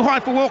just too high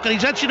for Walker.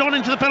 He's edged it on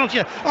into the penalty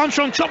area.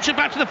 Armstrong chops it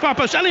back to the far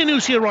post.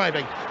 Elianusi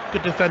arriving.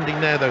 Good defending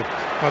there though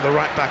by the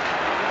right back.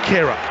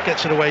 Kira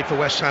gets it away for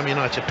West Ham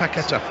United.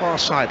 Paqueta far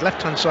side,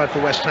 left-hand side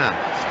for West Ham.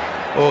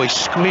 Oh, he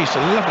squeezed a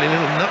lovely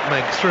little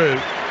nutmeg through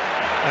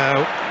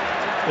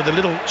with a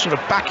little sort of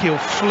backheel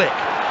flick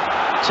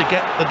to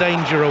get the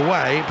danger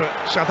away, but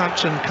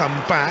Southampton come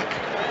back.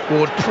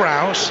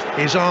 Ward-Prowse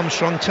is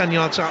Armstrong 10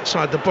 yards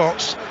outside the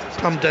box,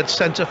 plumb dead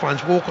centre,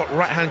 finds Walcott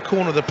right-hand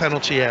corner of the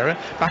penalty area.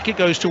 Back it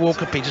goes to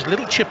Walker-Peters,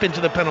 little chip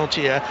into the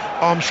penalty area.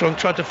 Armstrong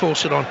tried to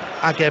force it on,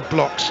 Aguerd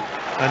blocks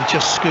and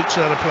just scoots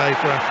it out of play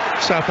for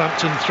a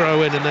Southampton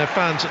throw-in, and their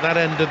fans at that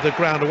end of the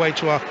ground away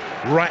to our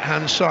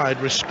right-hand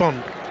side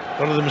respond.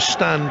 A lot of them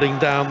standing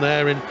down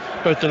there in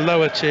both the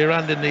lower tier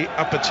and in the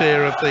upper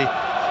tier of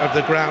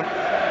the ground.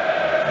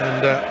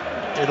 And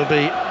it'll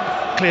be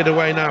cleared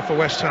away now for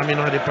West Ham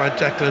United by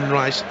Declan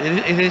Rice.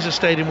 It is a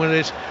stadium where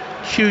there's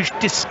huge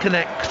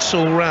disconnects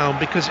all round,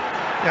 because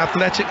the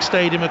Athletic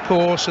Stadium, of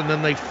course, and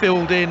then they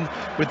filled in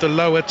with the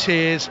lower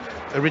tiers,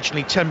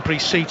 originally temporary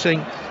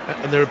seating,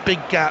 and there are big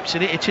gaps.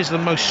 It is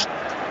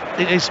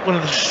one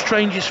of the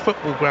strangest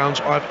football grounds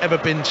I've ever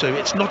been to.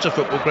 It's not a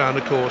football ground,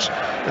 of course,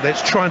 but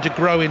it's trying to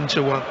grow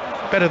into one,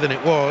 better than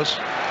it was.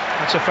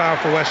 That's a foul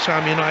for West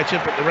Ham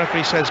United, but the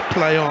referee says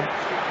play on.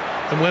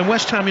 And when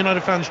West Ham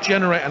United fans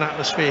generate an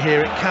atmosphere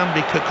here, it can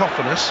be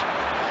cacophonous.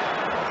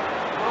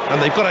 And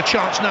they've got a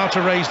chance now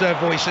to raise their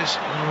voices.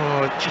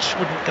 Oh, it just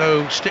wouldn't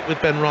go. Stick with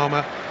Ben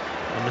Rama.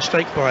 A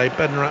mistake by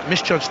Ben Rama.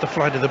 Misjudged the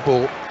flight of the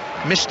ball.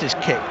 Missed his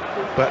kick.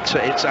 But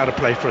it's out of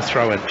play for a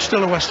throw-in.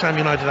 Still a West Ham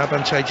United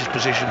advantageous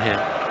position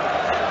here.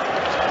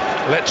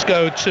 Let's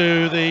go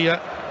to the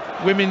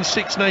Women's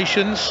Six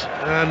Nations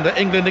and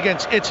England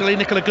against Italy.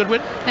 Nicola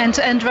Goodwin.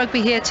 End-to-end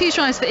rugby here. 2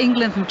 tries for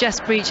England from Jess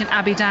Breach and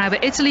Abby Dow,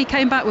 but Italy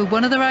came back with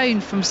one of their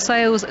own from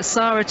Sales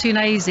Sarah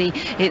Tunasi.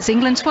 It's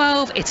England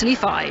 12, Italy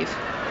 5.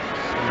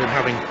 England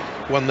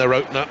having won their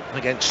opener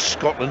against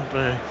Scotland,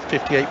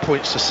 58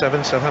 points to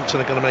 7.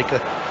 Southampton are going to make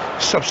a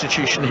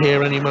substitution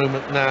here any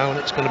moment now, and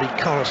it's going to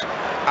be Carlos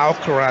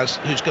Alcaraz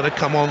who's going to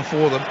come on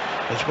for them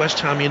as West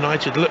Ham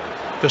United look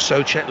for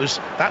Souček.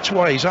 That's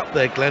why he's up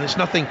there, Glenn. It's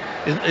nothing.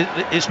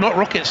 It's not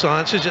rocket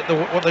science, is it?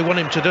 What they want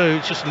him to do,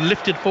 it's just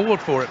lifted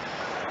forward for it.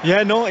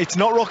 Yeah, no, it's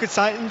not rocket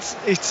science.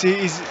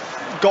 He's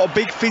got a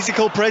big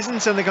physical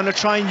presence, and they're going to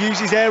try and use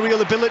his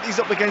aerial abilities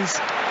up against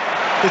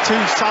the 2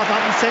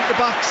 Southampton centre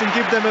backs and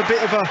give them a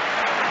bit of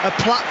a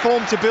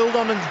platform to build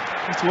on and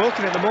It's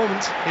working at the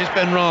moment. Here's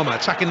Ben Rama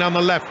attacking down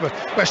the left.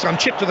 West Ham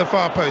chipped to the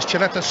far post.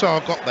 Chileta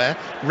Sarr got there,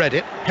 read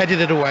it, headed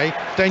it away.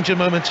 Danger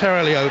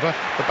momentarily over.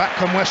 The back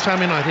come West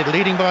Ham United,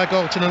 leading by a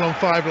goal to nil on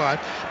 5 Live.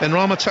 Ben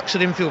Rama tucks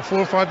it infield, 4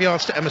 or 5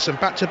 yards to Emerson.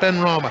 Back to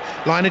Ben Rama.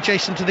 Line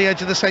adjacent to the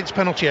edge of the Saints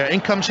penalty area. In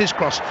comes his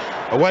cross.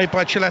 Away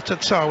by Chileta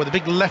Sarr with a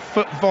big left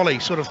foot volley,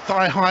 sort of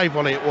thigh-high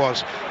volley it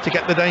was, to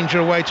get the danger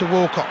away to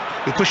Walcott,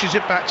 who pushes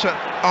it back to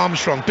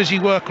Armstrong. Busy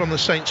work on the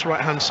Saints'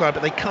 right-hand side,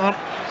 but they can't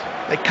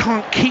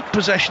keep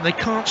possession. They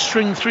can't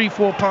string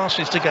 3-4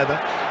 passes together,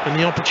 and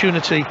the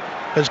opportunity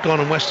has gone,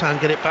 and West Ham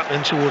get it back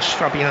then towards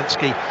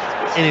Fabianski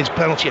in his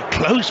penalty.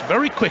 Closed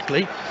very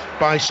quickly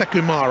by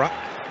Sekumara.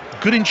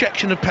 Good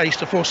injection of pace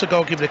to force the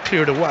goalkeeper to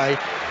clear it away,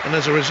 and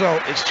as a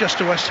result it's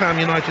just a West Ham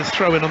United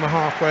throw in on the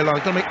halfway line.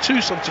 Going to make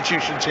 2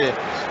 substitutions here,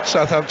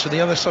 Southampton. The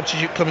other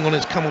substitute coming on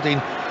is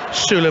Kamaldeen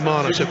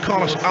Suleimana. So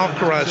Carlos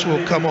Alcaraz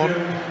will come on,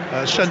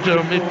 centre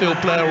midfield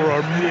player or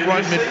a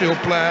right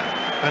midfield player,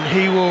 and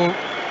he will...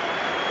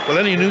 Well,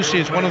 Elyounoussi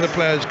is one of the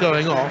players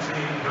going off,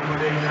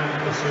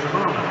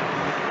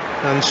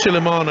 and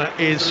Suleimana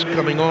is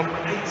coming on,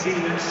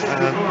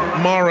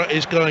 and Mara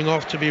is going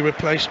off to be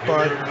replaced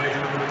by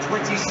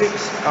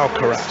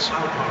Alcaraz.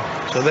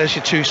 So there's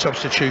your 2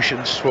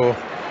 substitutions for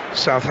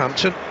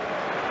Southampton,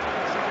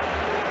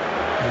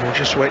 and we'll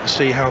just wait and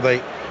see how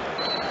they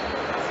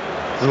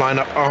line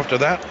up after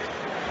that.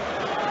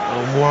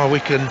 And while we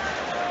can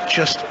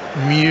just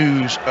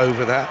muse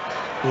over that,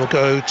 we'll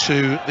go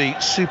to the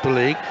Super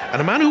League.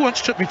 And a man who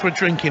once took me for a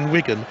drink in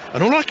Wigan,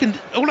 and all I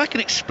can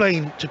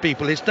explain to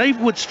people is Dave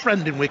Wood's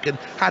friend in Wigan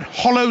had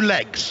hollow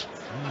legs.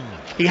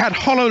 He had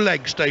hollow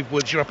legs, Dave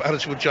Woods. You're up at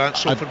Huddersfield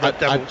Giants, Salford Red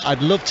Devils.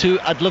 I'd love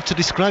to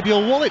describe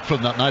your wallet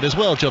from that night as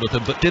well,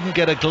 Jonathan, but didn't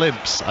get a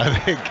glimpse. I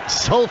think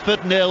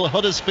Salford 0,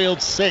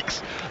 Huddersfield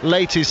 6.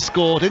 Latest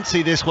score. Didn't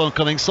see this one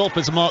coming.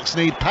 Salford's Mark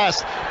Sneed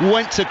pass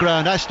went to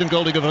ground. Ashton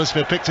Golding of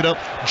Huddersfield picked it up,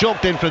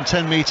 jogged in from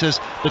 10 metres.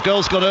 The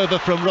goal's gone over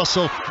from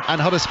Russell, and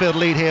Huddersfield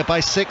lead here by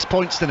 6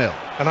 points to 0.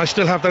 And I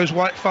still have those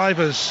white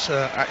fivers,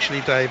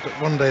 actually, Dave, but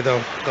one day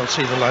they'll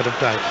see the light of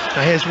day.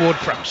 Now here's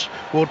Ward-Prowse.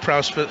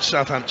 Ward-Prowse for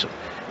Southampton.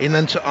 In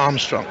then to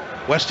Armstrong.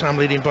 West Ham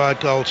leading by a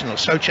goal to 0.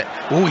 Soucek.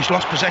 Oh, he's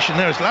lost possession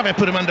there as Lave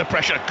put him under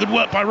pressure. Good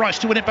work by Rice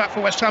to win it back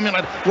for West Ham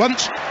United.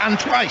 Once and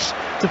twice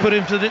to put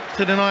him to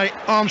deny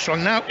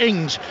Armstrong. Now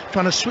Ings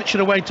trying to switch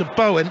it away to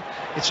Bowen.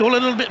 It's all a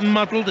little bit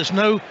muddled. There's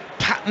no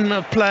pattern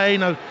of play,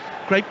 no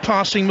great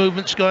passing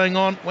movements going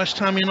on. West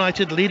Ham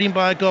United leading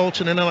by a goal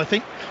to 0. I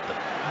think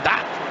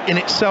that in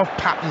itself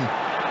pattern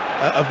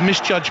of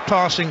misjudged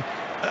passing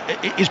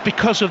is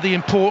because of the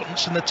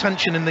importance and the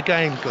tension in the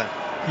game, Glenn.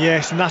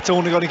 Yes, and that's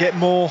only going to get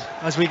more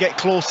as we get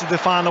close to the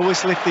final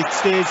whistle if it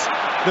stays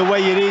the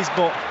way it is,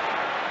 but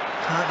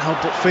can't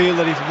help but feel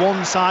that if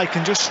one side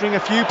can just string a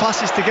few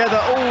passes together.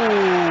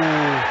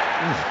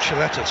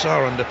 Chileta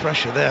Sarr under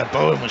pressure there.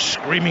 Bowen was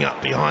screaming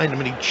up behind him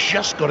and he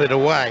just got it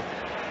away.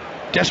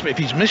 Desperate. If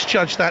he's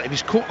misjudged that, if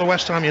he's caught the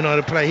West Ham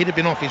United play, he'd have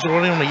been off. He's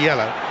already on a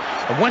yellow.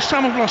 And West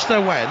Ham have lost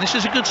their way, and this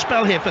is a good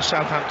spell here for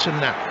Southampton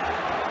now.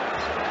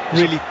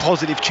 Really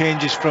positive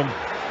changes from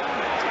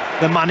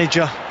the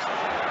manager.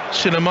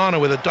 Suleimana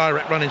with a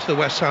direct run into the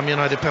West Ham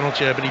United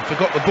penalty area, but he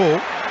forgot the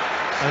ball,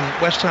 and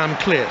West Ham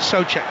clear.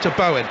 Soucek to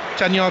Bowen,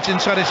 10 yards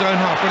inside his own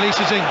half,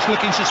 releases Ings,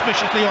 looking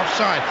suspiciously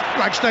offside.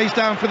 Flag stays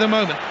down for the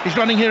moment. He's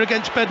running here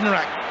against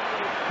Bednarak.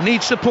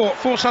 Needs support.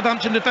 4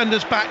 Southampton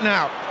defenders back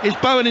now. Is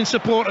Bowen in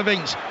support of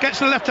Ings? Gets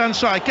to the left-hand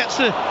side, gets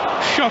the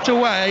shot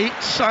away,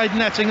 side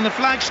netting, and the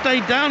flag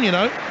stayed down, you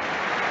know.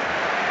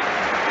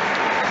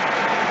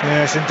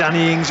 Yes, and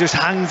Danny Ings just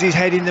hangs his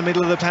head in the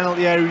middle of the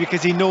penalty area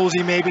because he knows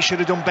he maybe should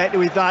have done better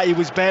with that. He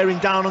was bearing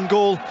down on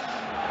goal,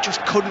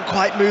 just couldn't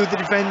quite move the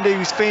defender. He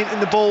was feinting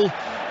the ball,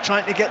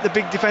 trying to get the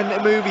big defender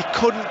to move. He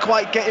couldn't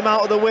quite get him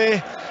out of the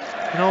way,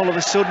 and all of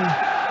a sudden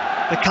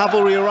the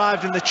cavalry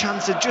arrived and the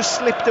chance had just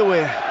slipped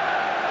away.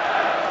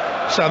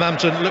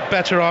 Southampton looked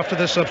better after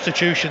the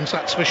substitutions,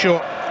 that's for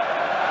sure.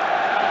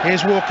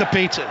 Here's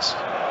Walker-Peters.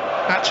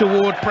 That's to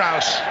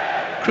Ward-Prowse.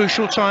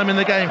 Crucial time in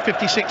the game,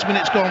 56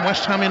 minutes gone.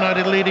 West Ham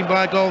United leading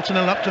by a goal to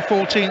 0, up to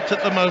 14th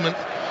at the moment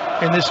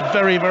in this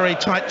very, very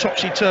tight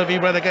topsy-turvy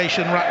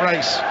relegation rat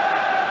race.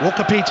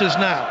 Walker-Peters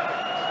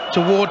now to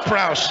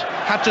Ward-Prowse.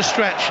 Had to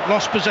stretch,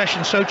 lost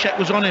possession. Soucek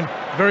was on him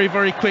very,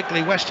 very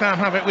quickly. West Ham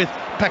have it with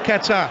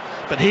Paqueta,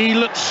 but he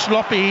looked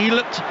sloppy. He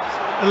looked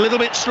a little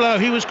bit slow.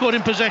 He was caught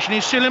in possession.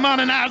 He's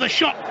Suleimana now. The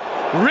shot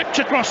ripped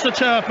across the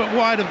turf, but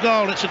wide of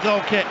goal. It's a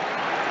goal kick.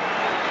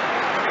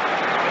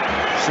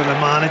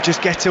 Suleimana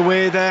just gets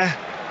away there,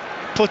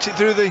 puts it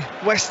through the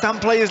West Ham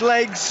player's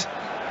legs.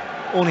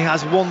 Only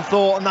has one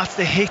thought, and that's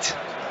to hit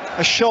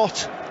a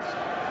shot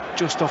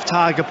just off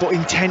target, but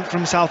intent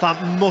from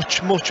Southampton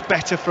much, much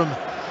better from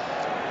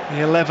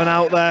the 11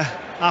 out there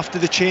after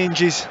the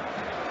changes.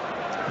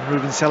 And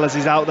Ruben Sellers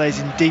is out there.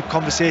 He's in deep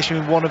conversation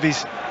with one of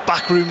his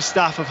backroom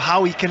staff of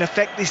how he can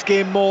affect this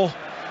game more.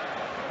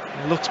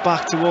 He looks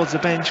back towards the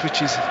bench,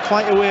 which is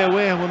quite a way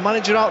away. When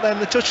manager out there in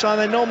the touchline,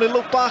 they normally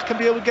look back and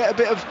be able to get a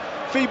bit of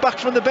feedback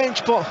from the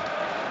bench, but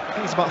I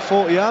think it's about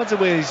 40 yards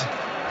away. He's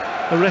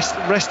the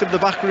rest of the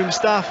backroom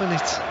staff, and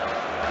it's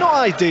not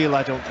ideal,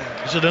 I don't think.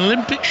 It's an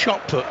Olympic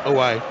shot put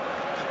away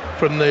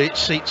from the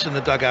seats in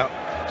the dugout,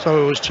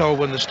 so I was told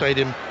when the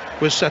stadium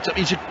was set up.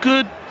 He's a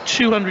good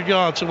 200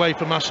 yards away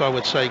from us, I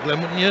would say,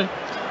 Glenn, wouldn't you?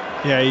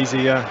 Yeah, easy,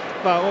 yeah.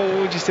 About, what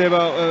would you say,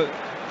 about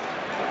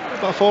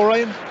 4,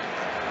 Ryan?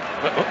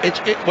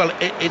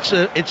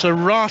 It's a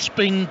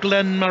rasping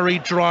Glen Murray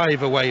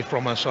drive away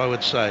from us, I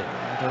would say.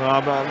 I don't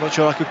know, I'm not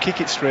sure I could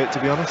kick it straight, to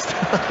be honest.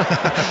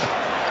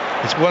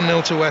 It's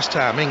 1-0 to West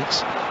Ham.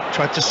 Inks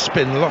tried to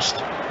spin, lost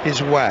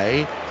his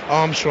way.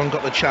 Armstrong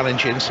got the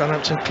challenge in.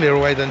 Southampton clear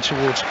away then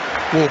towards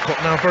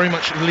Walcott, now very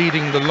much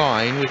leading the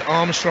line with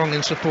Armstrong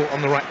in support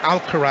on the right,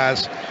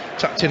 Alcaraz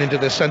tucked into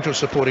the central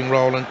supporting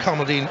role, and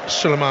Kamaldeen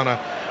Sulemana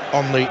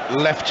on the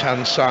left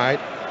hand side.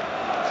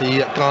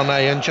 The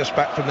Ghanaian just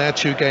back from their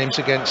 2 games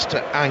against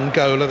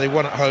Angola. They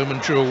won at home and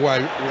drew away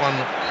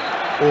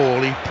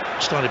 1-1. He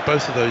started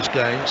both of those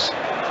games.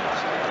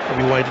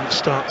 Maybe why he didn't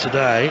start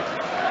today.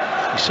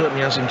 He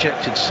certainly has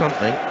injected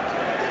something.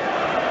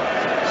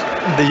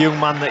 The young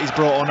man that he's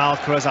brought on,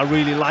 Alcaraz, I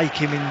really like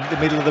him in the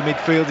middle of the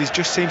midfield. He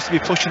just seems to be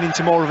pushing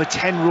into more of a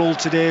 10 role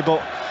today,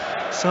 but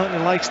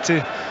certainly likes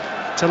to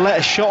let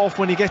a shot off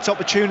when he gets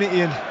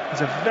opportunity, and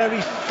he's a very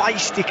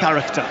feisty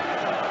character.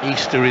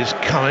 Easter is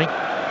coming,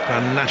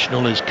 Grand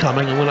National is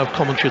coming, and we'll have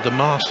commentary of the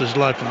Masters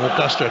live from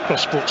Augusta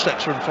across Sports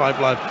Extra and 5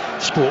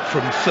 Live Sport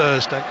from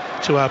Thursday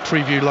to our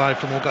preview live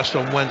from Augusta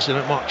on Wednesday.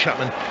 And Mark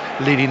Chapman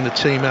leading the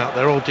team out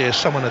there. Oh dear,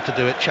 someone had to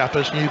do it,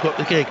 Chappers, and you got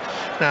the gig.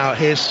 Now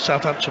here's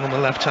Southampton on the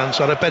left hand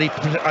side.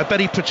 I bet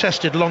he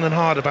protested long and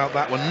hard about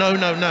that one. No.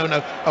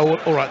 Oh,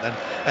 all right then.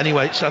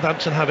 Anyway,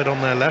 Southampton have it on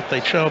their left.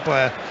 They trail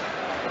by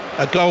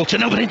a goal to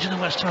nobody into the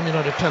West Ham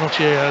United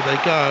penalty area they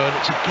go, and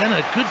it's again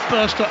a good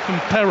burst up from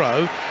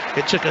Perrault.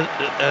 It took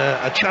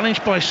a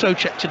challenge by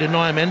Soucek to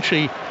deny him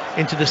entry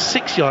into the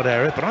 6-yard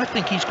area, but I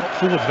think he's got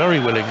forward very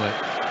willingly.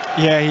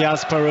 Yeah, he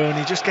has, Perrault, and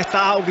he just gets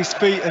that out of his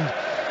feet, and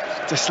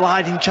it's a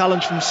sliding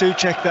challenge from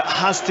Soucek that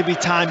has to be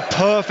timed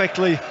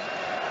perfectly,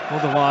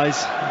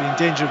 otherwise he'll be in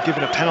danger of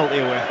giving a penalty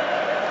away.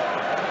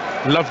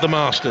 Love the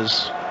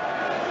Masters,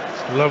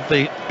 love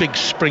the big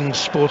spring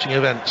sporting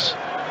events.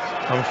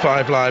 On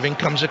 5 Live, in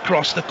comes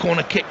across the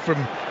corner kick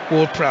from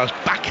Ward-Prowse,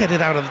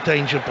 back-headed out of the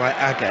danger by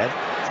Aged.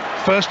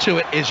 First to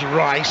it is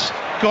Rice,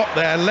 got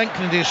there,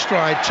 lengthened his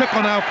stride, took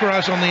on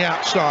Alcaraz on the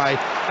outside,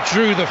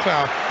 drew the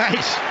foul.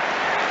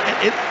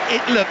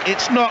 Look,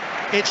 it's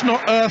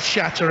not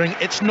earth-shattering,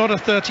 it's not a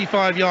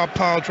 35-yard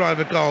pile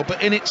driver goal,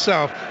 but in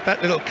itself,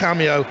 that little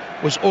cameo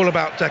was all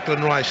about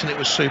Declan Rice, and it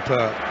was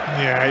superb.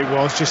 Yeah, it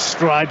was, just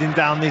striding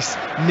down this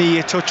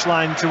near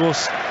touchline to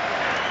us.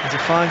 He's a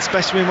fine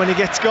specimen when he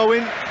gets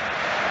going.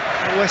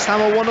 West Ham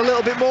will want a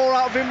little bit more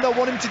out of him. They'll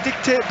want him to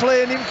dictate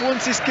play and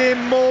influence this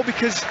game more,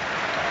 because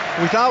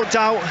without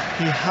doubt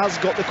he has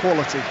got the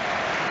quality.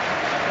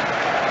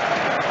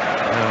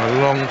 Now a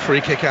long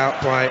free kick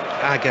out by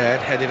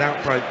Aged, headed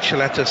out by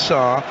Chileta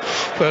Sarr.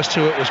 First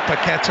to it was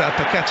Paqueta.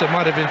 Paqueta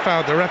might have been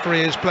fouled. The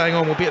referee is playing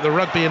on. We'll be at the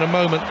rugby in a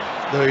moment.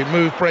 The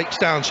move breaks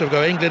down, so we'll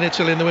go England,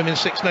 Italy in the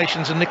Women's Six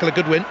Nations, and Nicola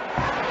Goodwin.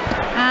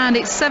 And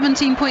it's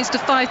 17 points to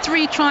 5,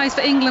 3 tries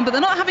for England, but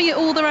they're not having it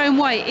all their own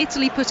way.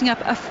 Italy putting up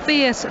a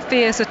fierce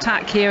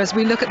attack here as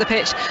we look at the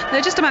pitch.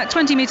 They're just about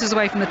 20 metres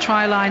away from the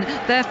try line.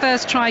 Their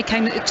first try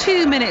came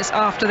 2 minutes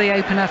after the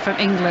opener from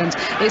England.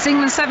 It's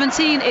England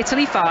 17,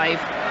 Italy 5.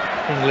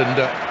 England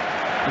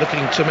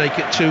looking to make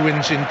it 2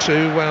 wins in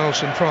 2.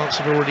 Wales and France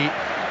have already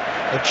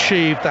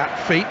achieved that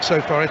feat.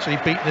 So far, Italy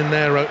beaten in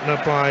their opener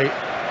by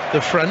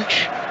the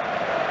French.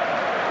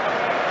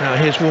 Now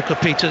here's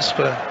Walker-Peters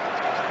for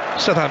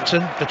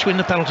Southampton, between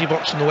the penalty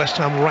box and the West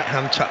Ham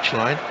right-hand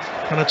touchline.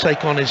 Kind of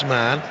take on his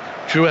man,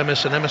 Drew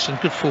Emerson,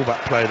 good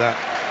fullback play that.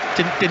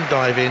 Didn't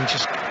dive in,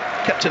 just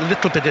kept a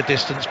little bit of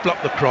distance,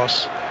 blocked the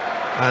cross,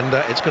 and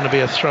it's going to be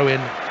a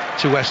throw-in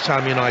to West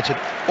Ham United.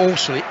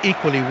 Also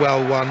equally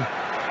well won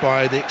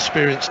by the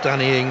experienced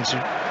Danny Ings, who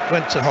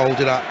went to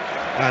hold it up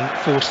and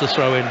force the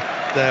throw-in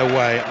their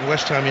way. And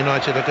West Ham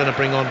United are going to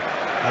bring on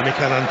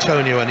Michael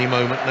Antonio any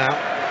moment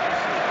now.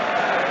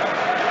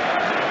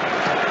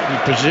 You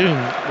presume,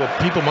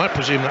 well, people might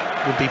presume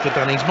that would be for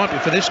Danny Ings, might be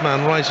for this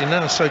man rising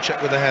now, Soucek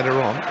with a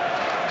header on.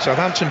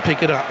 Southampton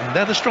pick it up, and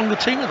they're the stronger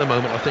team at the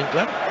moment, I think,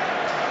 Glenn.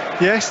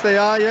 Yes, they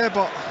are, yeah,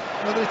 but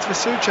whether it's for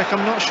Soucek,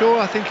 I'm not sure.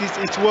 I think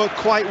it's worked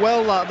quite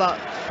well, that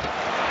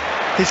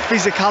his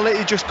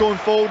physicality just going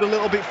forward a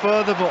little bit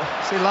further, but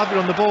see Lavia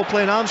on the ball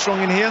playing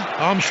Armstrong in here.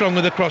 Armstrong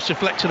with the cross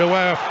deflected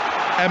away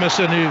off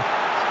Emerson, who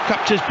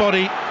cupped his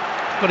body,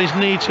 got his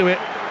knee to it,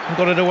 and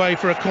got it away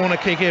for a corner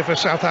kick here for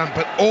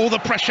Southampton. All the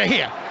pressure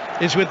here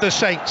is with the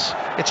Saints.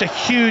 It's a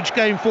huge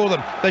game for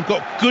them. They've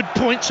got good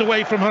points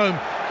away from home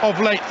of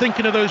late.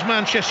 Thinking of those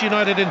Manchester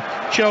United and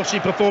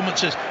Chelsea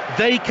performances,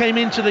 they came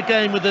into the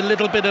game with a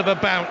little bit of a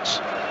bounce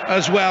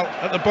as well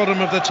at the bottom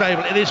of the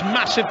table. It is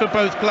massive for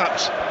both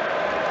clubs.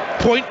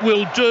 Point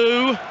will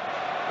do.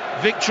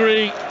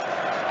 Victory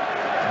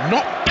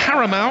not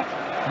paramount,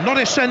 not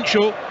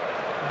essential,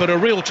 but a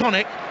real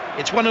tonic.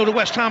 It's 1-0 to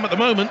West Ham at the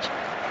moment.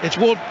 It's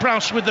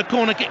Ward-Prowse with the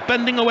corner kick,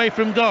 bending away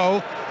from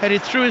goal,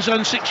 headed through his own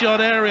 6-yard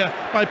area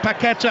by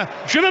Paqueta,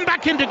 driven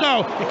back into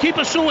goal. The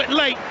keeper saw it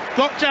late,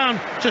 got down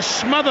to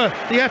smother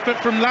the effort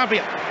from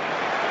Lavia.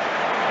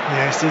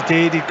 Yes, he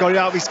did. He got it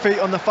out of his feet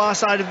on the far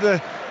side of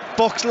the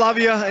box,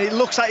 Lavia. It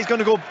looks like he's going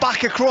to go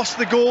back across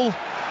the goal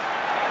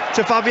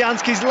to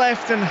Fabianski's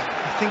left, and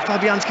I think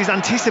Fabianski's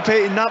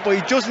anticipating that, but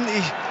he doesn't.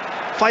 He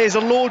fires a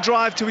low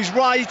drive to his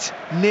right,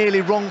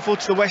 nearly wrong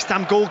foot to the West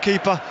Ham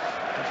goalkeeper.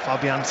 But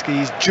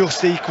Fabianski is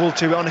just equal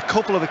to it. On a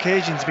couple of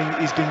occasions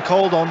he's been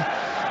called on.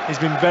 He's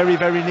been very,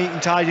 very neat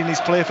and tidy in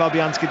his play,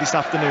 Fabianski, this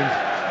afternoon.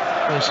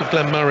 Voice of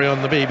Glenn Murray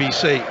on the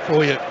BBC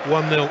for you.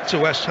 1-0 to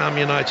West Ham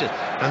United.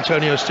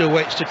 Antonio still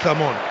waits to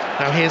come on.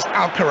 Now here's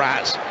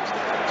Alcaraz.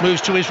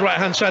 Moves to his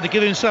right-hand side to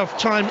give himself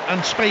time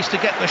and space to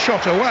get the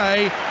shot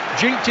away.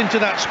 Jinked into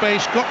that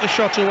space, got the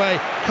shot away,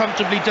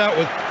 comfortably dealt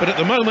with. But at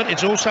the moment,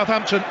 it's all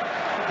Southampton.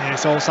 Yeah,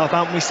 it's all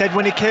Southampton. We said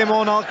when he came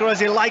on, Alcaraz,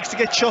 he likes to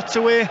get shots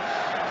away.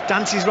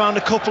 Dances round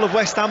a couple of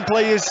West Ham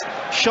players.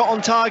 Shot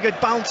on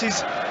target,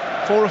 bounces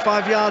 4 or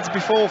 5 yards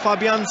before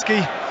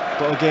Fabianski.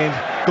 But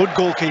again, good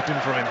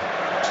goalkeeping for him.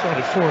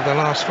 Started 4 of the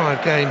last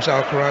 5 games,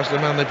 Alcaraz, the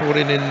man they brought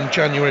in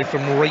January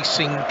from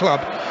Racing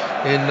Club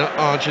in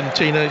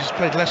Argentina. He's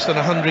played less than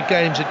 100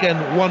 games,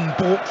 again, one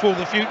bought for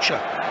the future.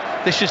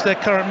 This is their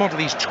current model.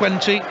 He's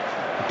 20,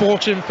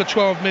 bought him for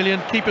 12 million,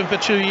 keep him for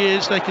 2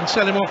 years, they can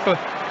sell him off for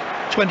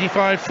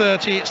 25,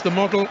 30. It's the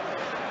model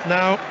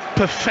now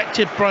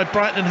perfected by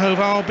Brighton and Hove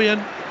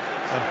Albion.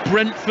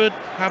 Brentford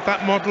have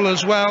that model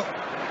as well.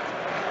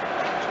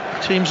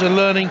 Teams are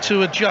learning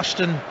to adjust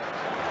and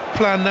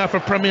plan now for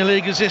Premier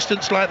League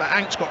existence, like the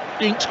ink's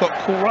got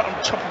caught right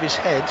on top of his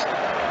head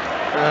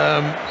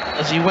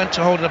as he went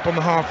to hold it up on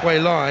the halfway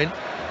line.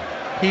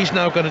 He's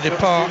now going to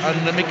depart,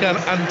 and Mikel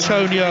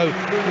Antonio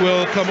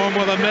will come on.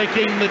 Well, they're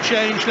making the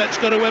change. Let's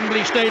go to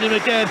Wembley Stadium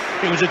again.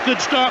 It was a good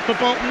start for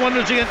Bolton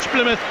Wanderers against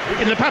Plymouth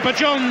in the Papa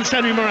John's,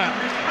 Henry Moran.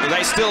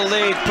 They still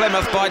lead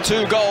Plymouth by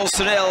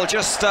 2-0,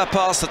 just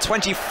past the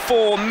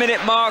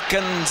 24-minute mark,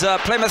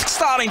 and Plymouth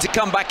starting to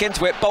come back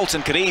into it.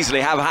 Bolton could easily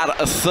have had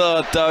a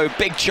third, though.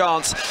 Big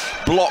chance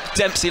blocked.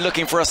 Dempsey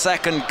looking for a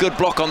second. Good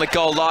block on the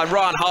goal line.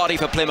 Ryan Hardy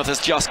for Plymouth has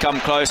just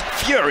come close.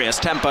 Furious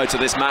tempo to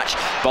this match.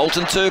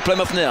 Bolton 2,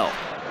 Plymouth 0.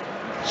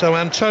 So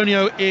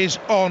Antonio is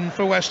on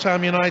for West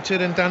Ham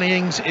United, and Danny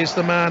Ings is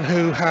the man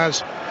who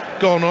has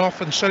gone off,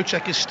 and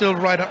Soucek is still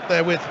right up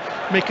there with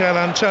Mikel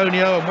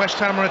Antonio, and West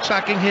Ham are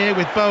attacking here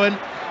with Bowen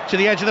to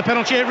the edge of the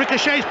penalty area.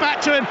 Ricochets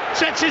back to him,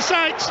 sets his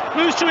sights,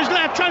 moves to his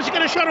left, tries to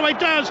get a shot away,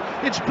 does.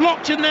 It's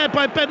blocked in there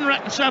by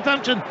Bednarek and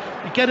Southampton.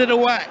 You get it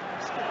away.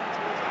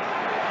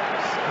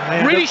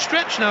 Really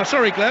stretched now,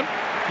 sorry Glenn.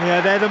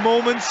 Yeah, they're the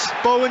moments.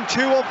 Bowen,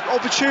 2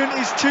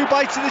 opportunities, 2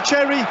 bites of the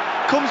cherry.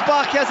 Comes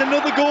back, he has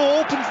another goal,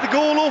 opens the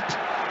goal up.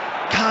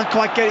 Can't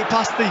quite get it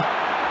past the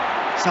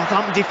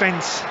Southampton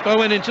defence.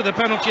 Bowen into the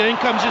penalty, in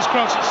comes his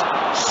cross.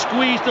 It's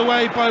squeezed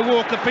away by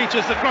Walker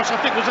Peters. The cross, I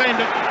think, was aimed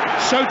at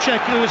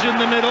Soucek, who was in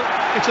the middle.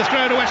 It's a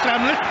throw to West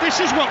Ham. This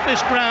is what this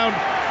ground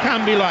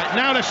can be like.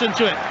 Now listen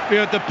to it. We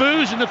had the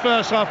boos in the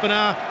first half an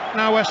hour.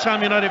 Now West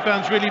Ham United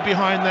fans really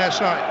behind their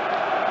side.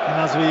 And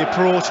as we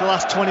approach the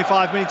last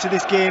 25 minutes of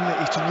this game,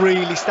 it's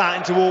really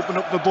starting to open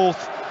up for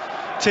both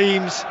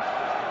teams.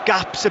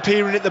 Gaps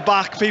appearing at the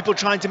back, people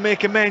trying to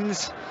make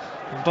amends,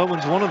 and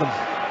Bowen's one of them.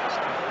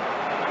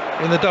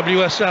 In the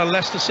WSL,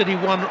 Leicester City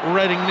 1,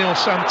 Reading 0.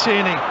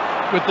 Santini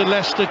with the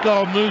Leicester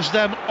goal moves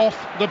them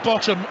off the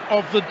bottom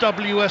of the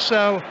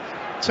WSL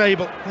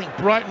table. I think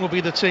Brighton will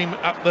be the team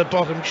at the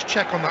bottom. Just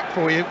check on that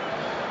for you.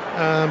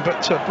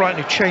 But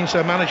Brighton have changed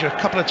their manager a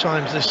couple of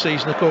times this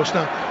season, of course.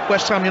 Now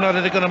West Ham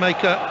United are going to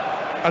make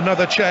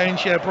another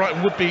change. Yeah,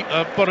 Brighton would be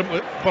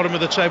bottom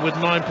of the table with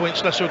 9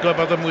 points. Leicester will go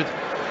above them with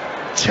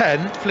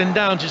 10. Flynn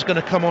Downs is going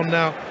to come on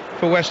now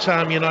for West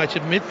Ham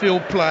United.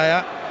 Midfield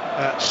player,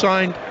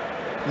 signed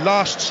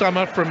last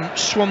summer from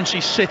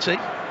Swansea City.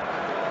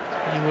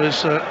 He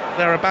was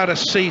there about a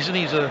season.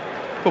 He's a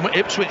former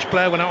Ipswich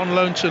player, went out on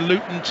loan to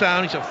Luton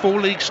Town. He's had 4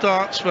 league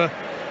starts for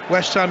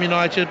West Ham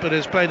United, but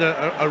has played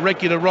a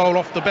regular role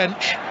off the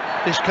bench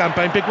this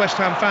campaign. Big West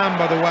Ham fan,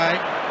 by the way.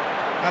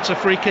 That's a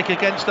free kick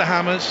against the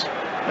Hammers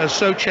as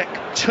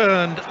Soucek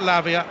turned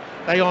Lavia.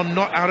 They are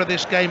not out of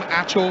this game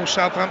at all.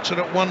 Southampton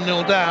at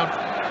 1-0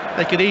 down.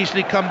 They could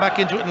easily come back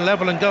into it and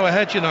level and go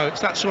ahead, you know.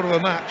 It's that sort of a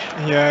match.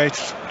 Yeah,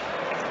 it's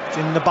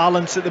in the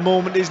balance at the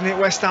moment, isn't it?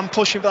 West Ham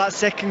pushing for that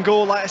second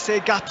goal. Like I say,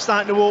 gaps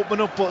starting to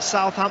open up, but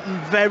Southampton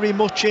very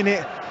much in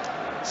it,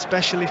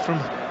 especially from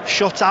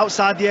shots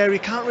outside the area.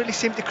 Can't really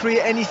seem to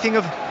create anything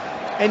of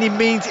any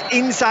means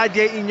inside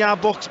the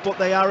 18-yard box, but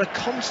they are a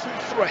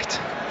constant threat.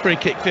 Free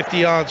kick 50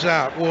 yards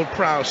out.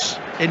 Ward-Prowse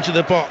into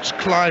the box,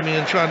 climbing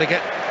and trying to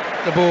get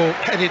the ball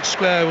headed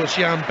square was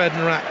Jan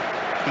Bednarek.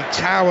 He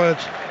towered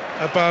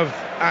above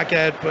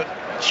Aged, but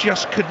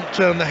just couldn't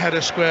turn the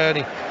header square, and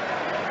he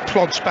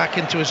plods back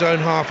into his own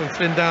half, and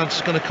Flynn Downs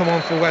is going to come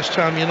on for West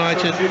Ham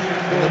United,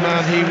 and the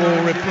man he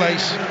will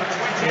replace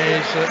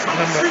is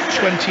number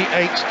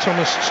 28,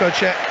 Thomas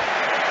Soucek.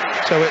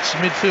 So it's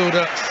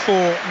midfielder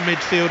for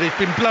midfield. He's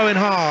been blowing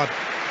hard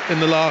in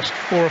the last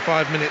 4 or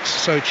 5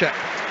 minutes, Souček.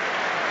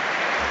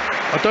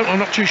 I'm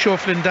not too sure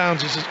Flynn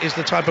Downs is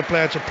the type of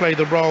player to play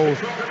the role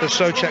that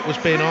Souček was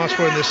being asked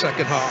for in the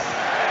second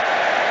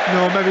half.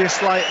 No, maybe a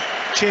slight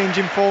change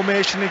in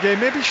formation again.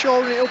 Maybe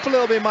shoring it up a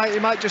little bit. He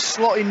might just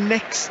slot in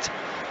next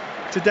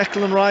to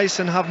Declan Rice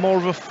and have more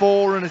of a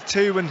 4 and a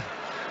 2 and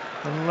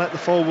let the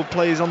forward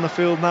players on the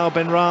field now,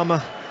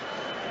 Benrahma,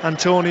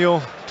 Antonio,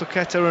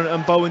 Paqueta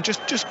and Bowen,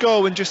 just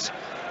go and just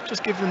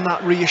give them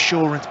that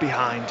reassurance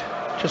behind.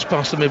 Just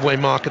past the midway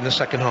mark in the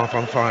second half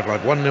on 5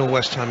 Live. 1-0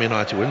 West Ham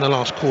United. We're in the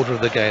last quarter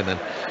of the game then.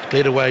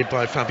 Cleared away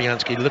by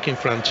Fabianski, looking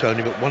for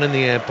Antonio, but one in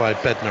the air by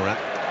Bednarak.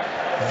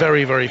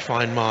 Very, very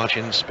fine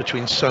margins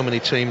between so many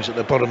teams at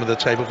the bottom of the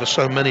table for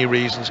so many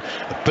reasons.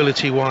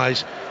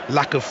 Ability-wise,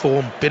 lack of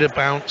form, bit of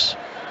bounce,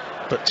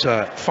 but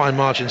fine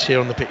margins here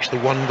on the pitch. The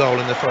 1 goal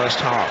in the first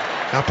half.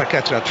 Now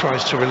Paqueta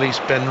tries to release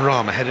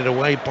Benrahma, headed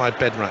away by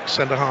Bednarak.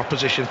 Centre half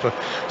position for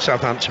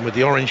Southampton with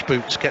the orange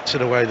boots, gets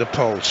it away the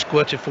pole.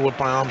 Squirted forward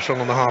by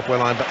Armstrong on the halfway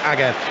line, but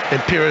again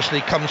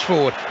imperiously comes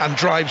forward and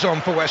drives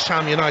on for West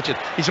Ham United.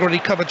 He's already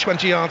covered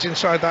 20 yards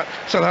inside that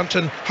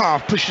Southampton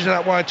half, pushes it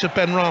out wide to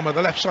Benrahma,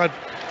 the left side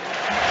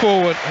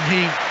forward, and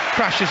he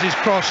crashes his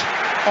cross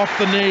off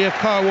the knee of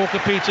Kyle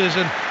Walker-Peters,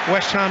 and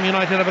West Ham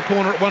United have a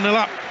corner at 1-0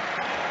 up.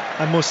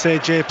 I must say,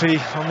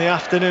 JP, on the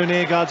afternoon,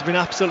 Agard's been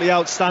absolutely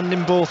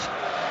outstanding, both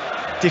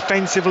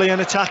defensively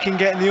and attacking,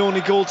 getting the only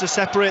goal to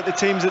separate the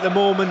teams at the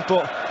moment,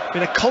 but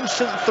been a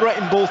constant threat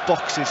in both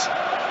boxes.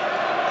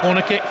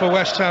 Corner kick for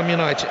West Ham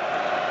United.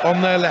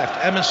 On their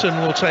left, Emerson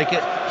will take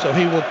it, so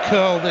he will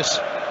curl this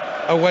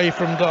away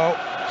from goal.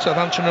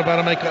 Southampton are about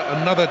to make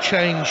another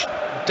change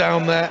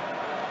down there.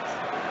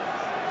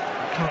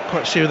 Can't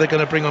quite see who they're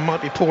going to bring on.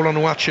 Might be Paul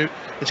Onuachu.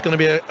 It's going to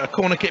be a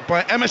corner kick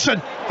by Emerson,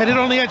 headed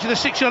on the edge of the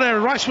 6-yard area.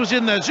 Rice was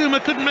in there. Zuma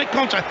couldn't make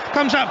contact.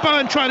 Comes out.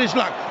 Bowen tried his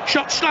luck.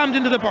 Shot slammed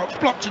into the box.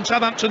 Blocked, and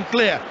Southampton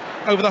clear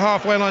over the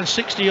halfway line,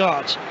 60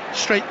 yards.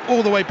 Straight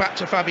all the way back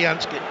to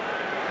Fabianski.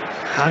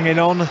 Hanging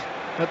on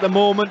at the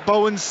moment.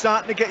 Bowen's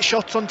starting to get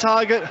shots on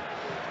target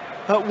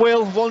at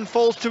will. One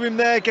falls to him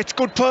there. Gets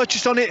good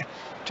purchase on it.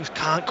 Just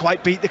can't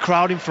quite beat the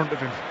crowd in front of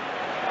him.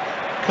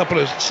 Couple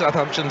of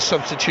Southampton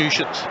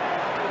substitutions.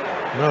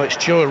 No, it's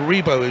Joe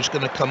Aribo who's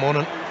going to come on,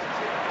 and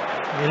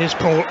it is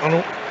Paul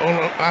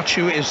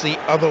Onuachu is the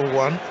other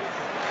one.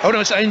 Oh no,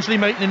 it's Ainsley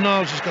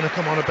Maitland-Niles who's going to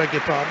come on, I beg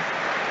your pardon.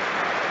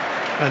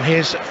 And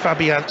here's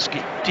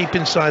Fabianski, deep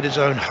inside his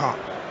own half.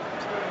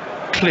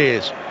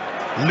 Clears,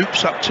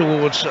 loops up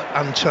towards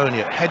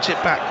Antonio, heads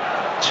it back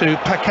to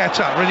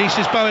Paqueta,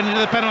 releases Bowen into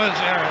the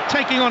penalty area,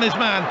 taking on his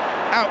man.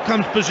 Out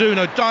comes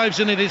Bazzuno,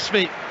 dives in at his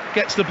feet,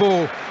 gets the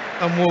ball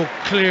and will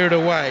clear it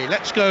away.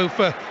 Let's go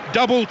for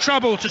double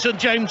trouble to St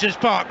James's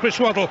Park. Chris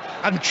Waddle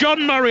and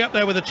John Murray up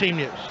there with the team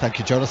news. Thank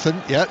you,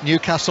 Jonathan. Yeah,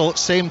 Newcastle,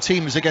 same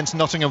team as against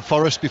Nottingham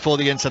Forest before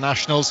the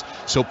internationals.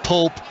 So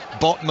Pope,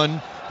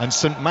 Botman and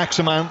St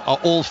Maximin are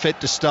all fit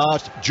to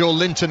start. Joe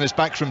Linton is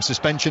back from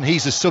suspension.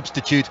 He's a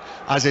substitute,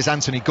 as is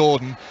Anthony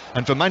Gordon.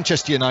 And for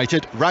Manchester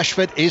United,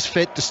 Rashford is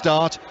fit to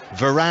start,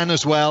 Varane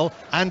as well,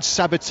 and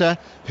Sabitzer,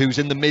 who's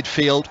in the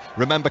midfield.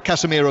 Remember,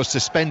 Casemiro's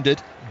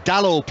suspended.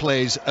 Dalot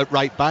plays at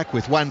right back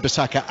with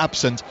Wan-Bissaka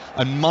absent,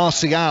 and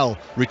Martial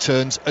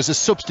returns as a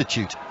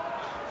substitute.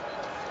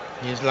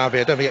 Here's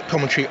Lavia. Don't forget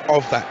commentary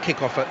of that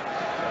kick-off at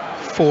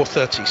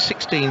 4:30,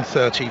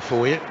 16:30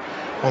 for you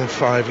on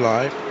 5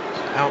 Live.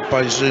 Out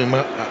by Zuma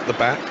at the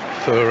back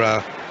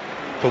for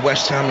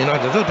West Ham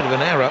United. A little bit of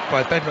an error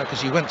by Bednarak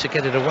because he went to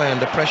get it away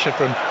under pressure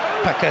from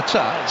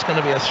Paqueta. It's going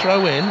to be a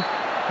throw-in,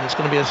 and it's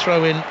going to be a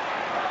throw-in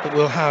that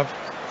we'll have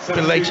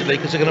belatedly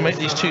because they're going to make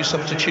these 2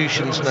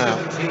 substitutions now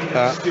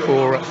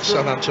for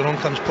Southampton. On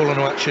comes Paul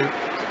Onuachu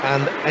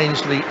and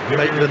Ainsley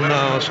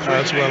Maitland-Niles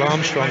as well.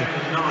 Armstrong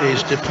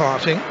is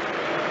departing.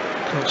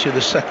 Can't see who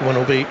the second one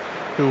will be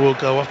who will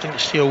go off. I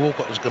think Theo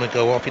Walcott is going to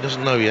go off. He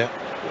doesn't know yet.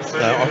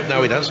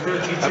 Now he does.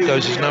 That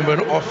goes his number,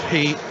 and off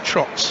he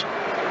trots.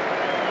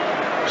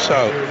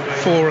 So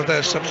 4 of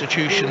their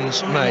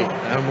substitutions made,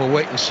 and we'll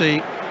wait and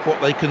see what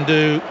they can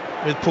do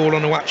with Paul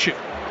Onuachu.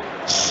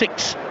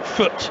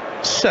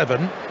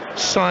 6'7",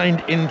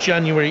 signed in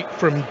January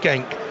from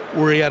Genk,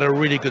 where he had a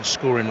really good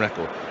scoring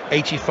record,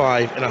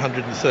 85 in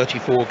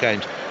 134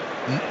 games.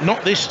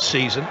 Not this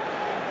season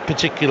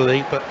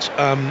particularly, but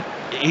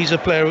he's a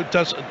player who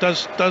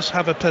does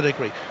have a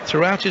pedigree.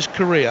 Throughout his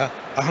career,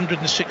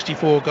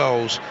 164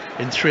 goals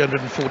in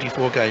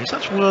 344 games.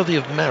 That's worthy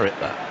of merit,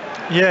 that.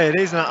 Yeah, it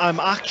is, and I'm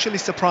actually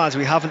surprised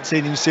we haven't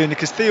seen him sooner,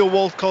 because Theo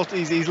Walcott,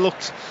 he's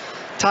looked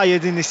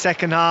tired in the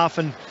second half,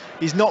 and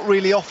he's not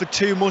really offered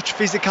too much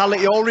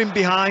physicality or in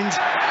behind.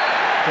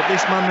 But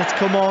this man that's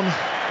come on,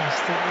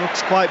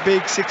 looks quite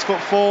big,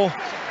 6'4".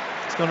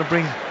 He's going to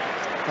bring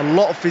a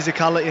lot of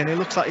physicality, and it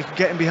looks like he can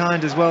get him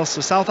behind as well.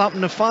 So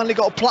Southampton have finally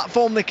got a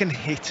platform they can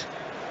hit.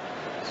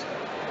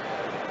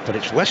 But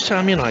it's West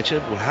Ham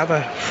United. We'll have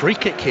a free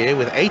kick here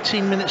with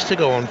 18 minutes to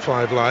go on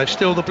 5 Live.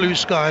 Still the blue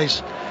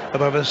skies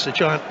above us, the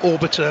giant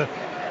orbiter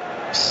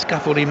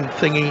scaffolding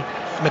thingy,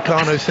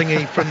 Meccano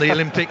thingy from the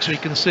Olympics we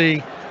can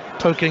see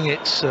poking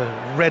its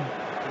red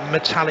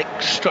metallic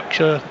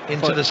structure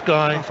into the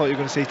sky. I thought you were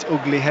going to say its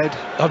ugly head.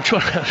 I'm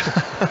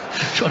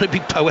trying to be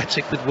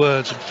poetic with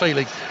words and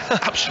failing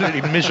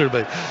absolutely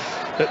miserably.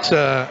 But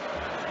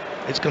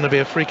it's going to be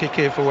a free kick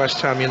here for West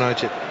Ham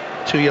United,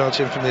 2 yards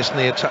in from this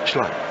near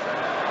touchline,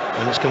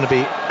 and it's going to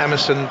be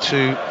Emerson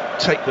to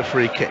take the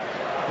free kick.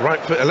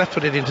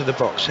 Left-footed into the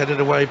box, headed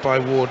away by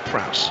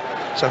Ward-Prowse.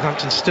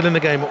 Southampton still in the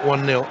game at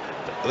 1-0,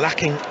 but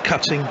lacking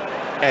cutting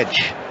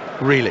edge,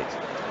 really.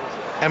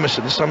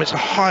 Emerson, this time it's a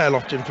higher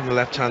loft in from the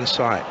left-hand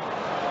side.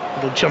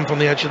 Little jump on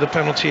the edge of the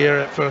penalty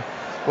area for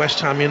West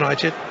Ham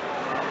United.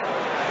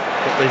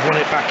 But they've won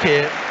it back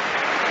here,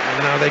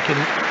 and now they can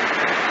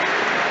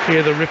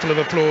hear the ripple of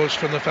applause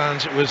from the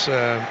fans. It was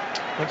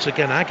once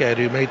again Aguerd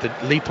who made the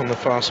leap on the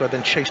far side,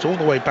 then chased all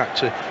the way back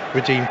to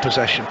redeem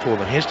possession for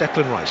them. Here's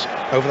Declan Rice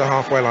over the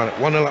halfway line at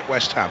 1-0 at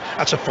West Ham.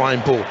 That's a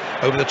fine ball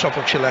over the top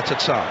of Chileta.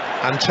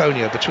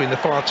 Antonio between the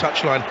far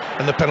touchline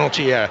and the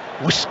penalty area,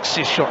 whisks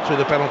his shot through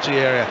the penalty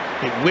area.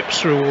 It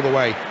whips through all the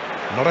way.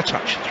 Not a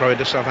touch. Throw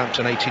into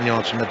Southampton, 18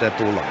 yards from the dead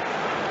ball line.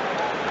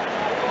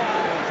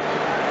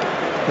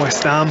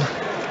 West Ham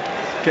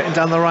getting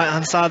down the right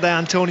hand side there.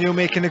 Antonio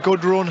making a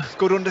good run,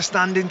 good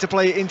understanding to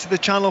play it into the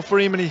channel for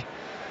him, and he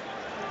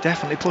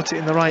definitely puts it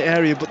in the right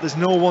area, but there's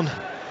no one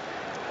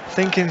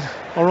thinking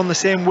or on the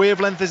same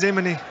wavelength as him,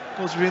 and he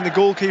goes between the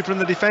goalkeeper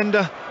and the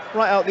defender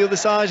right out the other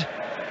side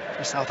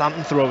for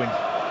Southampton throwing.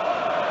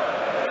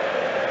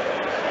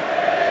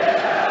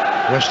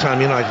 West Ham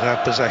United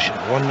have possession,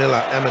 1-0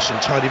 at Emerson,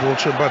 tidy ball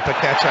to him by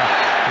Paqueta,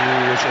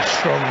 who was a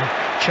strong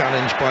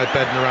challenge by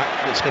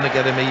Bednarak. It's going to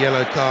get him a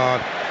yellow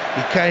card.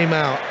 He came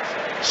out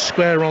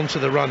square onto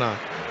the runner,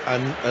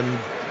 and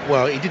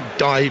well, he didn't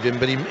dive in,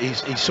 but he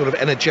sort of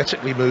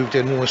energetically moved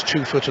in, almost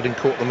two-footed, and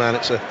caught the man.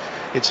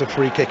 It's a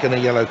free kick and a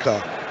yellow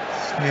card.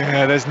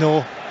 Yeah, there's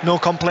no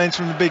complaints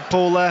from the big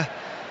Paul there.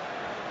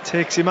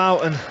 Takes him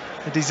out, and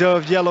a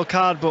deserved yellow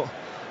card, but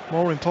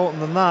more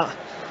important than that,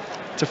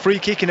 it's a free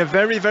kick in a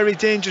very, very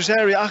dangerous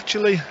area,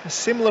 actually a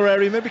similar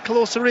area, maybe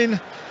closer in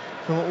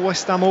than what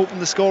West Ham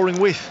opened the scoring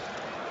with.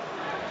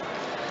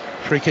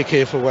 Free kick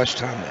here for West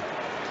Ham then.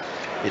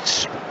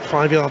 It's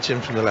 5 yards in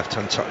from the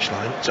left-hand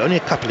touchline. It's only a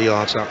couple of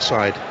yards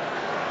outside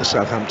the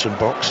Southampton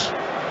box.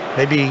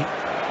 Maybe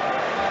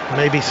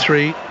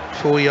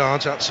 3-4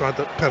 yards outside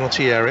the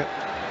penalty area.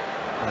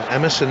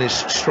 Emerson is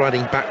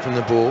striding back from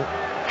the ball.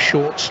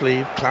 Short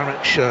sleeve,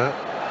 claret shirt,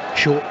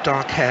 short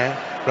dark hair.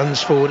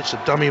 Runs forward. It's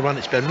a dummy run.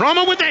 It's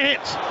Benrahma with the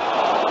hit.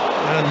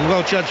 And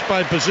well judged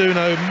by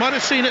Bazzuno. Might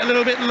have seen it a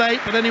little bit late,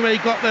 but anyway, he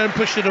got there and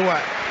pushed it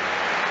away.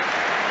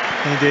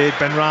 He did,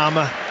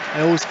 Benrahma.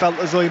 I always felt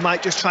as though he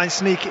might just try and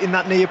sneak it in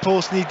that near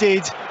post, and he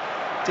did.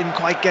 Didn't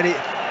quite get it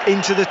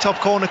into the top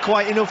corner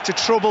quite enough to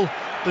trouble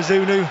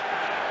Bazzuno.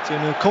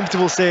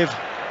 Comfortable save.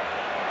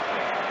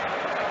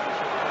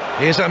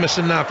 Here's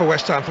Emerson now for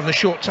West Ham from the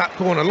short tap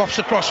corner. Lofts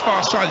across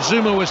far side.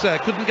 Zuma was there.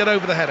 Couldn't get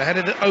over the header.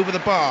 Headed it over the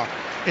bar.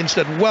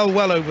 Instead,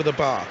 well over the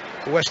bar.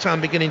 West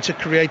Ham beginning to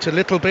create a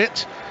little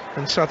bit.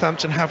 And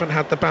Southampton haven't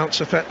had the bounce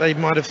effect they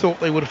might have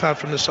thought they would have had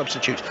from the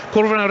substitutes.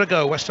 Quarter of an hour to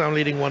go. West Ham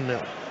leading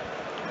 1-0.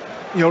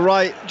 You're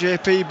right,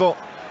 JP, but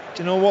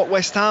do you know what?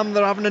 West Ham,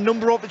 they're having a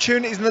number of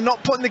opportunities and they're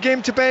not putting the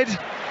game to bed.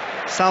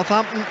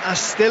 Southampton are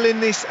still in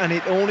this, and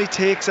it only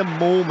takes a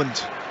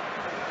moment.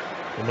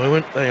 The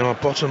moment they are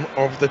bottom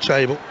of the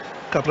table.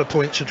 A couple of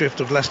points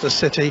adrift of Leicester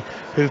City,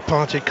 who've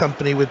parted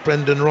company with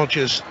Brendan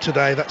Rodgers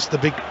today. That's the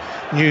big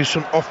news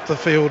from off the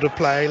field of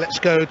play. Let's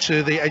go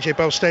to the AJ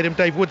Bell Stadium.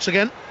 Dave Woods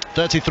again.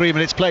 33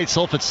 minutes played,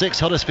 Salford 6,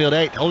 Huddersfield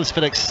 8.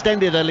 Huddersfield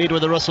extended their lead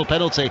with a Russell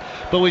penalty,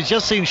 but we've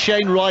just seen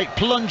Shane Wright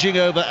plunging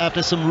over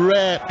after some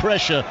rare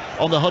pressure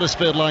on the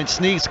Huddersfield line.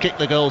 Sneeze kicked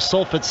the goal.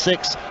 Salford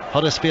 6,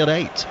 Huddersfield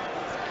 8.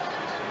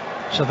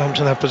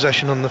 Southampton have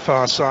possession on the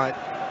far side.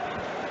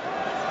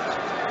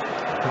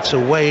 It's a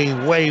way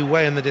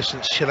in the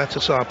distance.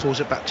 Chileta pulls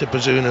it back to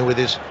Bazzuno with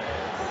his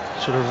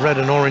sort of red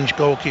and orange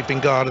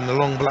goalkeeping guard and the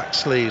long black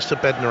sleeves to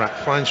Bednarak.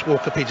 Finds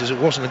Walker Peters. It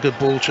wasn't a good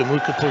ball to him.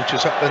 Walker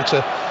Peters up then to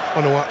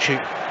Onuachu.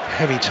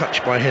 Heavy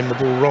touch by him. The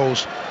ball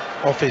rolls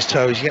off his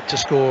toes. Yet to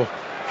score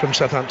from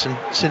Southampton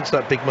since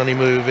that big money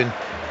move in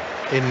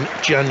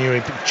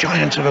January.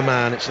 Giant of a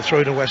man. It's a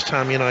throw to West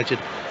Ham United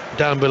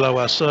down below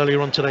us.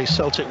 Earlier on today,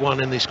 Celtic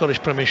won in the Scottish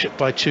Premiership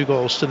by 2-0.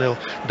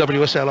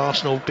 WSL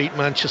Arsenal beat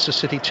Manchester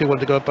City 2-1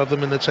 to go above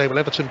them in the table.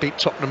 Everton beat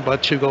Tottenham by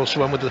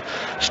 2-1 with the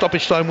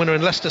stoppage time winner,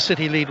 and Leicester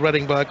City lead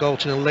Reading by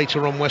 1-0.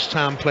 Later on, West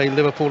Ham play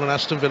Liverpool and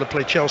Aston Villa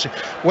play Chelsea.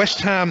 West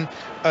Ham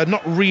are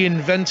not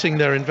reinventing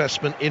their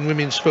investment in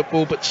women's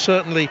football, but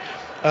certainly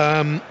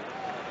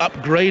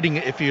upgrading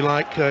it, if you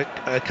like.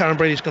 Karen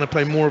Brady's going to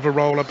play more of a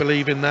role, I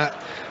believe, in that,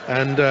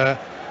 and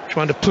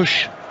trying to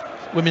push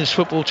women's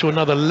football to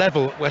another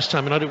level at West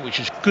Ham United, which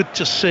is good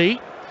to see.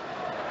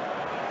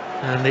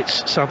 And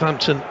it's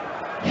Southampton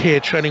here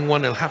trailing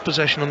 1-0, have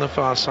possession on the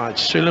far side.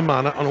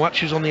 Sulemana on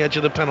Wachu's on the edge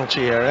of the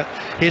penalty area.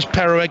 Here's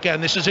Perrault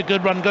again. This is a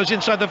good run, goes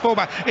inside the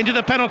fullback into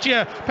the penalty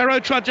area.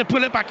 Perrault tried to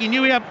pull it back. He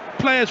knew he had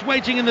players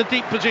waiting in the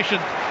deep position,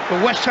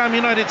 but West Ham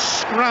United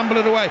scramble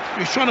it away. He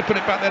was trying to put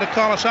it back there to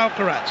Carlos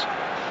Alcaraz.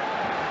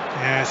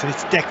 Yes, and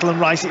it's Declan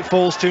Rice it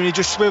falls to, and he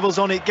just swivels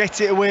on it,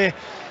 gets it away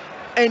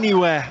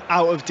anywhere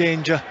out of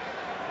danger.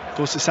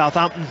 Goes to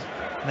Southampton,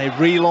 and they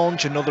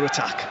relaunch another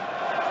attack.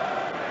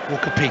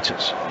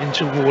 Walker-Peters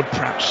into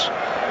Ward-Prowse,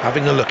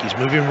 having a look. He's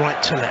moving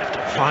right to left.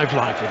 5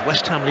 Live with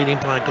West Ham leading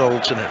by a goal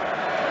tonight.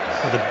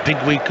 Another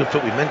big week of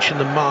foot. We mentioned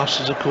the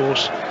Masters, of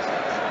course,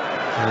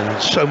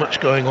 and so much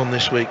going on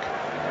this week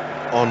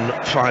on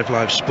 5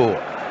 Live Sport.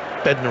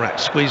 Bednarak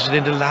squeezes it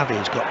into Lavie.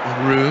 He's got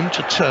room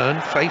to turn,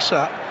 face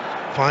up,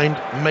 find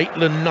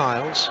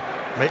Maitland-Niles.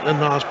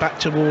 Maitland-Niles back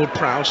to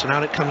Ward-Prowse, and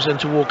out it comes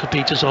into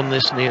Walker-Peters on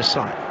this near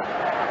side.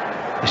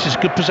 This is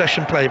good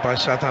possession play by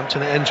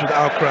Southampton. It ends with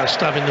Alcaraz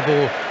stabbing the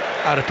ball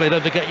out of play.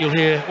 Don't forget, you'll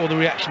hear all the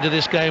reaction to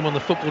this game on the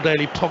Football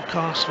Daily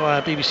podcast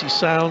via BBC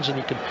Sounds, and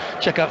you can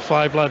check out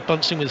 5 Live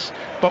Boxing with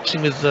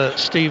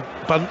Steve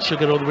Bunce. You'll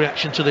get all the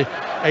reaction to the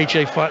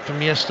AJ fight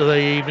from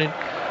yesterday evening,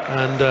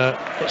 and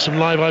got some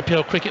live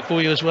IPL cricket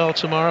for you as well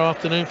tomorrow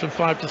afternoon from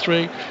 5 to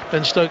 3.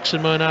 Ben Stokes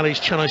and Moeen Ali's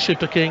Chennai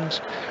Super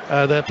Kings.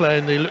 They're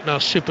playing the Lucknow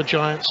Super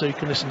Giants, so you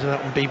can listen to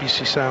that on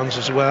BBC Sounds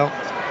as well.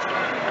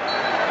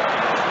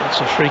 It's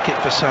a free kick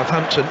for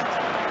Southampton,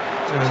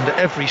 and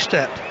every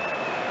step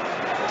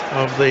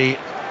of the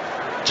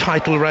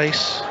title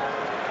race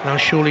now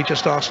surely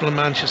just Arsenal and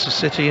Manchester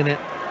City in it.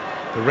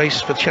 The race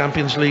for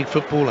Champions League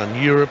football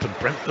and Europe, and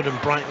Brentford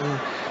and Brighton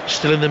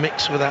still in the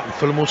mix with that, and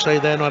Fulham will say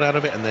they're not out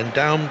of it, and then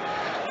down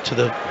to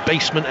the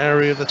basement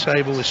area of the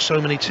table with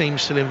so many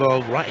teams still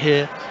involved right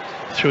here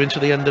through into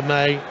the end of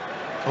May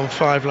on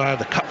 5 Live.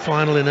 The cup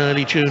final in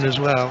early June as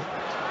well.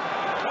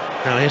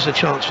 Now here's a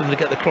chance for them to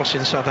get the cross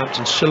in.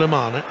 Southampton.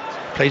 Sulemana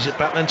plays it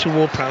back then to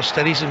Ward-Prowse,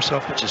 steadies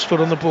himself, puts his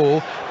foot on the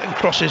ball and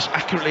crosses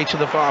accurately to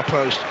the far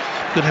post.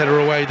 Good header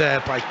away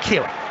there by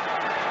Kira.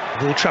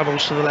 Ball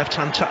travels to the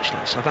left-hand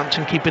touchline.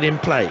 Southampton keep it in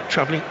play,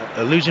 travelling,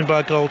 losing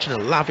by a goal to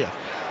Lavia.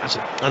 That's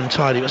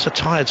untidy. That's a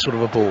tired sort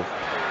of a ball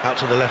out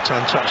to the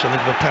left-hand touchline.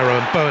 Look for Perro,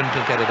 and Bowen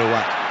can get it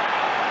away.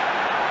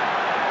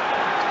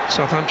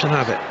 Southampton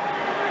have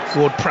it.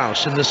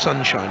 Ward-Prowse in the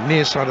sunshine,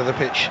 near side of the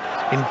pitch,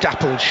 in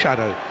dappled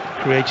shadow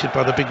created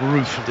by the big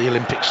roof of the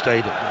Olympic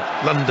Stadium,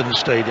 London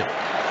Stadium.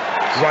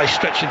 Rice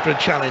stretching for a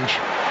challenge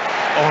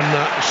on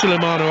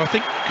Sulemano. I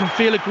think can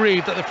feel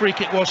aggrieved that the free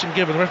kick wasn't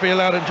given. The referee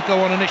allowed him to go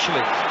on initially.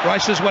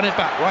 Rice has won it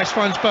back. Rice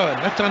finds Bowen.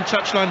 Left-hand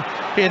touchline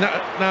here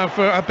now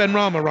for Ben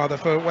Rama, rather,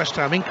 for West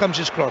Ham. In comes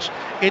his cross.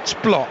 It's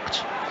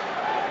blocked.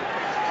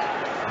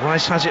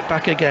 Rice has it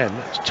back again.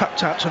 It's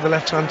tucked out to the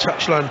left-hand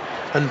touchline,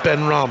 and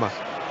Ben Rama.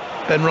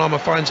 Ben Rama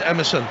finds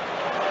Emerson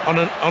on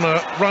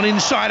a run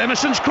inside.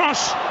 Emerson's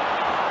cross,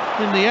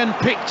 in the end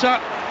picked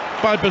up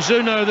by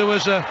Bazunu. There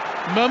was a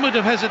moment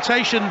of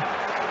hesitation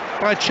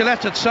by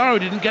Chileta Tsar, who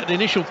didn't get the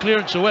initial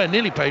clearance away,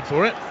 nearly paid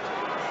for it.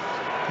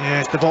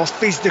 Yes, the ball's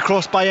fizzed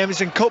across by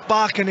Emerson, cut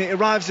back, and it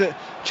arrives at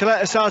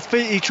Chileta Tsar's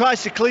feet. He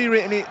tries to clear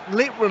it, and it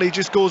literally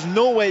just goes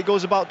nowhere. It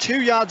goes about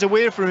 2 yards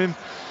away from him,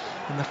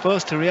 and the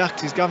first to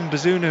react is Gavin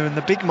Bazunu, and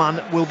the big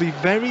man will be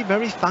very,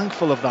 very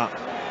thankful of that.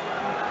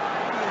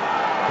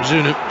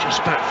 Bazunu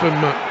just back from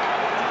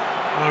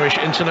Irish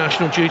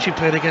international duty,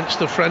 played against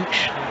the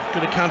French.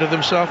 Good account of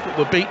themselves, but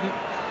were beaten.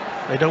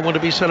 They don't want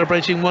to be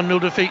celebrating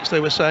 1-0 defeats, they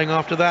were saying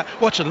after that.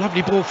 Watch a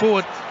lovely ball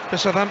forward for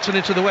Southampton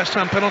into the West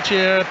Ham penalty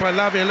area by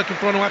Lavia, looking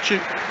for Onuachu,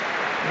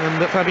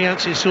 and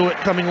Fabianski saw it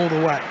coming all the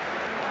way.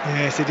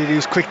 Yes, he did. He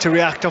was quick to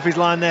react off his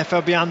line there.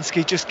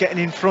 Fabianski just getting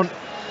in front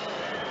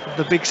of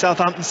the big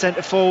Southampton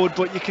centre forward,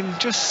 but you can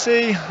just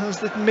see as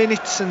the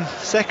minutes and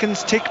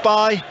seconds tick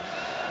by,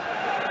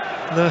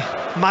 the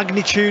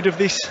magnitude of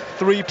this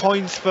 3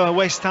 points for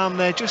West Ham.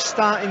 They're just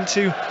starting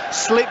to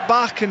slip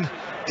back and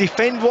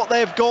defend what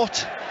they've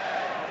got,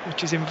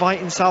 which is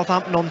inviting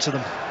Southampton onto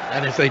them.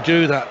 And if they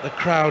do that, the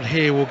crowd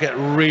here will get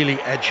really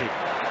edgy.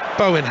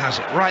 Bowen has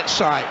it, right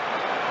side,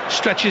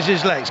 stretches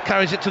his legs,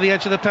 carries it to the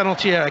edge of the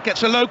penalty area,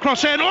 gets a low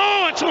cross in.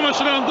 Oh, it's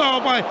almost an own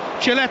goal by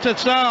Chileta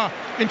Tsar.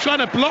 In trying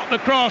to block the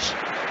cross,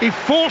 he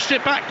forced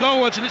it back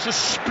goalwards, and it's a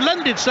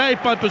splendid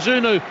save by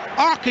Bazunu,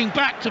 arcing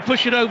back to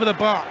push it over the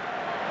bar.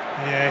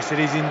 Yes, it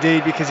is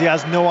indeed, because he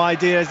has no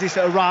idea as this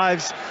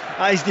arrives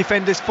at his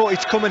defender's foot.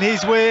 It's coming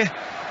his way,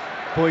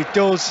 but it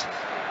does,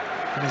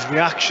 and his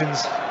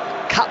reaction's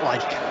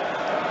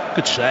cat-like.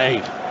 Good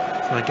save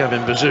by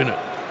Gavin Bazunu.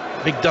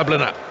 Big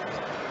Dubliner.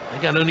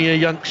 Again, only a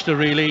youngster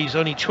really. He's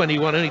only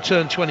 21, only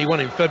turned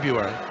 21 in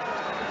February.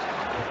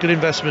 Good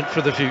investment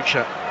for the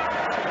future.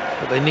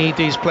 But they need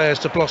these players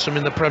to blossom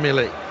in the Premier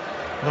League,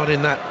 not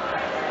in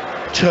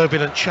that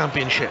turbulent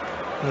Championship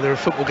where there are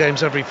football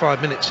games every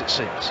 5 minutes, it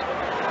seems.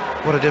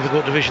 What a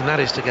difficult division that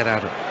is to get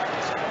out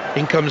of.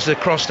 In comes the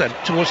cross then,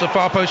 towards the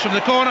far post from the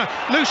corner.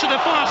 Loose at the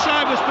far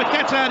side was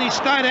Paqueta, and he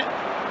skied it.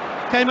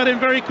 Came at him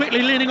very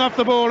quickly, leaning off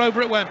the ball,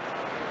 over it went.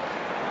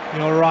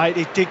 You're right,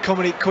 it did come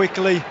at it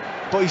quickly,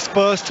 but his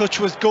first touch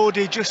was good.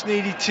 He just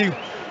needed to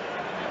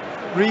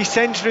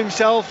re-centre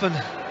himself and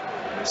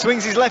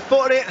swings his left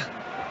foot at it.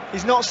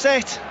 He's not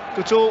set,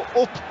 goes all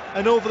up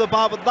and over the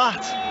bar, but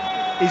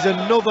that is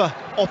another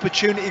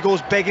opportunity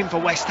goes begging for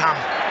West Ham.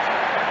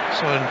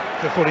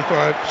 Signed for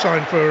 45,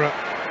 signed for,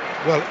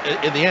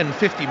 well, in the end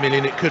 50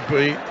 million it could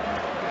be,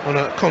 on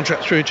a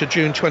contract through to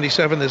June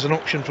 27. There's an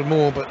option for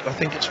more, but I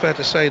think it's fair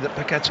to say that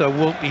Paqueta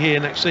won't be here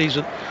next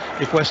season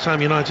if West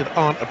Ham United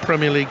aren't a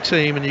Premier League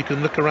team. And you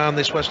can look around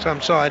this West Ham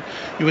side.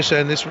 You were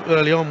saying this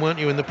early on, weren't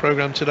you, in the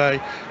programme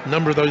today? A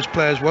number of those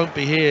players won't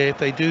be here if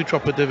they do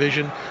drop a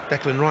division.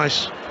 Declan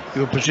Rice,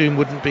 you would presume,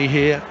 wouldn't be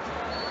here.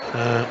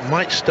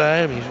 Might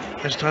stay. I mean,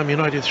 West Ham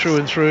United through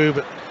and through,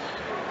 but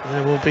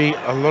there will be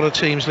a lot of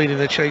teams leading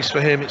the chase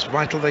for him. It's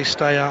vital they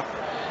stay up.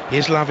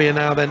 Here's Lavia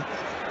now then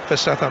for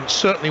Southampton.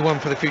 Certainly one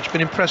for the future.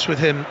 Been impressed with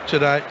him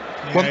today.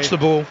 Yeah, wants the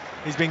ball.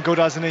 He's been good,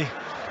 hasn't he?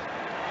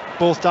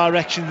 Both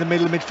directions, the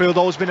middle of midfield,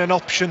 always been an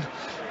option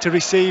to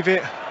receive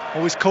it.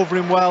 Always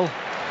covering well.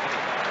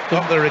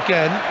 Got there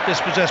again,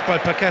 dispossessed by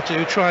Paqueta,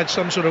 who tried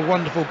some sort of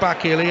wonderful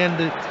back heel. He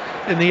ended,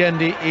 in the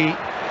end,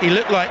 he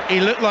looked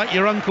like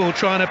your uncle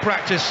trying to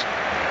practice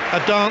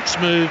a dance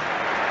move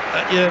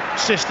at your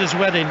sister's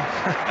wedding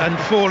and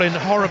falling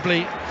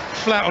horribly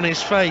flat on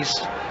his face.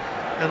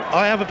 And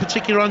I have a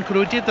particular uncle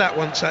who did that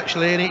once,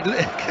 actually, and he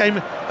came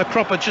a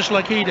cropper just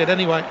like he did.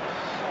 Anyway,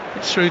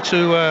 it's through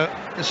to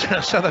the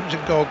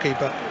Southampton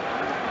goalkeeper.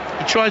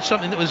 He tried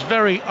something that was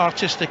very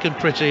artistic and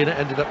pretty, and it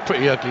ended up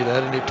pretty ugly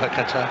there, didn't he,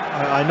 Paqueta?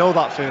 I know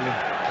that feeling.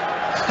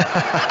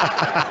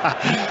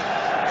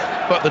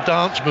 But the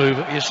dance move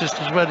at your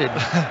sister's wedding?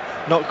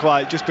 Not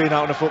quite, just being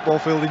out on a football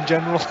field in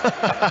general.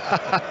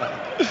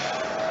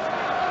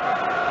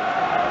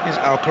 Here's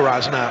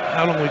Alcaraz now.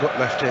 How long have we got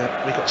left here?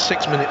 We've got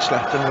 6 minutes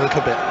left and a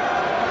little bit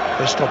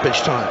for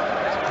stoppage time.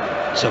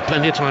 So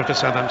plenty of time for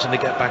Southampton to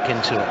get back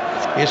into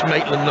it. Here's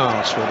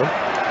Maitland-Niles for them.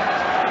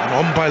 And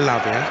on by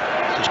Lavia.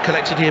 So it's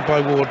collected here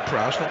by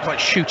Ward-Prowse. Not quite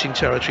shooting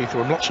territory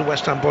for him. Lots of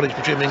West Ham bodies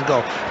between him and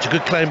goal. It's a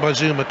good claim by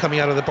Zuma coming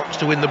out of the box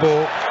to win the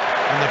ball.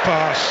 And the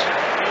pass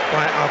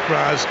by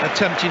Alcaraz,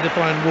 attempting to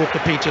find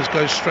Walker-Peters,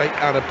 goes straight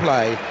out of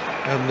play.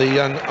 And the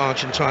young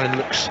Argentine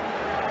looks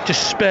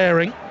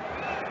despairing.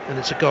 And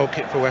it's a goal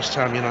kick for West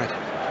Ham United.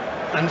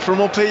 And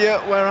from up here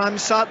where I'm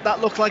sat, that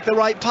looked like the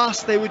right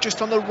pass. They were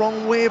just on the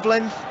wrong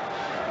wavelength.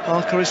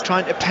 Alcaraz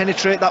trying to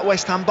penetrate that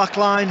West Ham back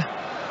line.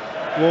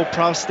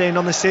 Ward-Prowse staying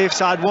on the safe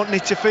side, wanting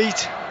it to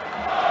feet.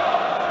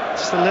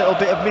 Just a little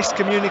bit of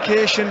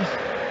miscommunication,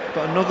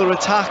 but another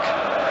attack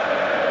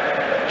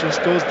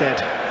just goes dead.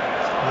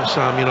 West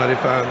Ham United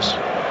fans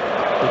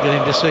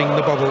beginning to sing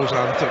the Bubbles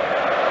anthem.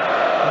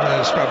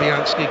 As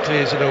Fabianski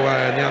clears it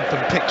away, and the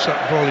anthem picks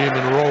up volume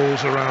and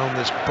rolls around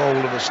this bowl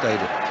of a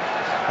stadium.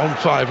 On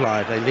 5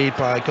 Live, they lead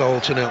by a goal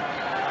to 0.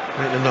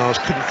 Maitland-Niles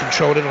couldn't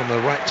control it on the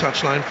right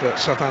touchline for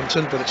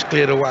Southampton, but it's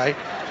cleared away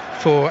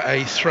for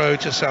a throw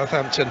to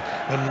Southampton,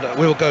 and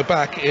we'll go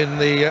back in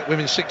the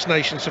Women's Six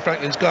Nations to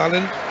Franklin's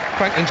Gardens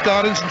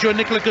and join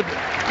Nicola Goodwin.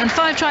 And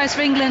 5 tries for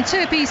England,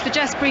 2 apiece for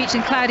Jess Breach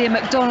and Claudia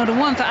MacDonald, and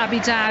 1 for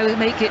Abby Dow,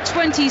 make it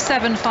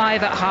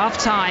 27-5 at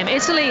half-time.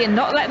 Italy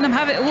not letting them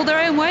have it all their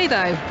own way,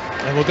 though.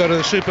 And we'll go to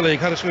the Super League.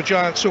 Huddersfield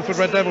Giants, Salford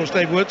Red Devils,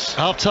 Dave Woods.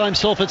 Half-time,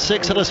 Salford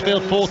 6,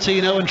 Huddersfield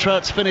 14. Owen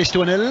Trout's finish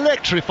to an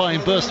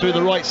electrifying burst through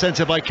the right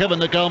centre by Kevin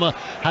Nagama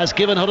has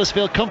given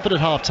Huddersfield comfort at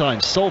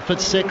half-time.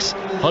 Salford 6,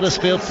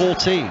 Huddersfield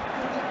 14.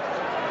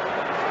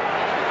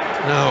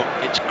 Now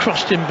it's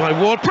crossed in by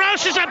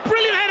Ward-Prowse. It's a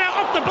brilliant header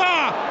off the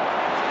bar.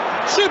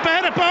 Super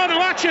header by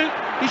Onuachu.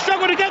 He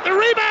struggled to get the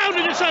rebound,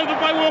 and it's over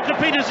by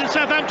Walker-Peters, and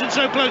Southampton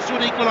so close to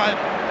an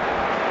equaliser.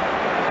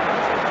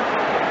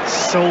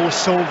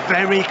 So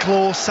very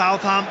close,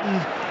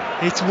 Southampton.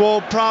 It's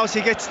Ward-Prowse,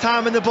 he gets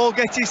time and the ball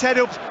gets his head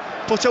up,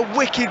 but a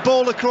wicked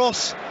ball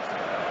across.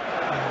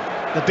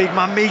 The big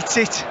man meets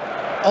it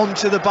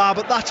onto the bar,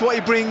 but that's what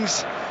he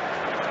brings.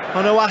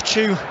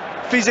 Onuachu,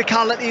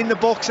 physicality in the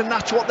box, and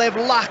that's what they've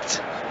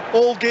lacked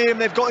all game.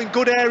 They've got in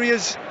good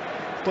areas,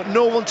 but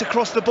no one to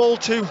cross the ball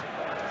to.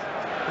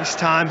 This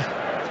time,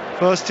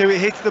 first 2, it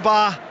hits the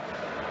bar,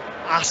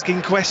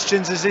 asking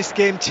questions as this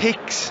game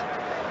ticks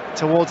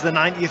towards the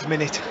 90th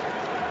minute.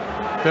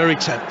 Very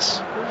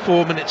tense.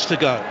 4 minutes to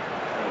go.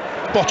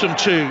 Bottom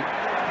 2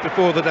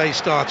 before the day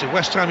started.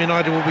 West Ham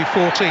United will be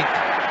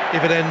 14th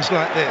if it ends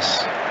like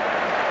this,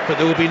 but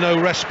there will be no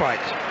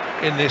respite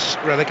in this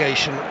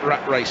relegation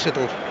rat race.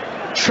 It'll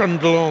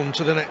trundle on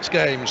to the next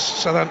games.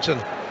 Southampton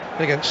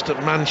against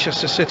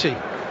Manchester City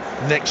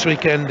next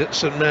weekend at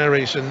St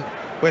Mary's, and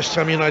West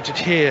Ham United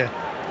here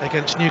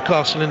against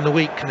Newcastle in the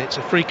week, and it's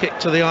a free kick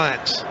to the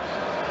Ajax.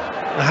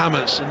 The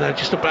Hammers, and they're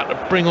just about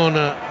to bring on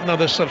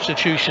another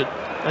substitution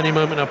any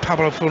moment now.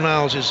 Pablo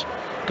Fornals is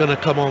going to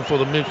come on for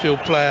the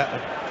midfield player.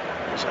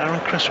 Is Aaron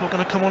Cresswell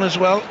going to come on as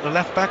well, the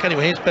left back?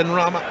 Anyway, here's Ben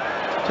Rama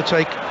to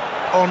take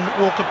on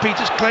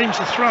Walker-Peters. Claims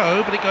the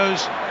throw, but it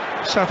goes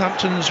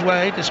Southampton's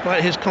way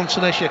despite his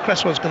consternation.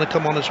 Cresswell's going to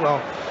come on as well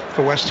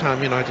for West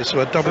Ham United, so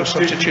a double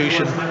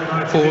substitution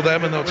for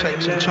them, and they'll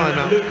take some time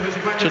out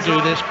to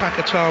do this.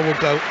 Paqueta will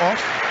go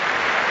off,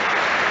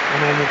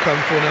 and on will come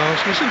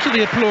Fornals. Listen to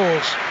the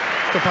applause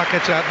for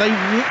Paqueta.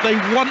 They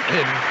want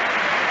him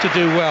to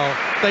do well.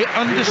 They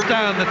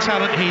understand the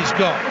talent he's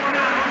got.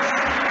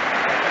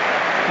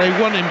 They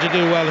want him to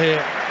do well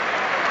here.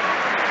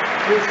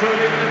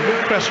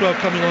 Cresswell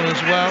coming on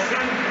as well.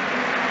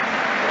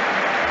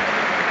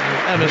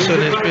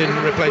 Emerson has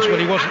been replaced. Well,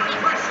 he wasn't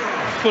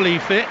fully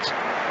fit.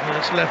 And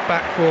it's left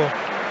back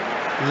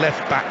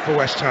for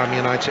West Ham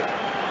United.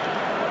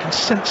 I can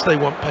sense they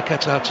want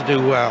Paquetá to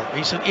do well.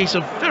 He's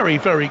a very,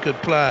 very good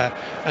player,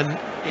 and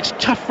it's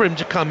tough for him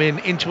to come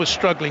into a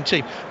struggling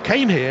team.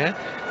 Came here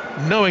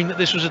knowing that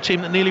this was a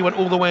team that nearly went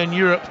all the way in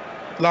Europe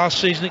last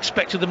season,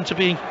 expected them to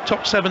be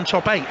top 7,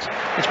 top 8.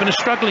 It's been a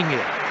struggling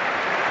year.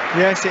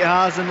 Yes, it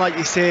has, and like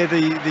you say,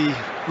 the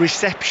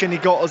reception he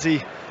got as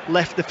he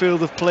left the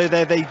field of play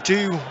there, they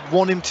do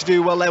want him to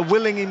do well, they're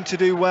willing him to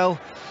do well,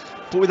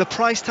 but with a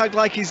price tag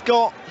like he's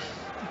got,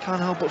 you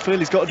can't help but feel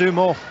he's got to do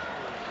more.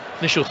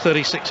 Initial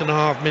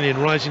 36.5 million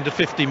rising to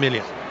 50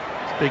 million.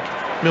 Big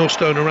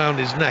millstone around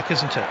his neck,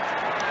 isn't it?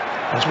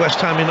 As West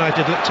Ham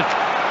United look to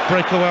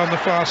break away on the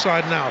far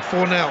side now.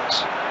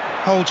 Fornells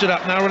holds it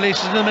up, now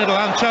releases in the middle.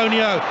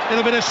 Antonio,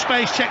 little bit of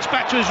space, checks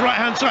back to his right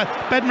hand side.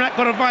 Bednarak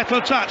got a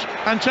vital touch.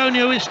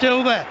 Antonio is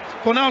still there.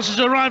 Fornells is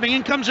arriving,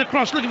 in comes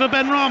across, looking for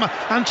Benrahma.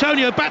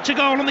 Antonio back to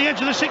goal on the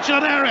edge of the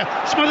 6-yard area,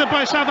 smothered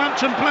by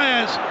Southampton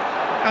players,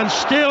 and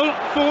still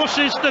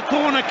forces the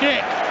corner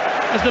kick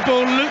as the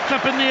ball looped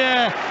up in the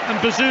air and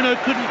Bazunu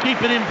couldn't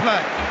keep it in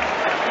play.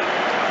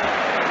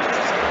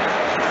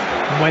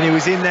 When he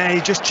was in there, he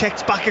just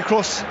checked back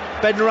across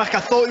Bednarak. I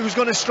thought he was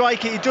going to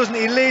strike it, he doesn't,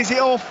 he lays it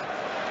off.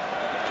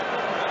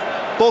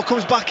 Ball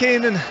comes back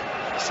in and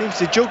he seems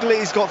to juggle it.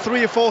 He's got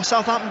 3 or 4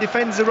 Southampton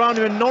defenders around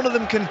him and none of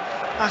them can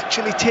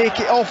actually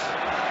take it off.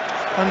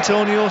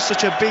 Antonio,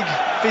 such a big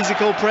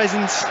physical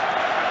presence,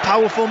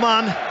 powerful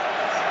man,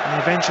 and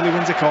he eventually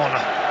wins a corner.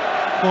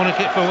 Corner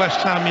kick for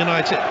West Ham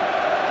United.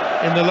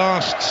 In the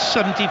last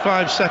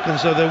 75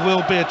 seconds, though, there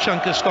will be a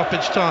chunk of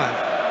stoppage time.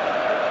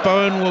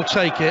 Bowen will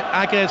take it.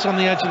 Agued's on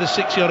the edge of the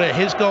 6-yard area.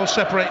 His goal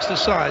separates the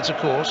sides, of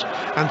course.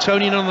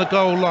 Antonian on the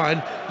goal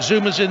line.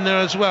 Zuma's in there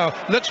as well.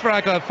 Looks for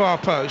Agued far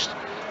post,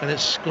 and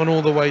it's gone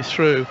all the way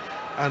through,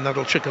 and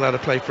that'll trickle out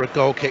of play for a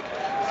goal kick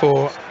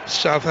for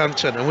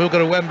Southampton. And we'll go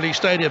to Wembley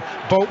Stadium.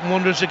 Bolton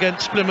Wanderers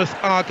against Plymouth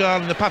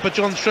Argyle in the Papa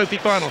John's Trophy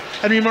final.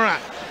 Henry Morat.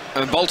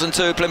 And Bolton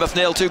 2, Plymouth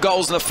 0, 2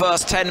 goals in the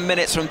first 10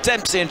 minutes from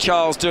Dempsey and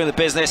Charles doing the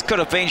business. Could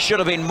have been, should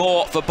have been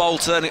more for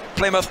Bolton.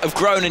 Plymouth have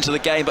grown into the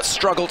game but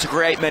struggled to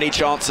create many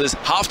chances.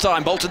 Half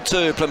time, Bolton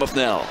 2, Plymouth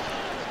 0.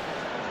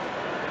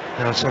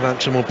 Now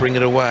Southampton will bring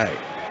it away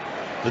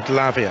with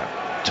Lavia.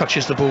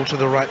 Touches the ball to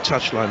the right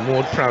touchline.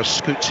 Ward-Prowse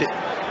scoots it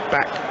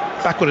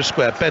backward a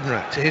square.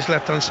 Bednarak to his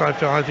left-hand side,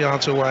 5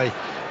 yards away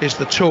is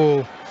the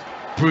tall,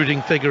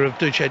 brooding figure of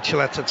Duce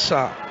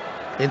Chileta-Tsar.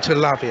 Into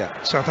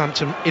Lavia.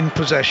 Southampton in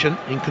possession,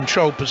 in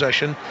controlled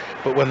possession,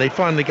 but when they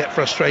finally get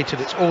frustrated,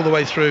 it's all the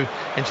way through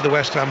into the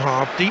West Ham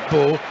half. Deep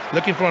ball,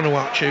 looking for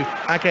Onuachu.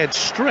 Agued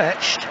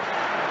stretched.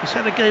 His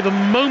header gave a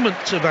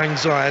moment of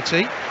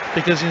anxiety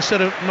because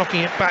instead of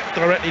knocking it back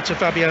directly to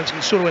Fabianski,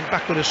 it sort of went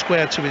backward a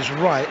square to his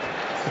right.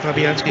 And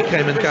Fabianski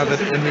came and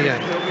gathered it in the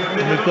end.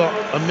 And we've got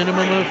a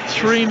minimum of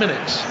 3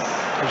 minutes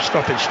of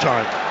stoppage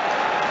time.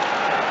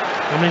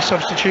 How many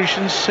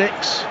substitutions?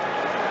 6?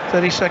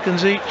 30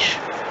 seconds each?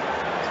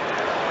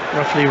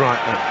 Roughly right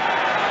then.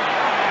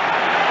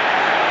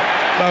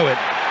 Bowen,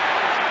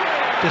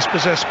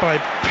 dispossessed by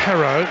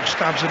Perraud,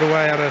 stabs it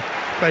away out of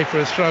play for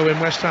a throw in.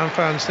 West Ham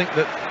fans think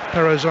that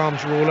Perraud's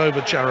arms were all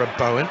over Jared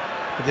Bowen,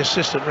 but the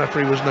assistant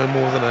referee was no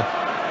more than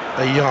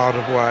a yard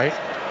away.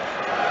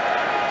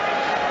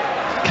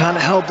 Can't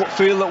help but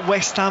feel that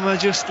West Ham are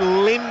just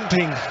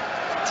limping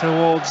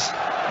towards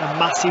a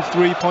massive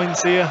 3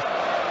 points here.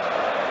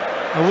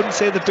 I wouldn't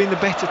say they've been the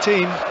better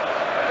team.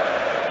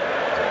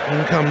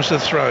 In comes the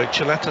throw.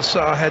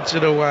 Chileta-Tsar heads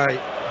it away.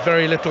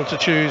 Very little to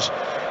choose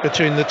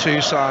between the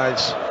two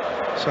sides.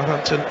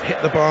 Southampton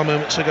hit the bar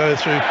moments ago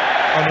through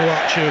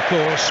Onuachu, of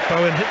course.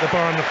 Bowen hit the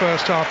bar in the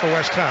first half for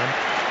West Ham.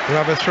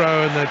 We'll have a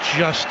throw, and they're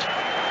just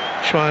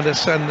trying to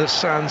send the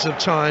sands of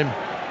time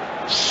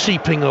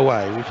seeping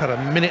away. We've had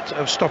a minute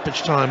of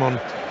stoppage time on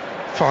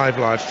 5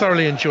 Live.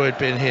 Thoroughly enjoyed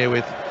being here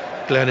with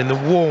Glenn in the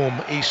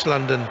warm East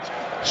London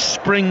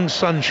spring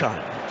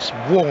sunshine. It's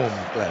warm,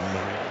 Glenn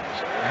Murray.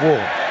 It's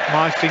warm.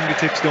 My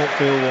fingertips don't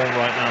feel warm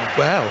right now.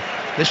 Well,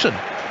 listen,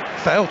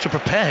 fail to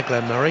prepare,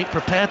 Glenn Murray.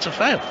 Prepare to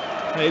fail.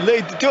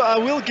 I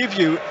will give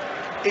you,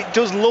 it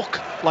does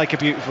look like a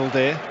beautiful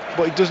day,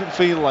 but it doesn't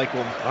feel like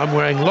one. I'm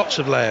wearing lots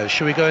of layers.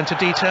 Should we go into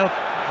detail?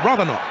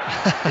 Rather not.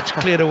 It's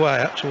cleared away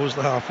up towards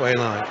the halfway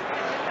line.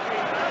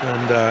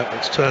 And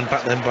it's turned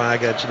back then by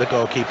Agued to the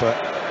goalkeeper,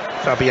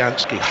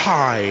 Fabianski.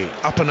 High,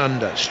 up and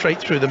under, straight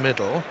through the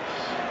middle.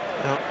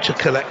 Out to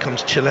collect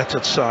comes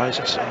Chileta-Tsar.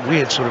 It's a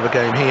weird sort of a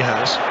game he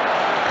has.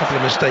 A couple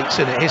of mistakes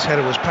in it. His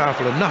header was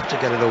powerful enough to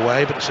get it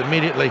away, but it's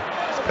immediately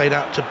played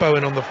out to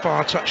Bowen on the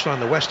far touchline,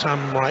 the West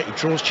Ham right. He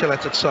draws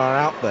Chileta-Tsar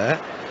out there,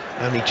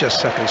 and he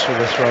just settles for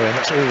the throw-in.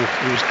 That's all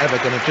he was ever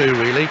going to do,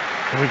 really.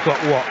 And we've got,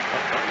 what,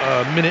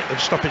 a minute of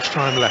stoppage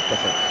time left, I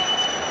think.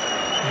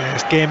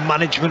 Yes, game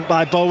management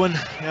by Bowen.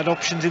 He had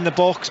options in the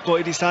box, but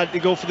he decided to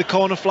go for the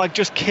corner flag,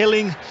 just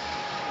killing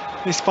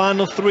this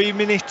final 3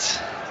 minutes.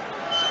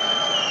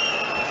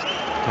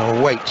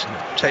 They'll wait,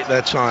 take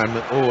their time.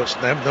 Oh,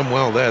 they haven't done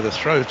well there. The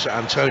throw to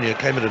Antonio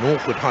came at an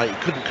awkward height. He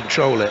couldn't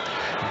control it.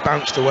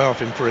 Bounced away off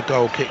him for a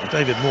goal kick.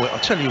 David Moyes, I'll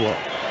tell you what,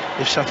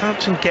 if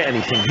Southampton get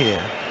anything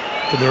here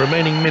for the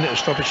remaining minute of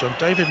stoppage time,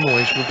 David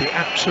Moyes will be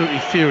absolutely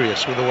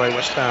furious with the way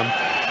West Ham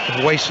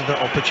have wasted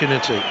that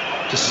opportunity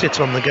to sit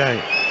on the game.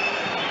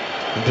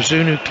 And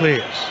Bazunu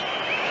clears.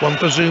 One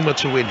for Zuma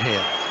to win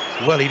here.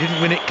 Well, he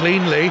didn't win it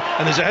cleanly,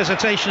 and there's a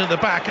hesitation at the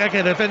back.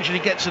 Again, eventually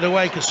gets it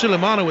away because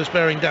Sulemana was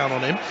bearing down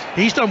on him.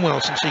 He's done well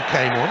since he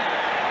came on.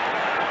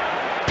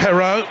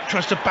 Perrault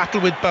tries to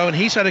battle with Bowen.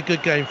 He's had a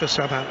good game for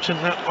Southampton.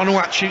 Now,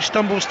 Onuachu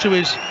stumbles to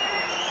his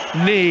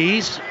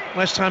knees.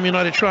 West Ham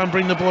United try and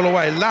bring the ball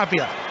away.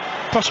 Lavia,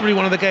 possibly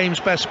one of the game's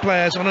best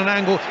players, on an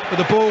angle with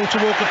the ball to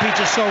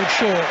Walker-Peters, sold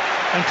short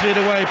and cleared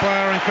away by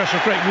Aaron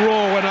Cresswell. Great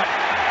roar went up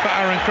for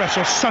Aaron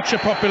Cresswell, such a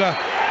popular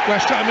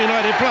West Ham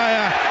United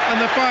player, and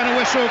the final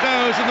whistle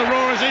goes and the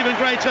roar is even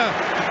greater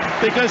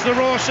because the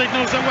roar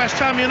signals that West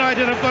Ham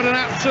United have got an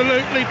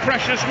absolutely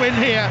precious win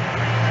here.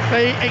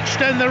 They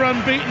extend their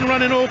unbeaten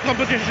run in all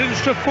competitions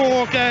to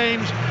 4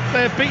 games.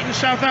 They have beaten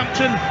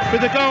Southampton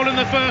with a goal in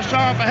the first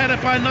half, a header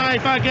by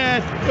Naif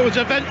Aguerd. It was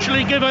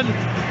eventually given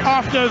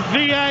after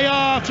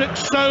VAR took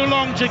so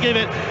long to give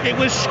it. It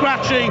was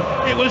scratchy,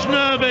 it was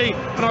nervy,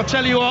 and I'll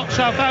tell you what,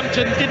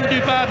 Southampton didn't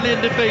do badly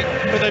in defeat,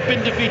 but they've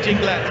been defeating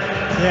Glenn.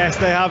 Yes,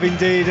 they have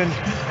indeed, and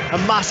a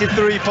massive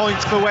 3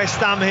 points for West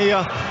Ham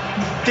here.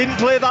 Didn't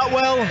play that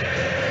well,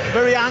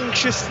 very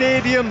anxious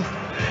stadium.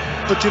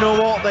 But you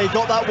know what, they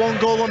got that 1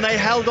 goal and they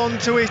held on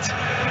to it.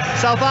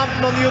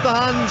 Southampton, on the other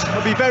hand,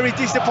 will be very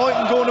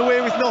disappointing going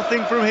away with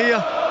nothing from here.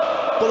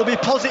 But there'll be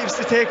positives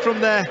to take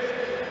from their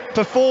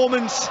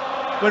performance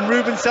when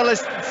Ruben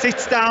Sellers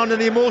sits down and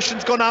the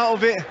emotion's gone out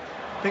of it.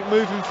 I think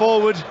moving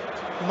forward,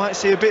 we might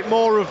see a bit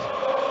more of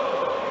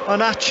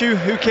Onuachu,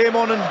 who came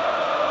on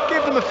and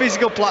gave them a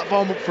physical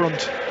platform up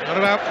front. Not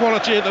about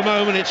quality at the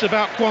moment, it's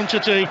about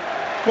quantity.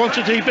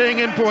 Quantity being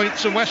in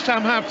points, and West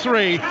Ham have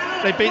 3.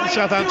 They've beaten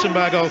Southampton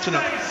by a goal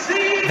tonight.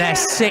 Their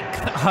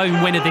 6th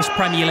home win of this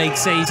Premier League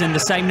season, the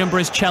same number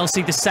as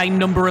Chelsea, the same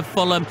number of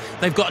Fulham.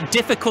 They've got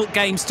difficult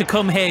games to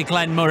come here,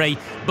 Glenn Murray,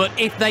 but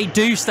if they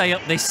do stay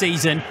up this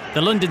season,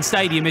 the London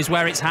Stadium is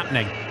where it's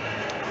happening.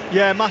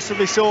 Yeah,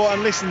 massively so,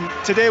 and listen,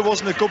 today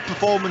wasn't a good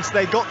performance.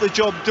 They got the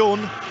job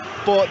done,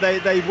 but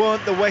they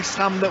weren't the West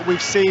Ham that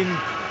we've seen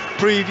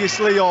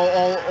previously, or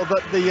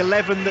that the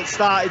 11 that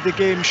started the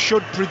game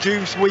should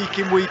produce week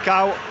in, week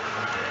out.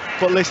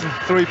 But listen,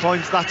 3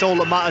 points, that's all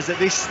that matters at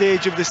this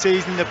stage of the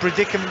season. The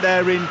predicament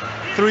they're in,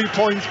 3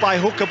 points by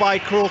hook or by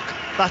crook,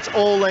 that's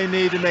all they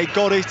need, and they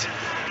got it.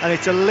 And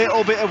it's a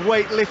little bit of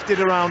weight lifted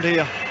around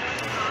here.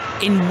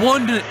 In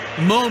one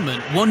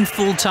moment, one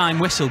full-time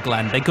whistle,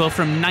 Glenn, they go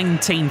from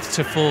 19th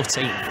to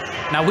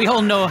 14th. Now, we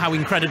all know how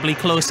incredibly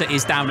close it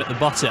is down at the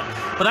bottom,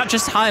 but that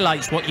just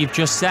highlights what you've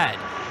just said.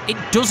 It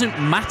doesn't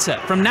matter.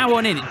 From now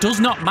on in, it does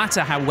not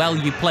matter how well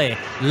you play.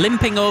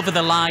 Limping over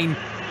the line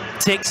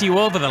takes you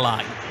over the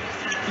line.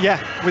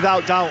 Yeah,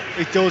 without doubt,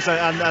 it does,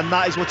 and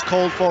that is what's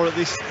called for at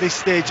this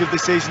stage of the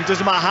season. It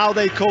doesn't matter how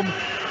they come.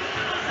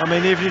 I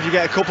mean, even if you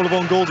get a couple of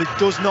own goals, it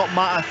does not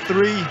matter.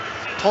 3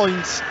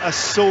 points are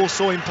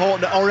so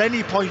important, or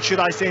any point, should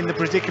I say, in the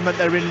predicament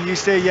they're in. And you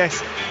say,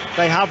 yes,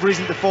 they have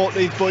risen to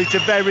 14th, but it's a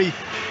very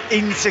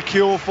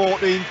insecure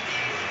 14th.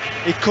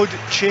 It could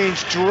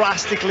change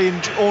drastically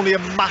in only a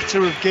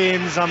matter of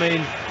games. I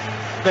mean,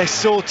 they're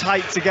so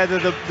tight together,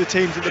 the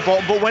teams at the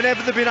bottom. But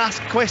whenever they've been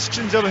asked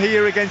questions over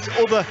here against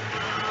other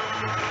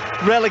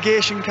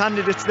relegation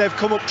candidates, they've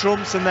come up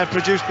trumps and they've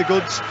produced the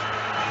goods.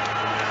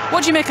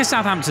 What do you make of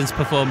Southampton's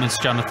performance,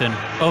 Jonathan,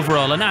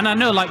 overall? And I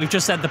know, like we've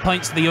just said, the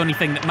points are the only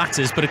thing that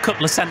matters, but a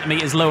couple of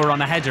centimetres lower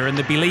on a header and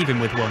they'd be leaving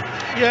with one.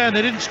 Yeah, and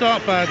they didn't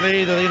start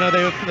badly either. You know,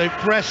 they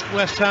pressed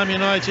West Ham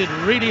United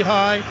really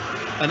high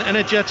and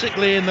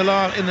energetically in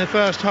the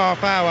first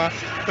half hour,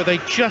 but they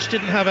just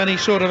didn't have any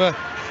sort of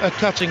a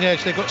cutting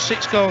edge. They've got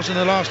 6 goals in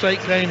the last 8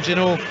 games in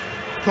all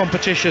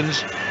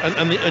competitions,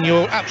 and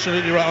you're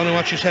absolutely right.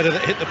 Onuachu's header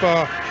that hit the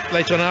bar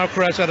later on.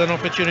 Alcaraz had an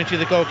opportunity,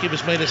 the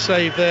goalkeeper's made a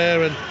save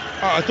there, and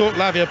I thought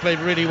Lavia played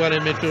really well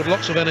in midfield,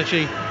 lots of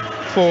energy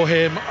for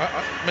him.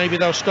 Maybe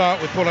they'll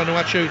start with Paul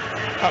Onuachu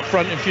up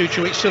front in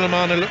future weeks.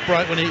 Sulemana looked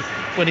bright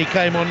when he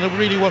came on. There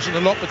really wasn't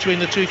a lot between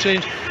the 2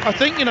 teams. I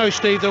think, you know,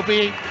 Steve, there'll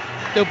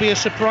be a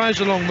surprise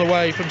along the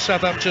way from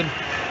Southampton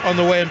on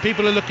the way, and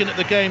people are looking at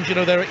the games, you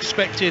know, they're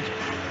expected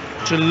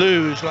to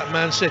lose, like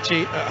Man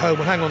City at home.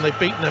 Well, hang on, they've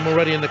beaten them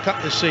already in the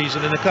Cup this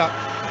season, in the Cup.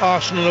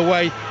 Arsenal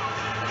away.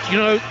 You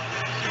know,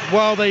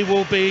 while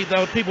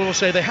people will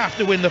say they have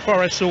to win the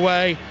Forest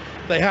away,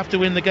 they have to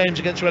win the games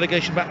against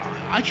relegation, but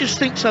I just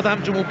think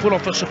Southampton will pull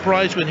off a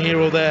surprise win here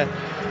or there,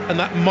 and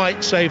that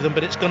might save them,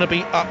 but it's going to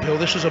be uphill.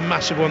 This was a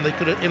massive one they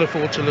could ill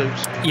afford to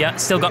lose. Yeah,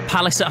 still got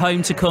Palace at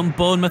home to come,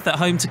 Bournemouth at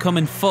home to come,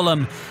 and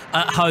Fulham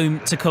at home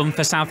to come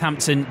for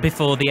Southampton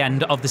before the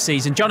end of the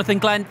season. Jonathan,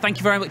 Glenn, thank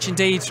you very much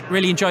indeed.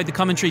 Really enjoyed the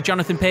commentary.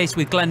 Jonathan Pearce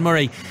with Glenn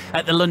Murray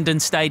at the London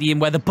Stadium,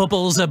 where the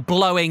bubbles are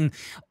blowing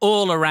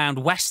all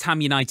around. West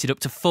Ham United up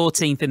to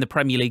 14th in the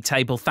Premier League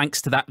table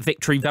thanks to that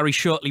victory. Very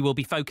shortly we'll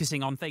be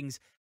focusing on things